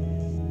them.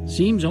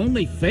 Seems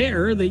only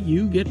fair that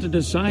you get to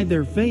decide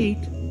their fate,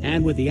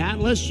 and with the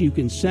Atlas, you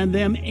can send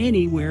them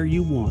anywhere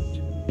you want.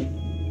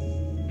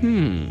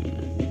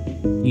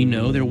 You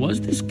know, there was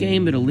this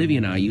game that Olivia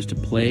and I used to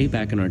play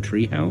back in our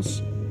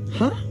treehouse.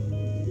 Huh?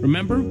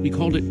 Remember? We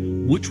called it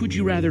Which Would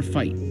You Rather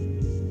Fight?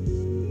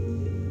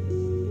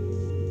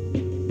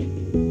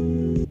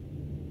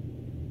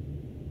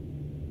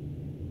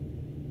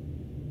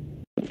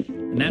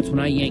 And that's when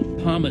I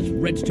yanked Palma's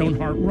redstone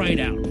heart right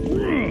out.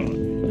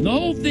 And the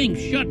whole thing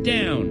shut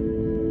down.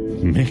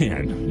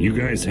 Man, you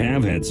guys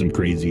have had some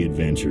crazy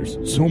adventures.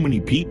 So many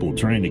people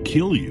trying to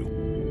kill you.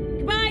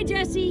 Goodbye,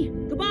 Jesse.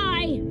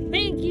 Goodbye.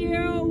 Thank you.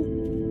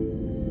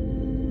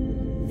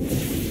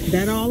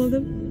 That all of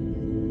them?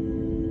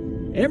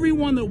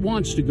 Everyone that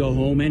wants to go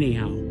home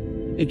anyhow.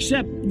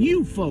 Except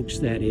you folks,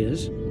 that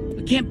is.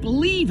 I can't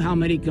believe how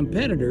many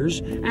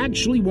competitors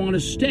actually want to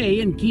stay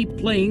and keep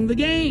playing the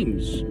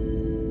games.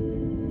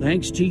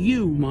 Thanks to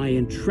you, my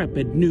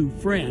intrepid new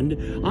friend,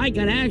 I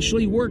can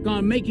actually work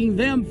on making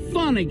them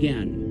fun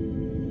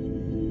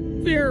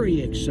again. Very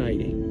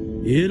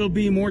exciting. It'll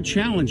be more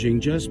challenging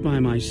just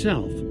by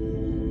myself,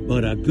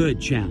 but a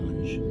good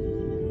challenge.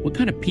 What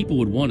kind of people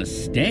would want to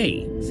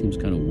stay? Seems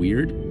kind of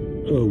weird.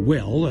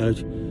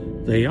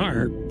 They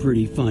are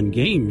pretty fun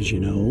games, you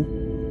know.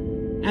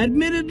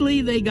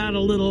 Admittedly, they got a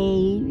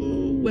little,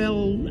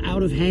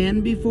 out of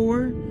hand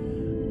before,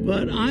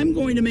 but I'm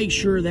going to make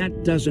sure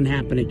that doesn't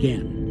happen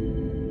again.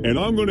 And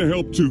I'm going to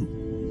help too.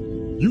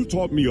 You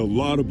taught me a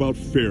lot about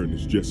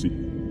fairness, Jesse.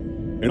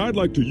 And I'd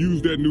like to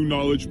use that new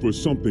knowledge for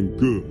something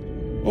good.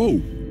 Oh,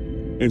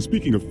 and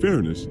speaking of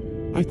fairness,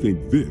 I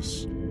think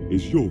this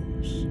is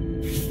yours.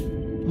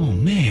 Oh,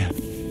 man.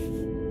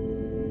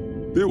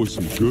 There was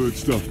some good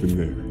stuff in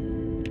there.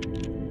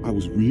 I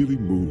was really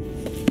moved.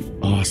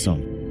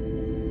 Awesome.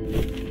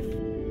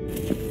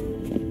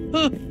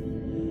 Huh.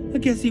 I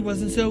guess he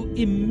wasn't so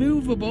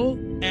immovable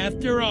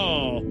after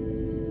all.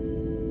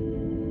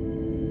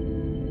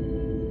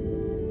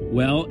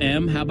 Well,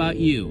 Em, how about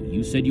you?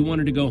 You said you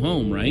wanted to go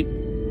home, right?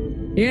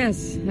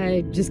 Yes,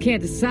 I just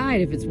can't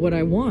decide if it's what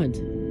I want.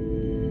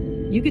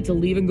 You get to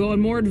leave and go on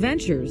more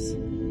adventures.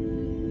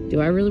 Do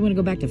I really want to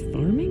go back to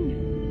farming?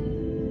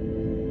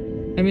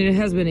 I mean, it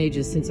has been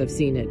ages since I've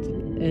seen it,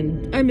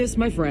 and I miss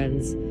my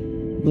friends.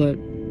 But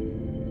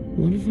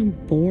what if I'm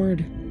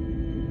bored?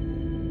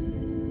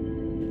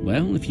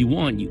 Well, if you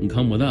want, you can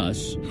come with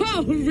us.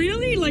 Oh,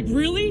 really? Like,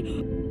 really?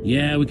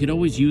 Yeah, we could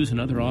always use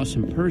another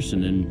awesome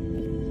person, and,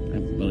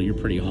 well, you're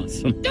pretty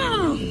awesome.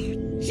 Oh,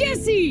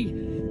 Jesse!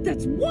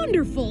 That's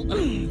wonderful!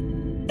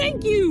 Oh,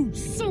 thank you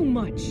so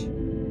much!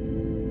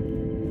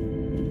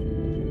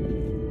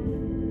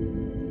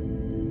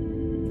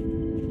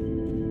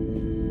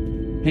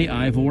 Hey,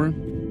 Ivor.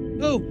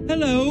 Oh,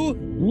 hello!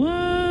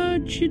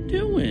 What you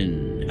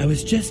doing? I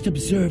was just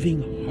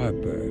observing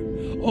Harper,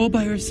 all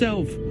by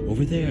herself,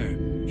 over there.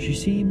 She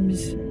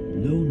seems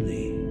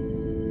lonely.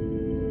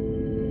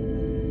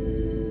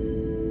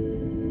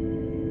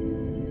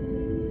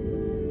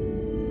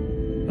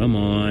 Come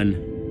on.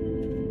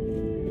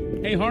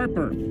 Hey,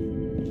 Harper.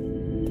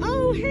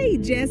 Oh, hey,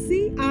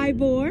 Jesse,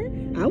 Ivor.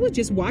 I was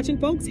just watching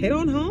folks head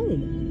on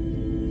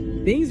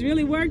home. Things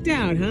really worked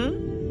out, huh?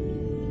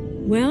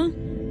 Well,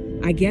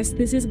 I guess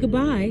this is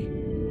goodbye.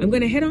 I'm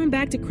gonna head on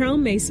back to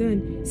Crown Mesa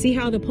and see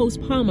how the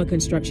post-Palma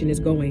construction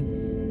is going.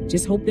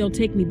 Just hope they'll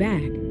take me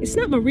back. It's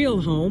not my real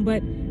home,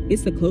 but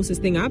it's the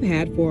closest thing I've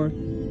had for,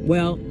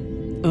 well,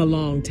 a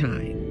long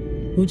time.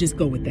 We'll just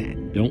go with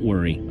that. Don't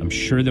worry. I'm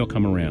sure they'll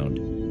come around.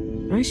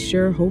 I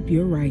sure hope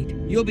you're right.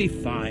 You'll be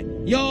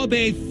fine. You'll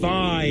be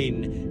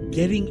fine.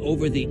 Getting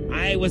over the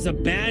I was a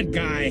bad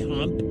guy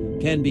hump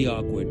can be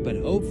awkward, but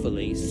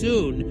hopefully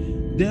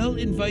soon they'll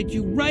invite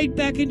you right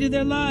back into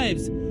their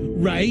lives.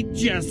 Right,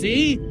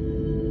 Jesse?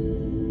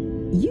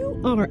 You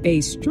are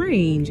a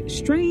strange,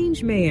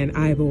 strange man,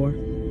 Ivor.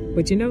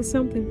 But you know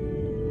something?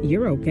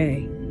 you're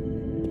okay.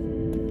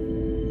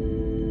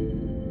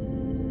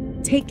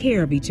 Take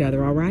care of each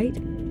other, all right?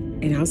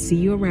 And I'll see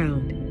you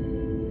around.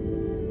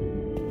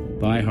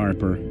 Bye,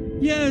 Harper.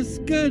 Yes,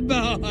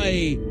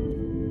 goodbye.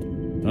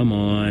 Come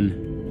on.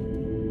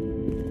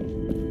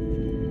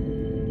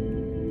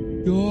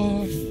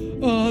 You're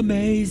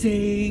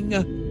amazing.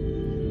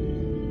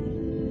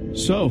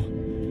 So,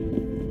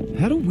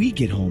 how do we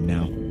get home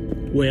now?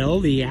 Well,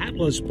 the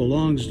Atlas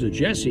belongs to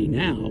Jesse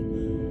now.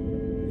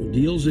 The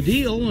deal's a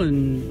deal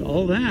and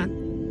all that.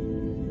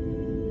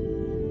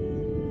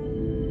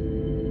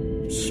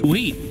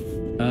 Sweet.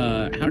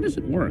 How does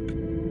it work?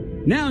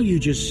 Now you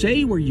just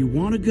say where you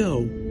want to go,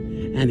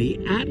 and the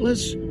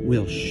Atlas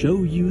will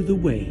show you the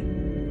way.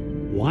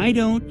 Why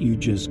don't you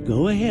just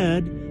go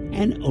ahead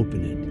and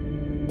open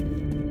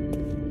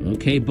it?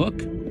 Okay,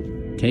 book.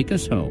 Take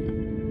us home.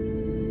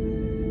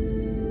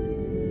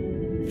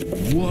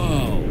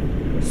 Whoa!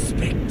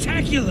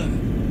 Spectacular!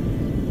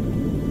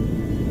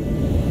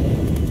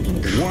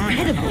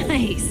 Incredible.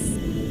 Nice.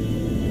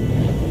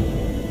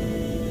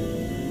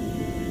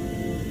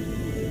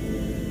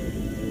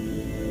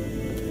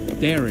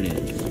 There it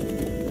is.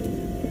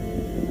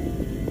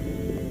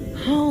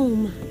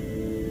 Home.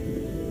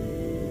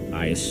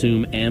 I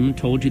assume M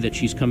told you that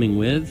she's coming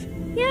with?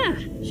 Yeah,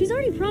 she's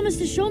already promised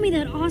to show me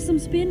that awesome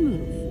spin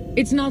move.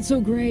 It's not so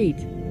great.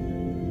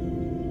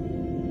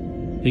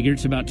 Figure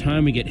it's about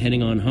time we get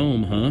heading on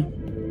home, huh?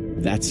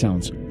 That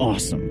sounds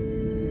awesome.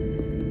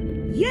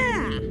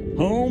 Yeah!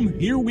 Home,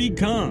 here we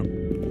come.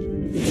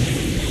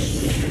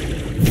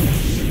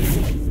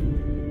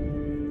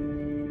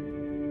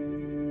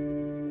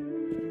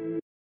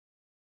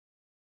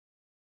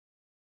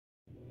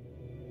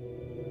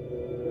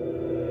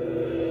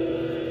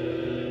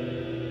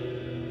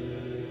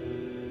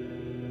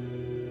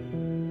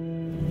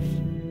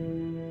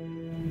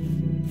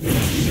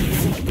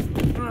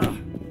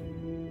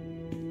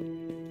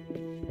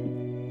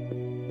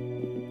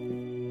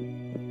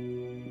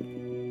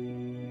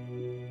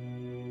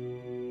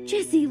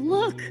 Jesse,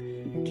 look!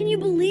 Can you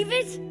believe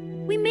it?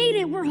 We made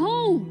it! We're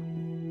home!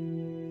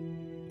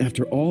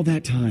 After all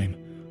that time,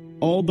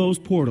 all those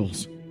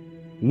portals,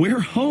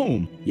 we're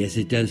home! Yes,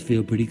 it does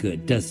feel pretty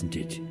good, doesn't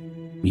it?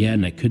 Yeah,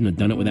 and I couldn't have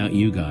done it without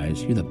you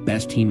guys. You're the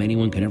best team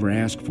anyone could ever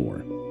ask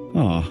for.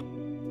 Aw.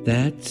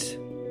 That's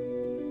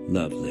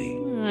lovely.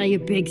 Ah, you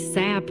big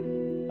sap.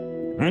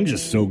 I'm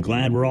just so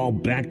glad we're all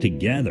back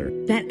together.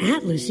 That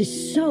Atlas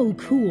is so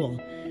cool.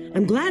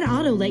 I'm glad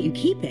Otto let you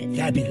keep it.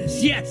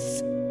 Fabulous,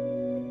 yes!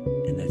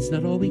 And that's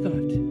not all we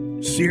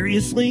got.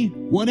 Seriously?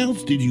 What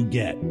else did you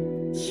get?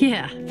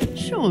 Yeah,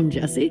 show him,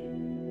 Jesse.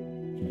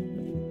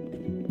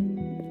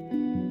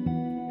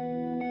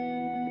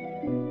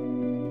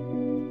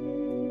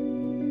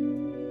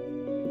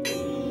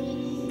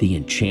 The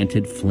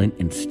enchanted flint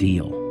and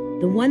steel.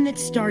 The one that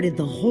started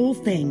the whole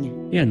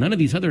thing. Yeah, none of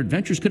these other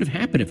adventures could have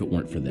happened if it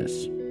weren't for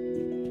this.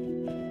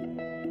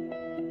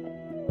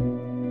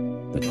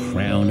 The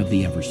crown of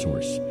the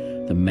Eversource,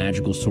 the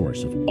magical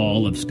source of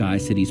all of Sky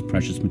City's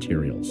precious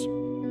materials.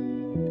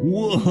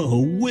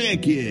 Whoa,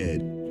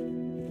 wicked!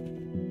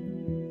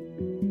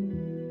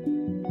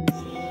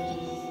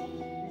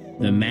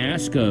 The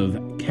mask of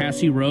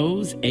Cassie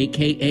Rose,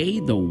 a.k.a.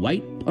 the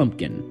White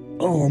Pumpkin.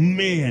 Oh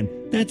man,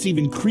 that's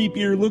even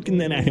creepier looking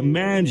than I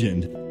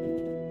imagined.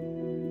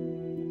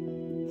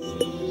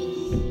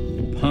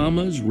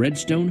 Palma's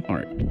Redstone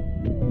Heart.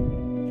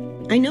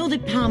 I know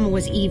that Palma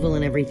was evil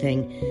and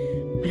everything,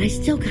 but I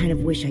still kind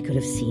of wish I could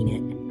have seen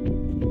it.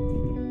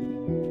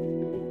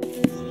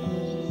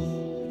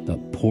 The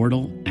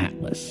Portal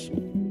Atlas.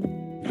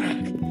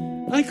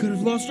 I could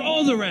have lost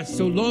all the rest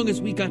so long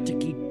as we got to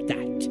keep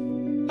that.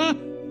 Huh?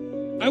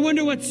 I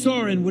wonder what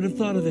Soren would have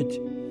thought of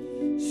it.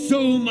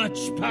 So much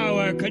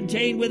power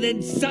contained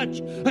within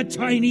such a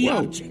tiny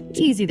object.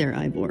 Easy there,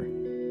 Ivor.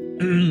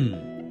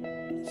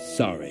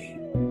 Sorry.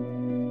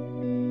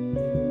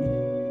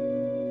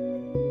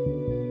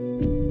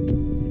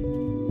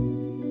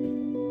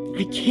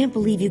 I can't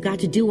believe you got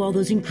to do all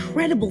those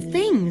incredible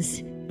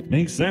things.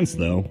 Makes sense,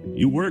 though.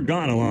 You were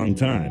gone a long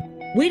time.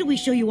 Wait till we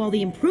show you all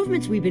the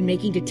improvements we've been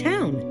making to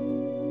town.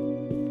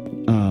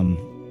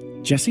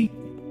 Jesse?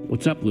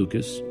 What's up,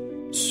 Lucas?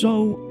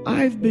 So,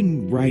 I've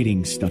been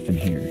writing stuff in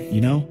here, you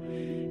know?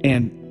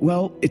 And,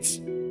 well, it's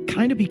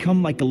kind of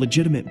become like a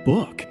legitimate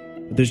book.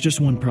 But there's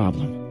just one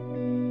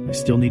problem. I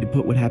still need to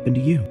put what happened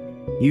to you.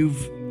 You've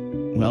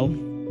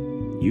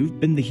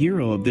been the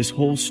hero of this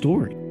whole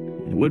story.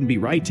 It wouldn't be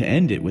right to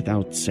end it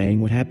without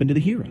saying what happened to the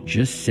hero.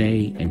 Just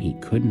say, and he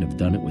couldn't have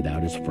done it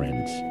without his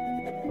friends.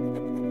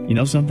 You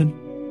know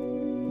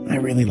something? I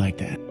really like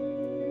that.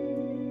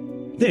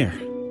 There,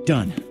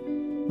 done.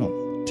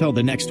 Well, till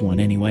the next one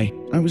anyway.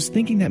 I was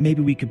thinking that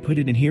maybe we could put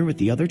it in here with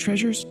the other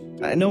treasures.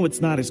 I know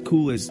it's not as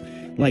cool as,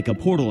 like, a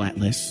Portal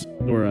Atlas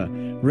or a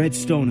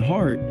Redstone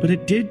Heart, but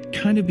it did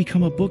kind of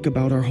become a book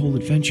about our whole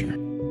adventure.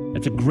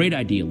 That's a great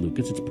idea,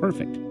 Lucas. It's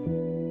perfect.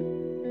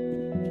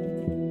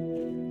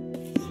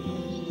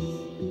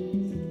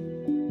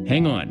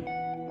 Hang on.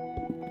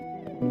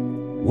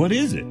 What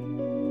is it?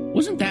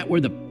 Wasn't that where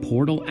the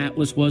portal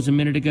atlas was a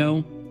minute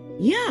ago?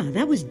 Yeah,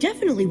 that was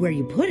definitely where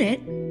you put it.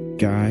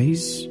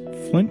 Guys,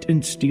 Flint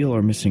and Steel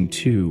are missing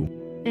too.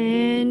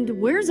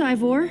 And where's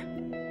Ivor?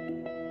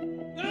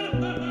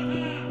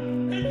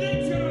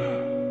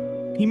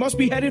 He must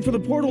be headed for the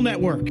portal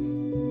network.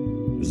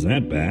 Is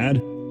that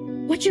bad?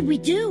 What should we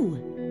do?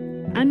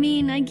 I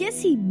mean, I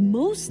guess he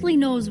mostly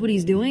knows what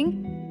he's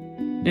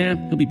doing. Yeah,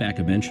 he'll be back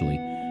eventually.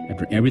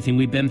 After everything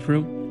we've been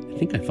through, I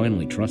think I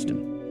finally trust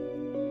him.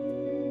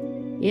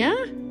 Yeah?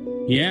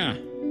 Yeah.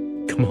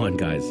 Come on,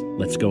 guys.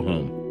 Let's go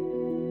home.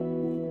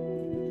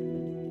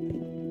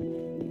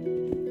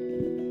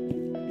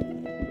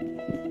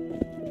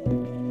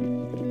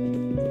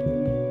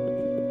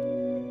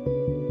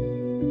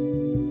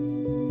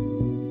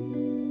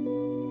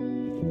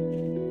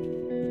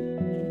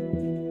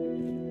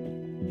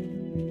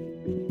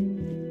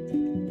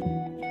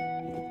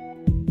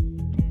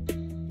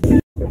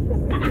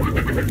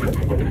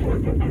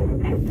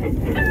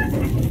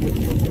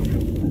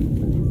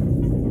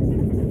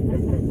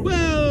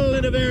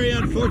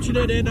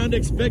 Unfortunate and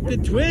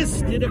unexpected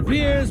twist, it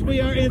appears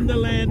we are in the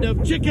land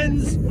of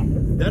chickens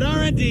that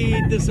are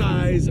indeed the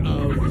size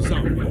of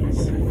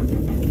zombies.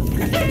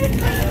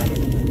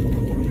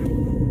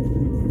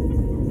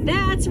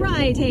 That's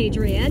right,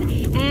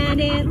 Adrian. And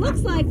it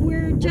looks like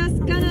we're just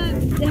gonna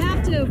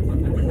have to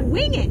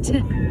wing it.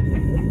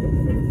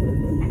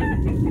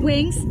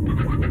 Wings.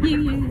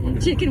 You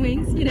chicken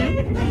wings, you know.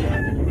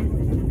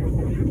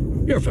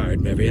 You're fired,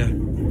 Mevia.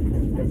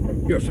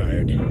 You're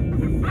fired.